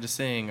just wanted to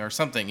sing or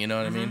something. You know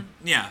what I mean?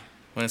 Yeah.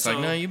 When it's So-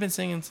 like, no, you've been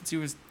singing since you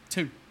was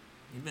 2.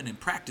 You've been in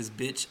practice,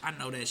 bitch. I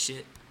know that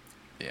shit.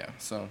 Yeah.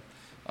 So,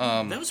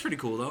 That was pretty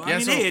cool though. yeah, I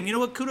mean, so- hey, and you know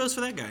what? Kudos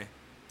for that guy.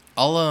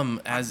 I'll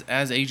as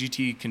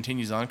AGT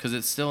continues on because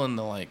it's still in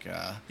the like.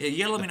 Yeah, you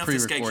gotta let the me know if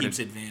this guy pre-recorded. keeps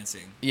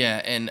advancing.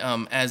 Yeah, and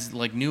as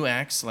like new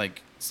acts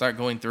like start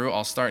going through,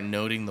 I'll start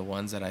noting the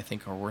ones that I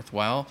think are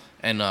worthwhile,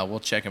 and we'll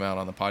check them out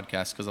on the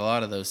podcast because a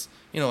lot of those,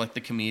 like the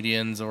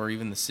comedians or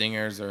even the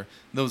singers, or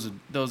those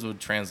would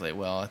translate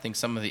well. I think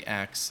some of the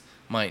acts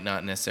might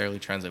not necessarily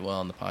translate well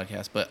on the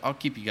podcast, but I'll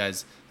keep you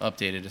guys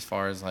updated as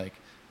far as like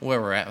where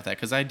we're at with that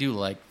because I do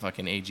like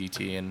fucking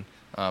AGT, and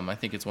I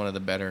think it's one of the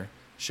better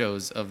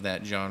shows of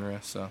that genre.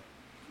 So.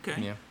 Okay.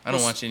 Yeah, I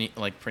don't watch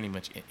pretty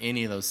much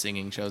any of those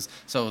singing shows.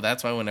 So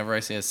that's why whenever I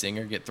see a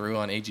singer get through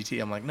on AGT,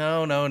 I'm like,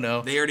 no.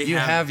 They already you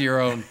have- have your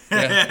own.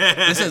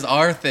 Yeah. This is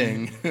our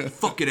thing.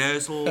 Fucking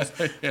assholes.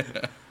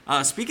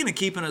 Speaking of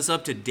keeping us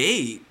up to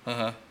date,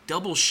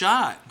 Double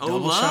Shot. Oh,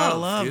 Double love, shot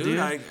of love, dude.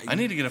 I I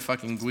need to get a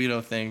fucking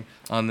Guido thing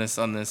on this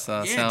yeah,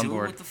 soundboard. dude,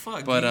 what the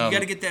fuck? But you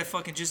gotta get that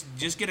fucking just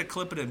get a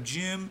clip of them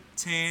Jim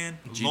Tan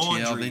GTL,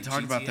 Laundry. they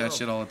talk about that GTL.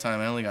 shit all the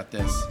time. I only got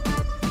this.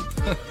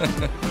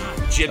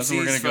 That's where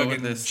we're Gypsies, gonna go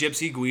fucking with this.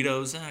 Gypsy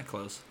Guidos.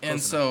 Close. And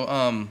Close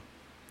enough.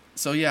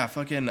 so yeah,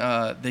 fucking,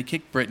 they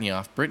kicked Brittany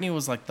off. Brittany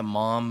was like the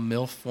mom,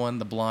 MILF one,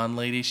 the blonde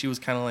lady. She was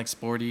kind of like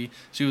sporty.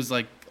 She was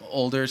like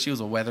older. She was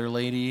a weather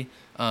lady.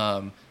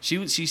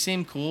 She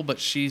seemed cool, but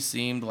she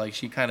seemed like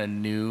she kind of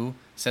knew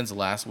since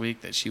last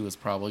week that she was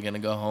probably gonna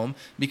go home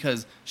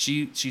because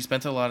she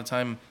spent a lot of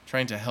time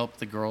trying to help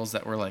the girls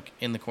that were like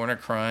in the corner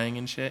crying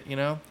and shit, you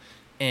know.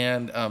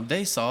 And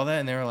they saw that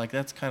and they were like,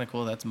 "That's kind of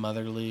cool. That's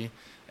motherly."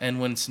 And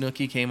when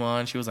Snooki came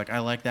on, she was like, "I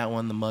like that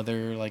one. The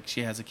mother, like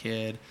she has a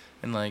kid,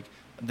 and like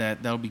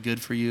that'll be good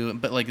for you."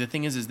 But like the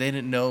thing is they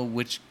didn't know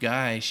which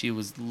guy she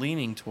was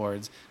leaning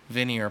towards,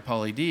 Vinny or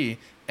Pauly D,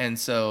 and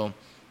so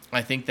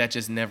I think that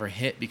just never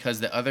hit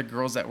because the other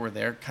girls that were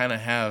there kind of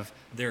have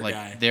Their like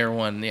guy. their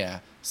one, yeah.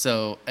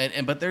 So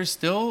and but there's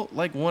still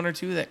like one or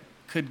two that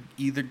could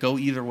either go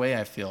either way.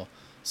 I feel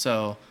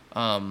so.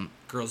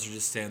 Girls are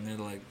just standing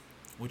there like,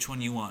 which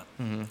one you want?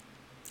 Mhm.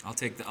 I'll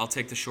take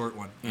the short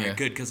one. Yeah. Yeah.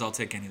 Good, because I'll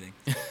take anything.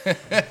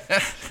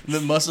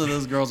 Most of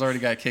those girls already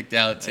got kicked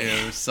out too,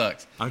 which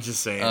sucks. I'm just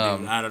saying,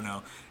 Um, dude. I don't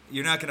know.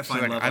 You're not gonna She's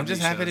find like, love. I'm on just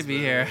these happy to shows, be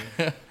but- here.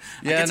 I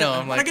Yeah, get no, to,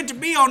 I'm I like, get to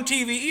be on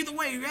TV either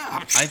way.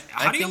 Yeah.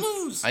 How do you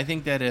lose? I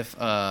think that if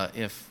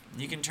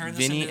You can turn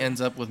this Vinny into, ends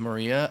up with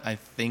Maria, I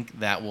think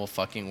that will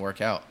fucking work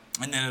out.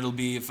 and then it'll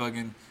be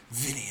fucking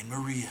Vinny and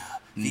Maria,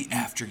 the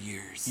after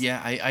years.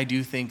 Yeah, I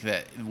do think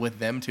that with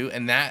them too,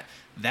 and that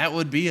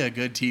would be a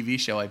good TV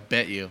show. I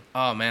bet you.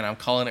 Oh man, I'm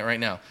calling it right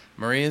now.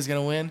 Maria's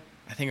gonna win.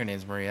 I think her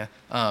name's Maria.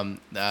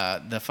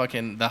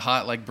 The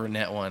hot like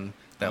brunette one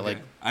that Okay. like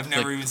I've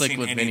never even seen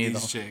any of Vinny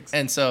these the- chicks.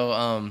 And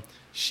so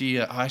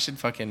she I should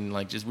fucking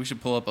like we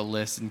should pull up a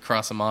list and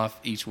cross them off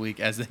each week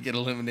as they get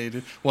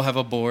eliminated. We'll have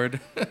a board.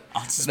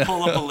 I'll just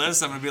pull up a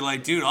list. I'm gonna be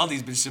like, dude, all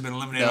these bitches have been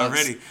eliminated No,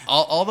 it's- already.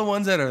 all the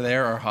ones that are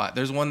there are hot.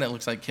 There's one that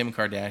looks like Kim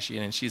Kardashian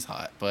and she's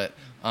hot, but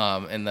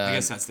and the I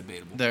guess that's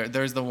debatable.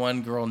 there's the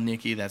one girl,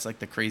 Nikki, that's like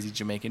the crazy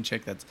Jamaican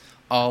chick that's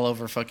all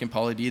over fucking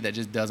Pauly D that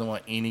just doesn't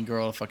want any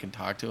girl to fucking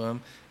talk to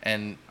him.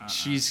 And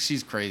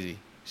she's crazy.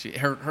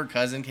 Her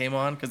cousin came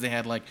on because they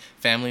had like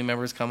family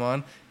members come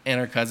on, and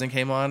her cousin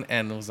came on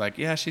and was like,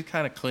 yeah, she's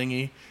kind of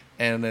clingy.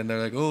 And then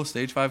they're like, oh,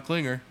 stage 5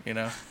 clinger, you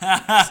know?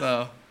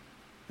 So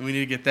we need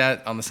to get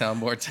that on the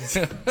soundboard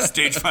too.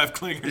 Stage 5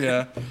 clinger.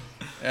 Yeah.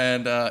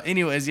 And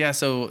anyways, yeah,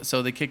 so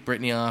they kicked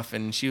Brittany off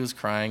and she was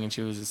crying and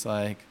she was just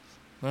like,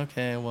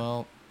 okay,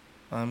 well,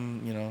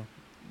 I'm,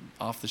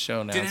 off the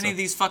show now. Did so- any of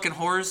these fucking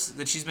whores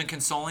that she's been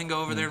consoling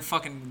go over there and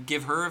fucking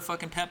give her a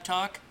fucking pep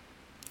talk?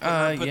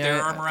 Put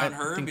their arm around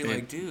her and be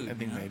like, dude. I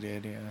think they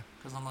did, yeah.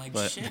 Because I'm like,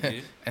 But shit,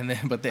 dude.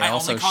 but they I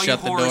also only call shut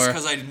you the whores door.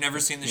 because I've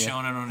never seen the Yeah. show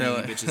and I don't They're know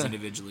like- any bitches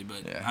individually,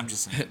 but Yeah. I'm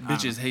just saying. I don't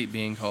Bitches know. hate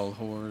being called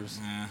whores.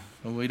 Yeah.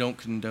 We don't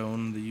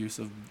condone the use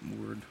of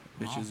word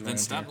bitches Well, around then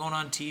stop here. going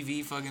on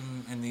TV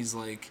fucking in these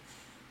like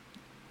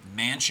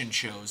mansion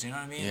shows, you know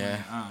what I mean? Yeah.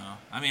 Like, I don't know.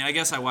 I mean, I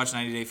guess I watch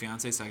 90 Day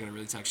Fiancé, so I gotta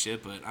really talk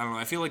shit, but I don't know.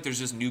 I feel like there's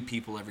just new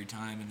people every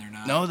time, and they're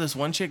not. No, this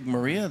one chick,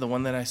 Maria, the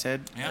one that I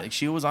said, Yeah. like,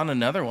 she was on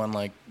another one,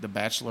 like The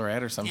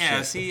Bachelorette or some Yeah,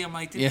 shit. see, I'm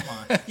like, dude, Yeah. come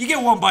on. You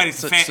get one bite at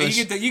the So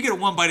you get a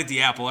one bite at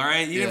the apple, all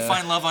right? You didn't Yeah.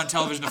 find love on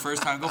television the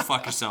first time. Go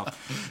fuck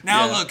yourself.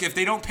 Now Yeah. look, if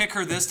they don't pick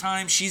her this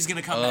time, she's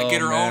gonna come Oh, get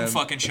her own man.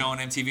 fucking show on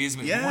MTV. It's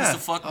gonna be, Yeah. Who wants to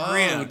fuck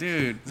Maria? Oh,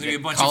 dude. There's gonna be a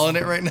bunch calling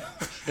of it right now.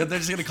 Yeah, they're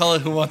just going to call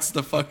it Who Wants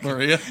to Fuck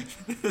Maria.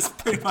 That's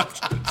pretty much.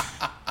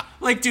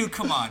 Like, dude,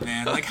 come on,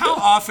 man. Like, how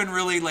often,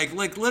 really? Like,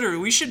 literally,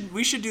 we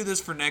should do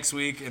this for next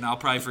week, and I'll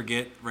probably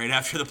forget right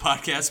after the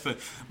podcast. But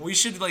we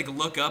should like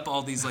look up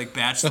all these like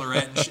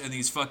Bachelorette and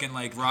these fucking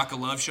like Rock of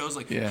Love shows.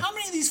 Like, Yeah. how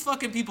many of these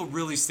fucking people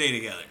really stay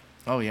together?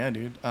 Oh, yeah,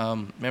 dude.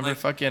 Remember Like,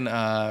 fucking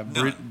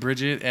none.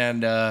 Bridget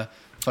and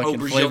fucking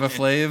Brazil- Flava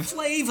Flav?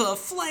 Flava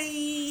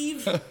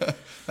Flav.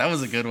 That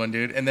was a good one,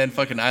 dude. And then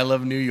fucking I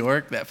Love New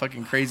York, that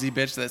fucking crazy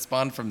bitch that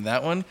spawned from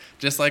that one.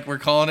 Just like we're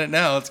calling it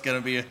now, it's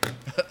gonna be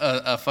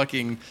a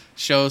fucking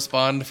show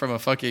spawned from a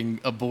fucking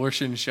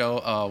abortion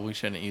show. Oh, we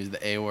shouldn't use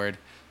the A word.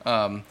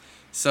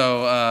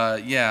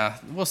 Yeah,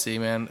 we'll see,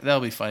 man. That'll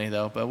be funny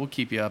though. But we'll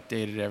keep you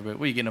updated, everybody.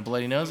 What, you getting a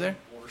bloody nose there?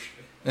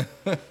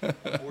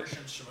 Abortion,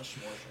 smush,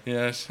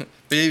 Yeah,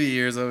 baby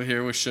ears over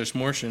here with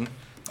shushmortion.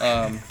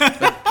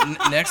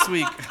 Next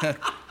week,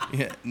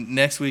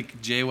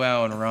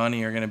 JWoww and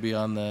Ronnie are gonna be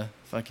on the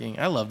fucking.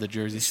 I love the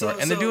Jersey Shore,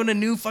 and they're doing a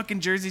new fucking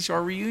Jersey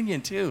Shore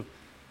reunion too,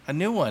 a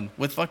new one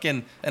with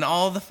fucking, and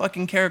all the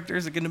fucking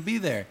characters are gonna be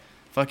there.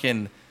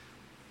 Fucking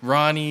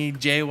Ronnie,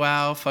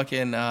 JWoww,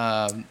 fucking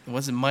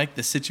wasn't Mike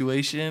the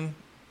Situation?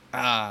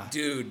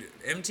 Dude,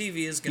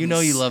 MTV is gonna. You know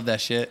you love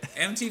that shit.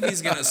 MTV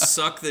is gonna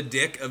suck the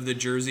dick of the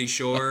Jersey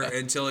Shore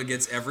until it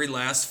gets every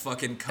last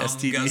fucking cum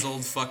STD.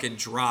 guzzled fucking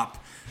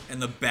drop in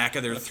the back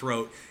of their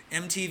throat.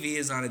 MTV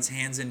is on its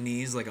hands and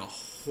knees like a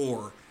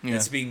whore Yeah.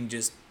 that's being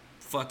just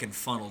fucking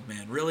funneled,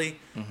 man. Really?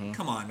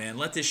 Come on, man.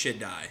 Let this shit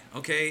die.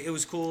 Okay, it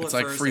was cool. It's at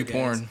like first, free I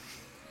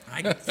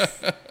guess.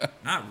 porn.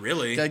 Not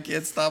really. I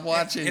can't stop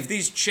watching. If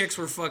these chicks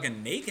were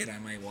fucking naked, I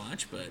might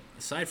watch. But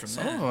aside from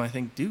Some that, of them, I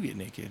think, do get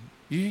naked.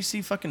 You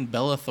see fucking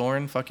Bella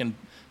Thorne fucking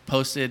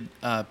posted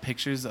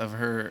pictures of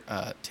her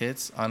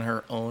tits on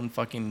her own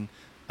fucking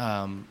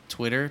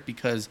Twitter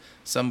because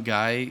some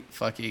guy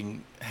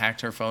fucking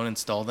hacked her phone and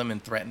stole them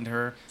and threatened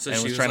her So and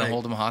she was was trying like- to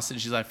hold him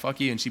hostage. She's like, "Fuck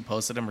you," and she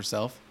posted him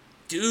herself.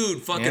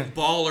 Dude, fucking Yeah.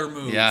 baller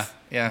move. Yeah.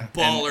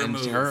 Baller and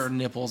move. Her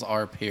nipples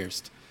are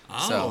pierced.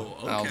 So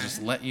Oh, I'll okay.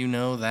 just let you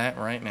know that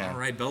right now. All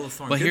right, Bella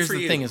Thorne. But good here's for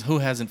the you. thing: is who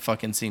hasn't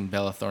fucking seen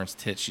Bella Thorne's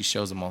tits? She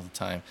shows them all the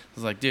time.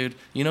 It's like, dude,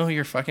 you know who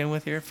you're fucking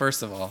with here?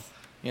 First of all,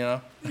 you know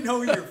You know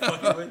who you're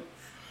fucking with?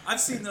 I've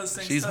seen those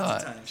things she's tons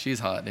hot. of times. She's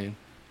hot, dude.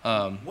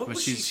 What but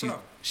was she from?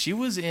 She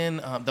was in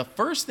the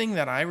first thing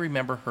that I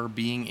remember her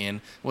being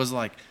in was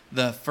like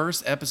the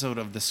first episode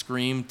of the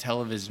Scream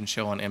television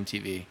show on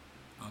MTV.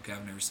 Okay,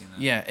 I've never seen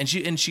that. Yeah, and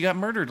she got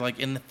murdered like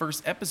in the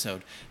first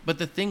episode. But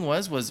the thing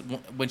was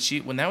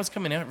when that was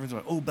coming out, everyone's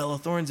like, "Oh, Bella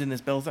Thorne's in this,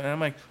 Bella Thorne." And I'm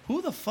like,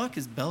 "Who the fuck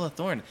is Bella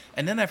Thorne?"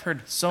 And then I've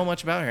heard so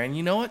much about her, and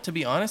you know what? To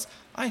be honest,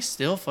 I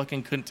still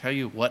fucking couldn't tell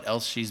you what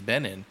else she's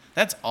been in.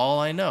 That's all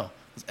I know.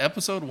 It's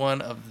episode 1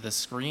 of the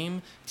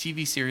Scream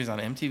TV series on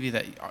MTV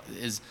that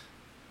is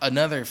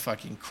another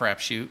fucking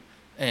crapshoot,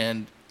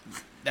 and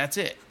that's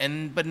it.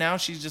 But now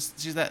she's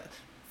that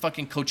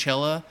fucking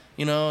Coachella,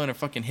 you know, and her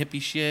fucking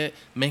hippie shit,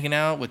 making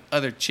out with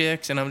other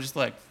chicks, and I'm just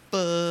like,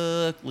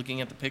 fuck,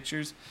 looking at the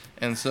pictures,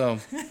 and so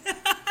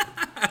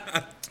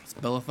it's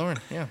Bella Thorne,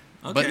 yeah.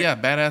 But Okay. yeah,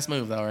 badass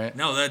move though, right?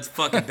 No, that's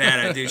fucking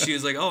bad, dude. She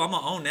was like, "Oh, I'm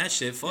gonna own that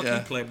shit. Fuck Yeah.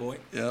 you, Playboy."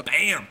 Yep.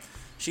 Bam.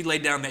 She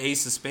laid down the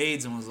ace of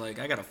spades and was like,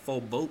 "I got a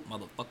full boat,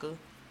 motherfucker."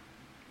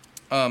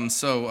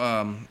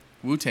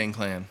 Wu-Tang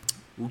Clan.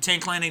 Wu-Tang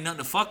Clan ain't nothing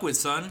to fuck with,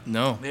 son.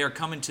 No. They are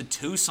coming to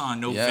Tucson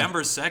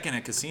November 2nd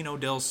at Casino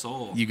del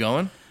Sol. You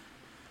going?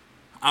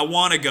 I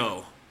want to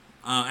go.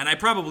 And I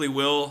probably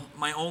will.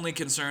 My only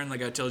concern,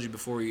 like I told you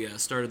before we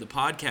started the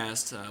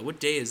podcast, what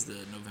day is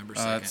the November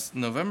 2nd? It's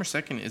November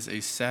 2nd is a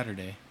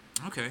Saturday.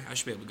 Okay, I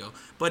should be able to go.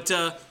 But,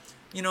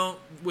 you know,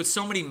 with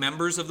so many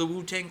members of the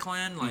Wu-Tang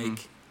Clan,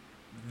 like,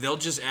 they'll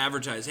just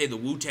advertise, hey, the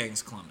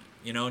Wu-Tang's coming.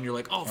 You know, and you're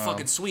like, oh,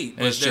 fucking sweet.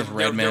 And it's just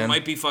there Redman.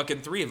 might be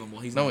fucking 3 of them.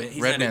 Well, he's No, not.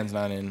 He's Redman's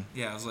not. not in.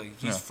 Yeah, I was like,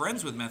 he's No.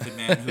 friends with Method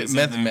Man. Who's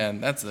Method in there.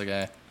 Man, that's the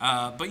guy.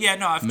 But yeah,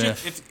 no,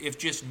 Meth. if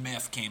just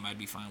Meth came, I'd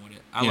be fine with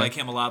it. I Yeah. like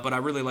him a lot, but I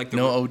really like the.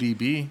 No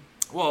ODB.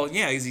 Well,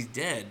 yeah, 'cause he's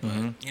dead.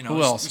 But you know,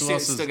 Who else? You Who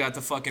else still is- got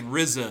the fucking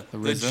RZA, the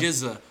RZA?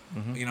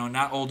 Jizza. You know,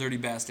 not Old Dirty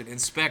Bastard.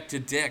 Inspector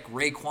Dick,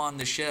 Raekwon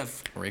the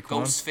Chef,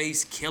 Raekwon?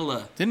 Ghostface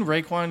Killer. Didn't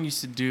Raekwon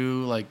used to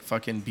do like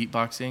fucking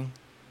beatboxing?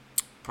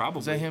 Probably.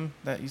 Was that him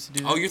that used to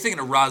do that? Oh, you're thinking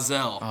of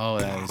Rozelle. Oh,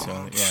 that is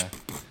one.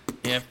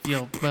 Yeah. If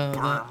your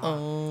brother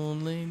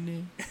only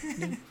knew.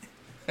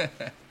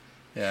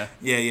 Yeah.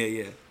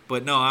 Yeah.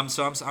 But no, I'm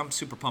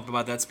super pumped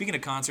about that. Speaking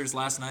of concerts,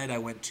 last night I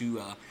went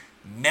to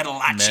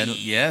Metalachi.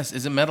 Yes.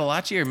 Is it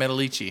Metalachi or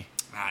Metalici?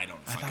 I don't.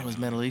 I Fucking thought it was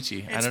know.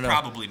 Metalici. I It's don't know.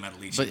 probably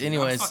Metalichi. But dude.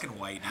 anyways, I'm fucking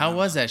white. how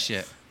was that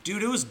shit?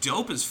 Dude, it was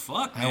dope as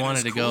fuck. Man. I It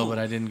wanted was to go, cool. but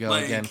I didn't go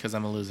Like, again because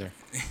I'm a loser.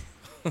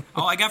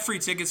 Oh, I got free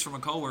tickets from a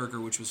coworker,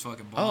 which was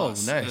fucking boss.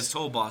 Oh, nice. That's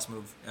total boss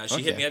move. She Fuck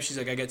hit me yeah. up. She's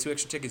like, I got 2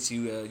 extra tickets.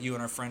 You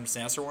and our friend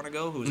Sasser want to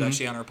go, who was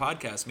actually on our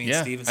podcast. Me and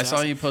Yeah, Steve and I Sasser.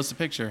 saw you post a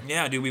picture.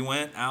 Yeah, dude, we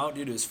went out.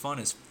 Dude, it was fun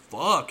as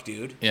fuck,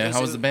 dude. Yeah, how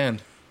was the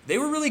band? They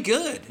were really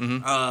good.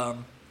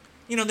 Mm-hmm.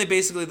 You know, they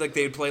basically, like,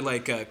 they'd play,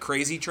 like,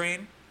 Crazy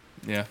Train.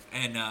 Yeah.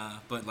 And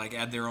but like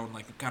add their own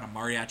like kind of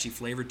mariachi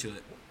flavor to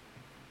it.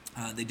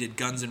 They did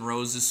Guns N'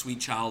 Roses, "Sweet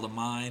Child of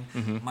Mine."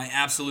 My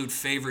absolute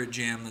favorite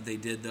jam that they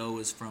did though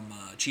was from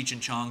Cheech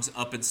and Chong's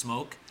 "Up in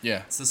Smoke." Yeah.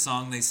 It's the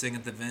song they sing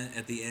at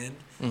the end.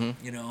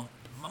 You know,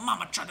 my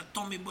mama tried to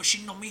tell me, but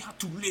she know me how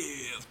to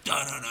live.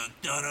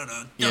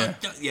 Yeah.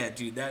 Yeah,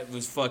 dude, that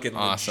was fucking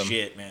Awesome.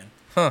 legit, man.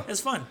 Huh. It was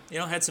fun. You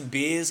know, had some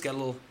beers, got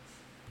a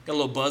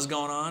little buzz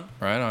going on.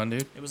 Right on,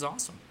 dude. It was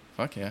awesome.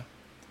 Fuck yeah.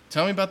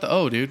 Tell me about the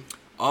O, dude.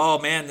 Oh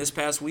man, this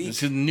past week.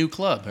 This is a new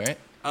club, right?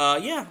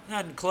 Yeah,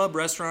 club,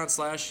 restaurant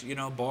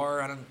 /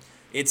 bar.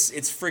 It's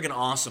friggin'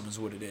 awesome, is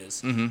what it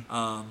is.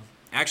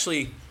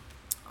 Actually,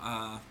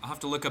 I'll have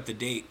to look up the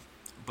date,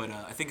 but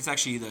I think it's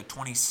actually the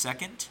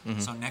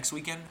 22nd. So next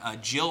weekend,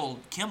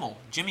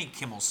 Jimmy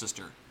Kimmel's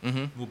sister,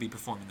 will be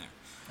performing there.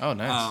 Oh,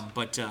 nice.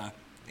 But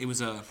it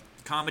was a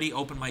comedy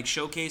open mic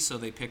showcase, so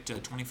they picked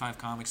 25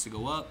 comics to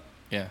go up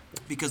Yeah.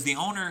 because the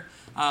owner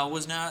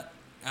was not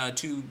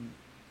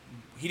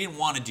he didn't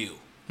want to do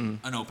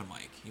an open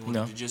mic. He wanted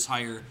No. to just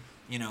hire,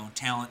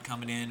 talent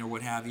coming in or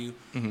what have you.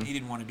 He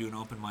didn't want to do an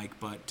open mic,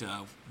 but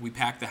we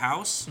packed the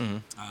house.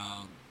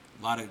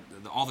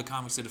 All the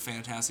comics did a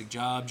fantastic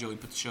job. Joey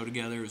put the show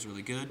together. It was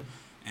really good.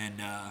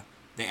 And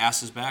they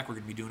asked us back. We're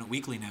going to be doing it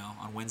weekly now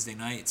on Wednesday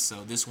nights.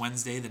 So this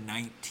Wednesday, the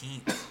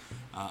 19th,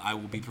 I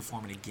will be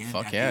performing again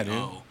Fuck at yeah, the dude.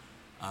 O.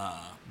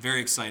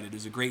 Very excited. It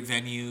was a great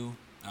venue.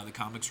 The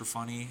comics were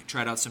funny.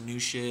 Tried out some new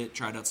shit.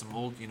 Tried out some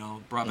old,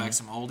 brought back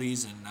some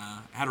oldies, and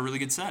had a really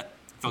good set.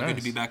 Felt good to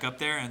Nice. be back up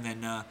there. And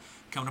then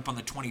coming up on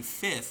the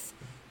 25th,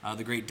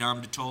 the great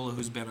Dom DeTola,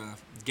 who's been a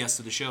guest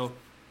of the show,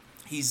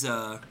 he's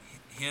Roy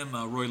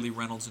Lee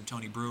Reynolds, and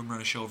Tony Broom run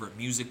a show over at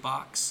Music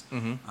Box.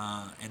 And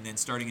then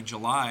starting in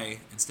July,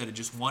 instead of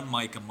just one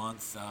mic a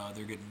month,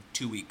 they're getting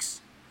 2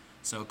 weeks.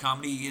 So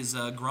comedy is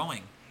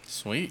growing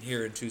Sweet.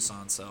 here in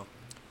Tucson. So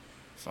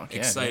Fuck yeah.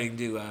 exciting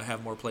to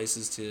have more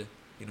places to,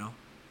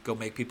 go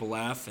make people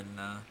laugh and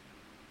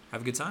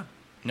have a good time.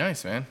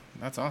 Nice, man.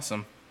 That's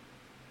awesome.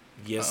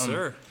 Yes,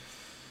 sir.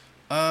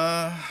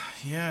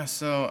 Yeah.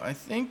 So I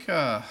think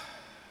we're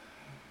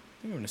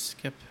gonna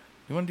skip.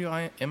 You want to do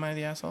Am I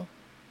the Asshole?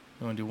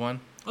 You want to do one?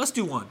 Let's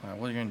do one. All right,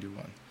 we're gonna do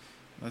one.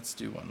 Let's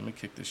do one. Let me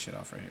kick this shit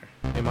off right here.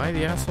 Am I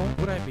the asshole?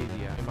 Would I be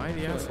the asshole? Am I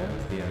the asshole?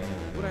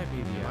 Would I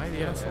be the asshole? Am I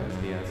the asshole?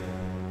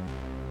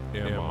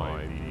 Am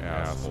I the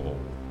asshole?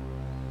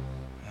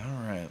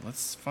 All right,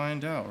 let's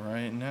find out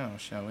right now,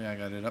 shall we? I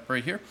got it up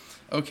right here.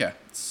 Okay,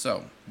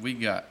 so we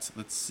got,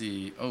 let's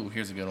see. Oh,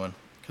 here's a good one,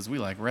 because we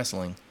like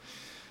wrestling.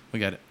 We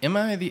got, am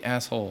I the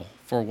asshole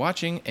for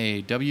watching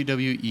a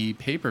WWE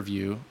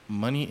pay-per-view,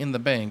 Money in the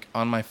Bank,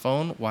 on my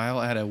phone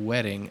while at a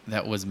wedding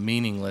that was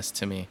meaningless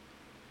to me?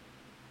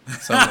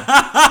 So,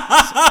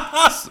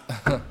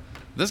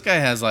 this guy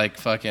has like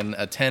fucking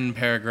a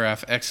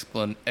 10-paragraph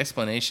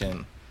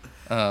explanation.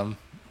 But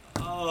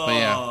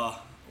yeah.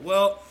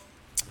 Well,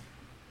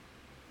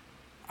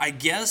 I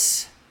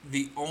guess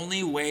the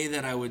only way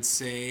that I would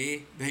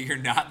say that you're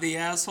not the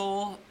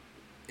asshole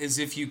is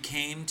if you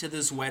came to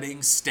this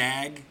wedding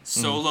stag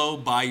solo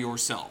by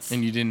yourself.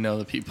 And you didn't know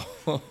the people.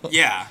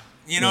 Yeah.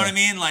 You know Yeah. what I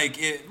mean? Like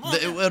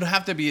it would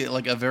have to be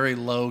like a very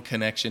low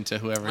connection to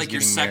whoever's like getting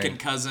your second married.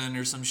 cousin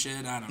or some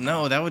shit. I don't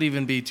know. No, that would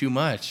even be too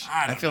much.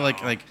 I don't feel know.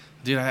 like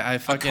dude, I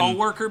fucking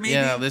coworker maybe?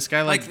 Yeah, this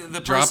guy like the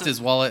dropped person- his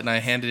wallet and I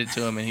handed it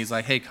to him and he's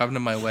like, "Hey, come to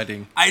my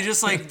wedding." I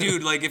just like,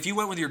 dude, like if you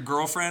went with your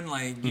girlfriend,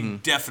 like you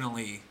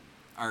definitely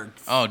are.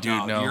 Oh,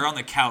 dude, no. You're on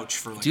the couch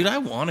for like. Dude, I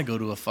want to go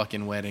to a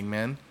fucking wedding,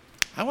 man.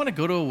 I want to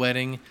go to a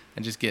wedding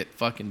and just get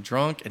fucking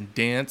drunk and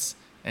dance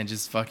and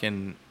just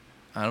fucking,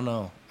 I don't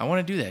know. I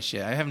want to do that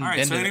shit. I haven't All right,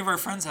 been so to any of our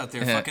friends out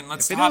there, fucking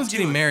let's if hop anyone's to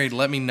getting it. married,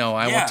 let me know.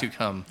 I want to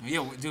come.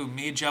 Yeah, dude,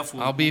 me and Jeff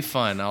will. I'll be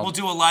fun. We'll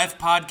do a live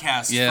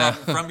podcast Yeah.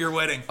 from your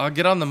wedding. I'll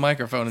get on the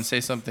microphone and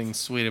say something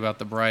sweet about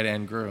the bride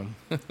and groom.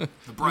 The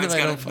bride's I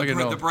got don't fucking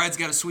know. the bride's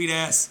got a sweet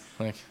ass.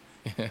 Like,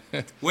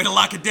 Way to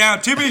lock it down,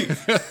 Timmy.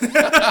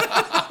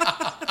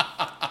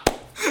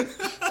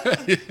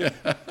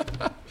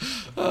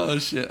 oh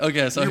shit.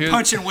 Okay, so You're here's.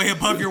 punching way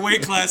above your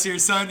weight class here,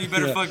 son. You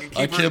better Yeah, fucking keep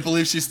I her. can't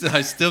believe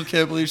I still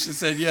can't believe she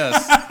said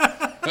yes.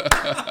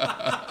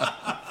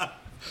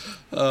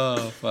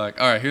 Oh fuck!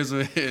 All right, here's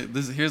let's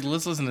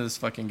listen to this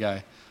fucking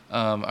guy.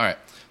 All right,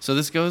 so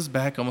this goes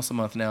back almost a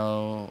month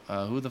now.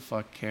 Who the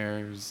fuck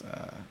cares?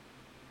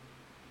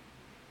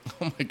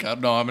 Oh my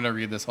god, no, I'm gonna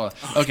read this. Hold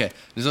on. Okay,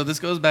 so this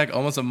goes back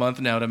almost a month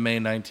now to May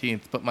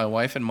 19th, but my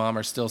wife and mom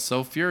are still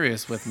so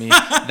furious with me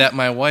that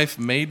my wife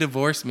may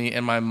divorce me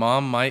and my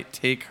mom might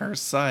take her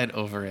side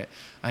over it.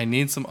 I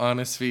need some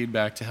honest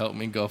feedback to help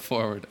me go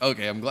forward.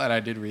 Okay, I'm glad I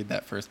did read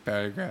that first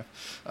paragraph.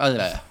 All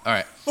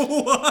right.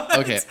 What?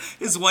 Okay.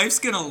 His wife's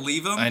gonna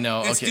leave him. I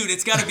know, It's, okay. dude,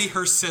 it's got to be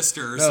her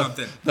sister or No,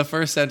 something. The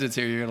first sentence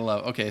here you're going to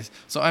love. Okay,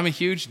 so I'm a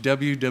huge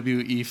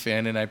WWE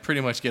fan, and I pretty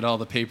much get all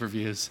the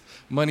pay-per-views.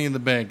 Money in the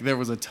Bank, there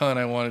was a ton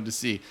I wanted to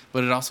see,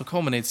 but it also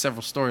culminates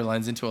several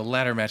storylines into a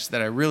ladder match that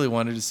I really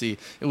wanted to see.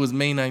 It was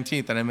May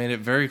 19th, and I made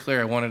it very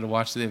clear I wanted to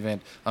watch the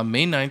event. On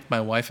May 9th,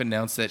 my wife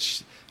announced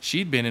that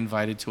she'd been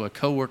invited to a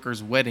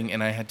coworker's wedding,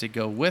 and I had to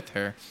go with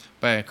her.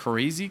 By a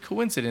crazy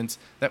coincidence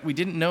that we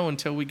didn't know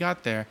until we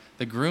got there,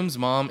 the groom's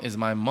mom is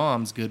my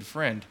mom's good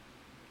friend.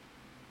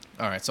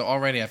 All right, so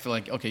already I feel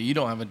like, okay, you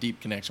don't have a deep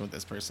connection with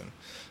this person.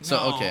 So,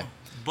 No, okay.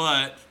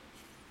 But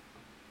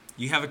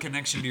you have a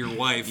connection to your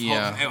wife.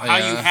 Yeah, How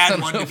you yeah.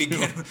 had one to begin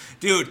with.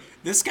 Dude,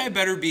 this guy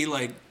better be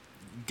like,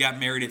 got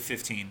married at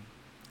 15.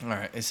 All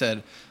right, it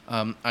said,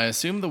 I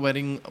assumed the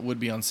wedding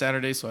would be on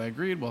Saturday, so I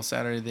agreed. Well,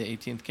 Saturday the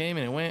 18th came,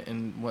 and it went,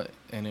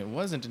 and it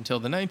wasn't until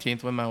the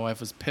 19th when my wife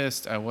was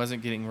pissed I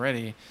wasn't getting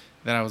ready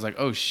that I was like,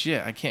 oh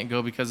shit, I can't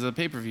go because of the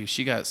pay-per-view.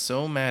 She got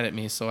so mad at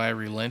me, so I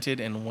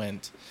relented and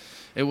went.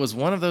 It was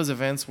one of those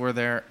events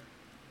where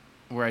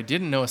I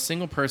didn't know a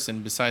single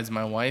person besides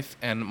my wife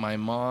and my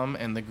mom,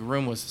 and the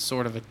groom was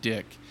sort of a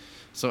dick.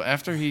 So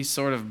after he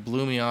sort of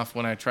blew me off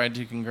when I tried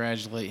to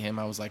congratulate him,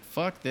 I was like,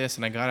 fuck this,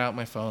 and I got out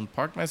my phone,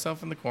 parked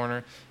myself in the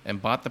corner,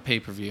 and bought the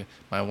pay-per-view.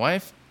 My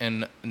wife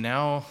and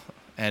now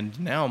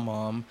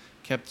mom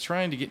kept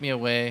trying to get me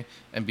away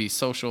and be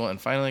social,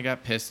 and finally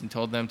got pissed and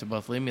told them to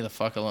both leave me the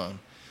fuck alone.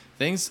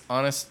 This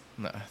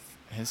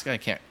guy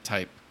can't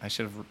type. I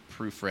should have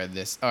proofread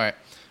this. All right.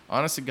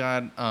 Honest to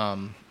God,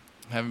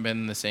 haven't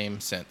been the same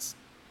since.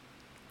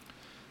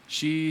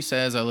 She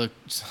says I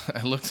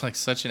looked like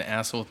such an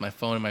asshole with my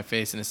phone in my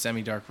face in a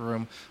semi-dark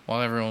room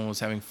while everyone was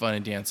having fun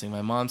and dancing.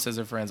 My mom says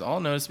her friends all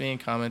noticed me and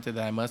commented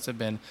that I must have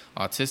been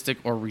autistic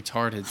or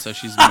retarded, so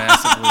she's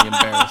massively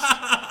embarrassed.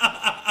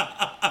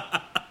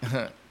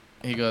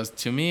 He goes,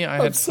 to me,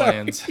 I had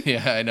plans.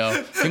 Yeah, I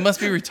know. He must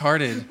be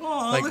retarded.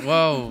 Like,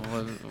 whoa,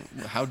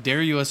 how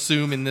dare you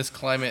assume in this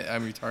climate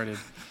I'm retarded?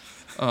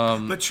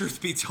 But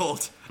truth be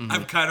told,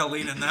 I'm kind of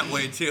leaning that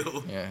way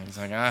too. Yeah, he's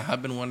like,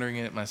 I've been wondering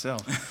it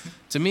myself.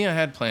 To me, I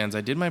had plans.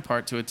 I did my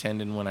part to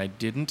attend, and when I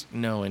didn't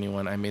know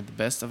anyone, I made the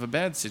best of a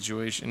bad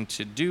situation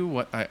to do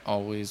what I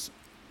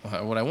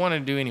wanted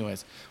to do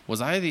anyways.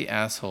 Was I the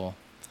asshole?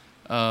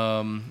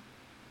 I'm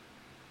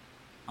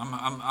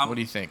What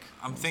do you think?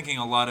 I'm thinking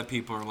a lot of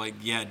people are like,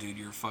 yeah, dude,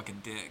 you're a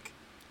fucking dick.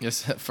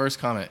 Yes. First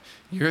comment.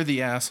 You're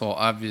the asshole,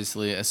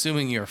 obviously,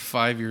 assuming you're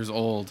 5 years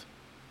old.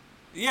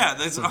 Yeah,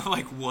 I'm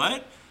like,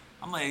 what?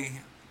 I'm like,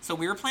 so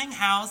we were playing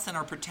house and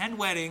our pretend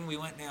wedding. We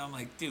went down. I'm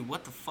like, dude,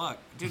 what the fuck,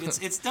 dude? It's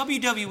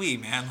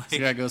WWE, man. Like, So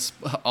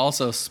yeah,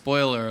 also,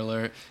 spoiler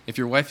alert, if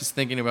your wife is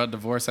thinking about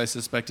divorce, I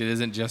suspect it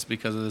isn't just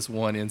because of this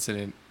one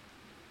incident.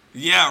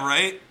 yeah,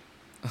 right.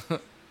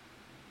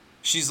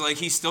 She's like,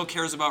 he still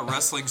cares about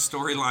wrestling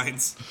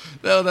storylines.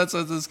 No, that's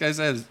what this guy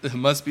says. It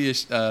must be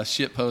a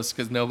shit post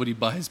because nobody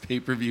buys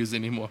pay-per-views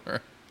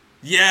anymore.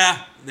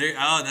 Yeah,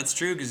 that's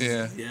true. Cause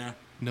Yeah.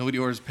 Nobody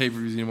orders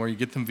pay-per-views anymore. You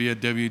get them via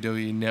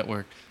WWE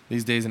Network.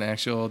 These days, an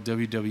actual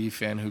WWE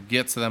fan who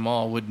gets them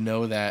all would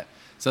know that.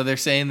 So they're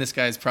saying this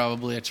guy's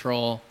probably a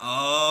troll.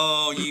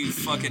 Oh, you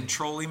fucking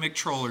trolly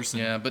McTrollerson.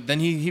 Yeah, but then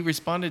he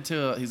responded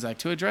he's like,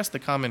 to address the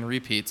common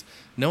repeats,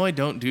 no, I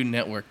don't do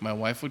network. My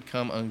wife would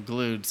come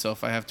unglued, so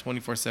if I have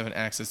 24/7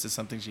 access to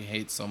something she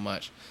hates so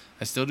much,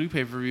 I still do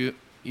pay-per-view,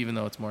 even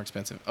though it's more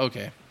expensive.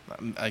 Okay,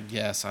 I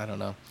guess, I don't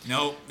know.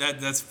 No,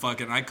 that's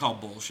fucking, I call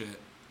bullshit.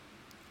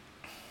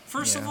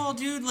 First of all,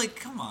 dude, like,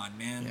 come on,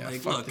 man. Yeah,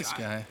 like, fuck look, this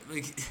guy.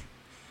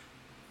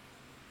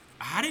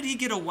 How did he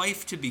get a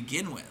wife to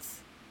begin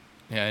with?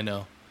 Yeah, I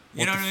know.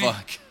 You know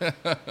What the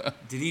fuck?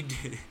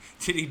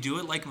 Did he do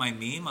it like my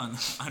meme on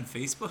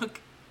Facebook?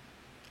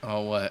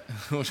 Oh, what?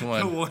 Which The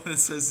one? one that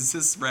says, "Does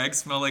this rag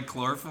smell like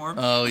chloroform?"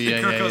 Oh, yeah,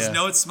 and Kirk yeah, goes, yeah.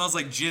 "No, it smells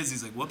like jizz."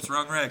 He's like, "Whoops,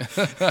 wrong rag."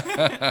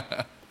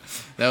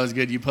 That was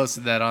good. You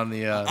posted that on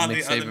the on the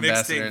Mixtape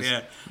Ambassadors.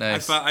 yeah.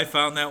 Nice. I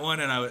found that one,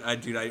 and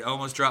I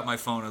almost dropped my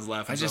phone. I was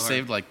laughing. I just so hard.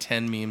 saved like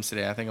 10 memes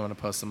today. I think I'm going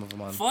to post some of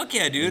them on. Fuck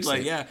yeah, dude!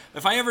 Like, Mixtape. yeah.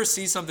 If I ever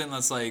see something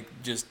that's like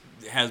just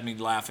has me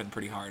laughing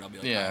pretty hard, I'll be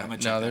like, "All right, Yeah, I'm gonna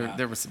check that out."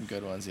 there were some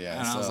good ones, yeah.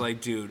 And I was so-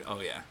 like, dude,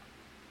 oh yeah.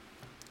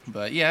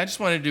 But yeah, I just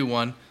wanted to do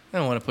one. I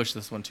don't want to push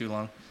this one too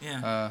long.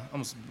 Yeah.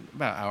 Almost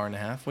about an hour and a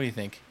half. What do you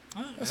think?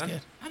 That's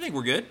good. I think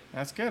we're good.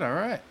 That's good. All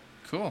right.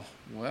 Cool.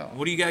 Well,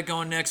 What do you got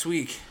going next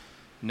week?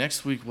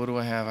 next week, what do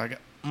I have? I got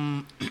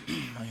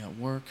I got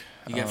work.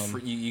 You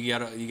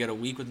got you got a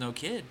week with no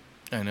kid.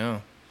 I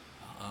know.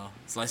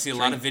 So I see a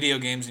lot of video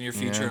games in your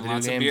future and video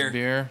lots of games,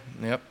 beer.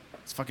 Yep.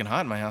 It's fucking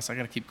hot in my house. I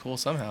gotta keep cool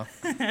somehow.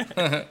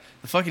 The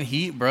fucking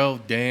heat, bro.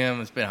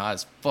 Damn, it's been hot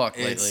as fuck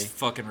lately. It's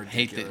fucking Hate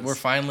ridiculous. that. We're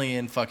finally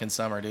in fucking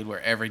summer, dude.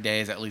 Where every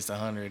day is at least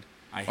 100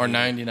 I or hate it.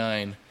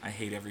 99. I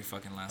hate every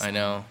fucking last I one.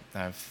 know.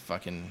 I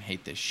fucking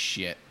hate this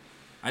shit.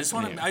 I just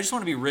want to. Yeah. I just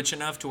want to be rich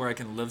enough to where I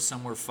can live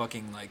somewhere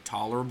fucking like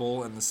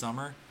tolerable in the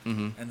summer,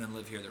 and then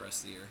live here the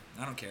rest of the year.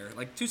 I don't care.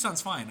 Like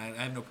Tucson's fine.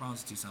 I have no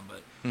problems with Tucson,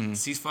 but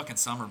it's these fucking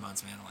summer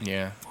months, man. I'm like,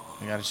 Yeah. fuck.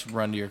 You gotta just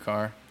run to your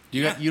car.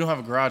 You Yeah. don't have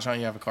a garage, huh?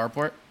 You have a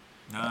carport?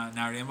 Nah,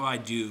 well, I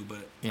do,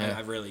 but Yeah.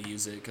 I rarely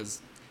use it because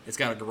it's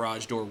got a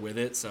garage door with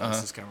it, so it's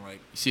just kind of like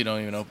So you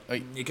don't even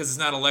open. because it's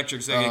not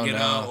electric, so I can Oh, get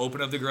no. out,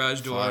 open up the garage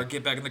door, Fuck.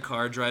 get back in the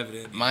car, drive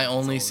it in. My Yeah, that's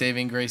only all.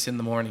 saving grace in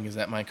the morning is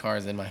that my car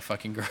is in my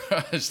fucking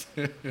garage.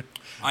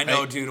 I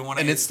know, dude.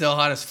 And it's still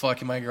hot as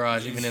fuck in my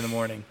garage, even in the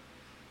morning.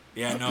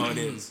 Yeah, no, it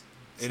is.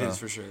 It So. is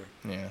for sure.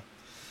 Yeah.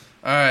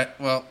 All right.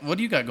 Well, what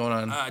do you got going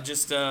on?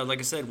 Just like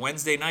I said,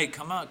 Wednesday night,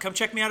 come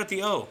check me out at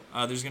the O.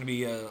 There's gonna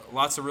be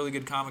lots of really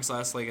good comics.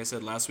 Like I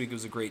said, last week it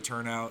was a great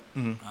turnout.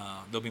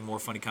 There'll be more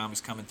funny comics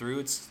coming through.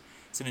 It's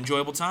an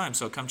enjoyable time.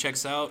 So come check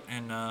us out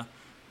and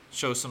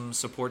show some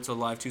support to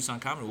Live Tucson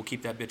Comedy. We'll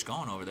keep that bitch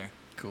going over there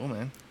Cool,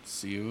 man.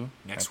 See you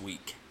next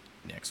week.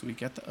 next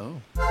week at the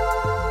O.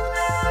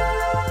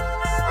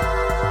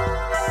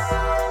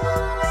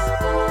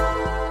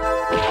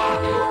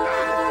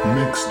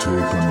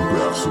 Mixtape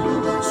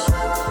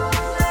Ambassadors.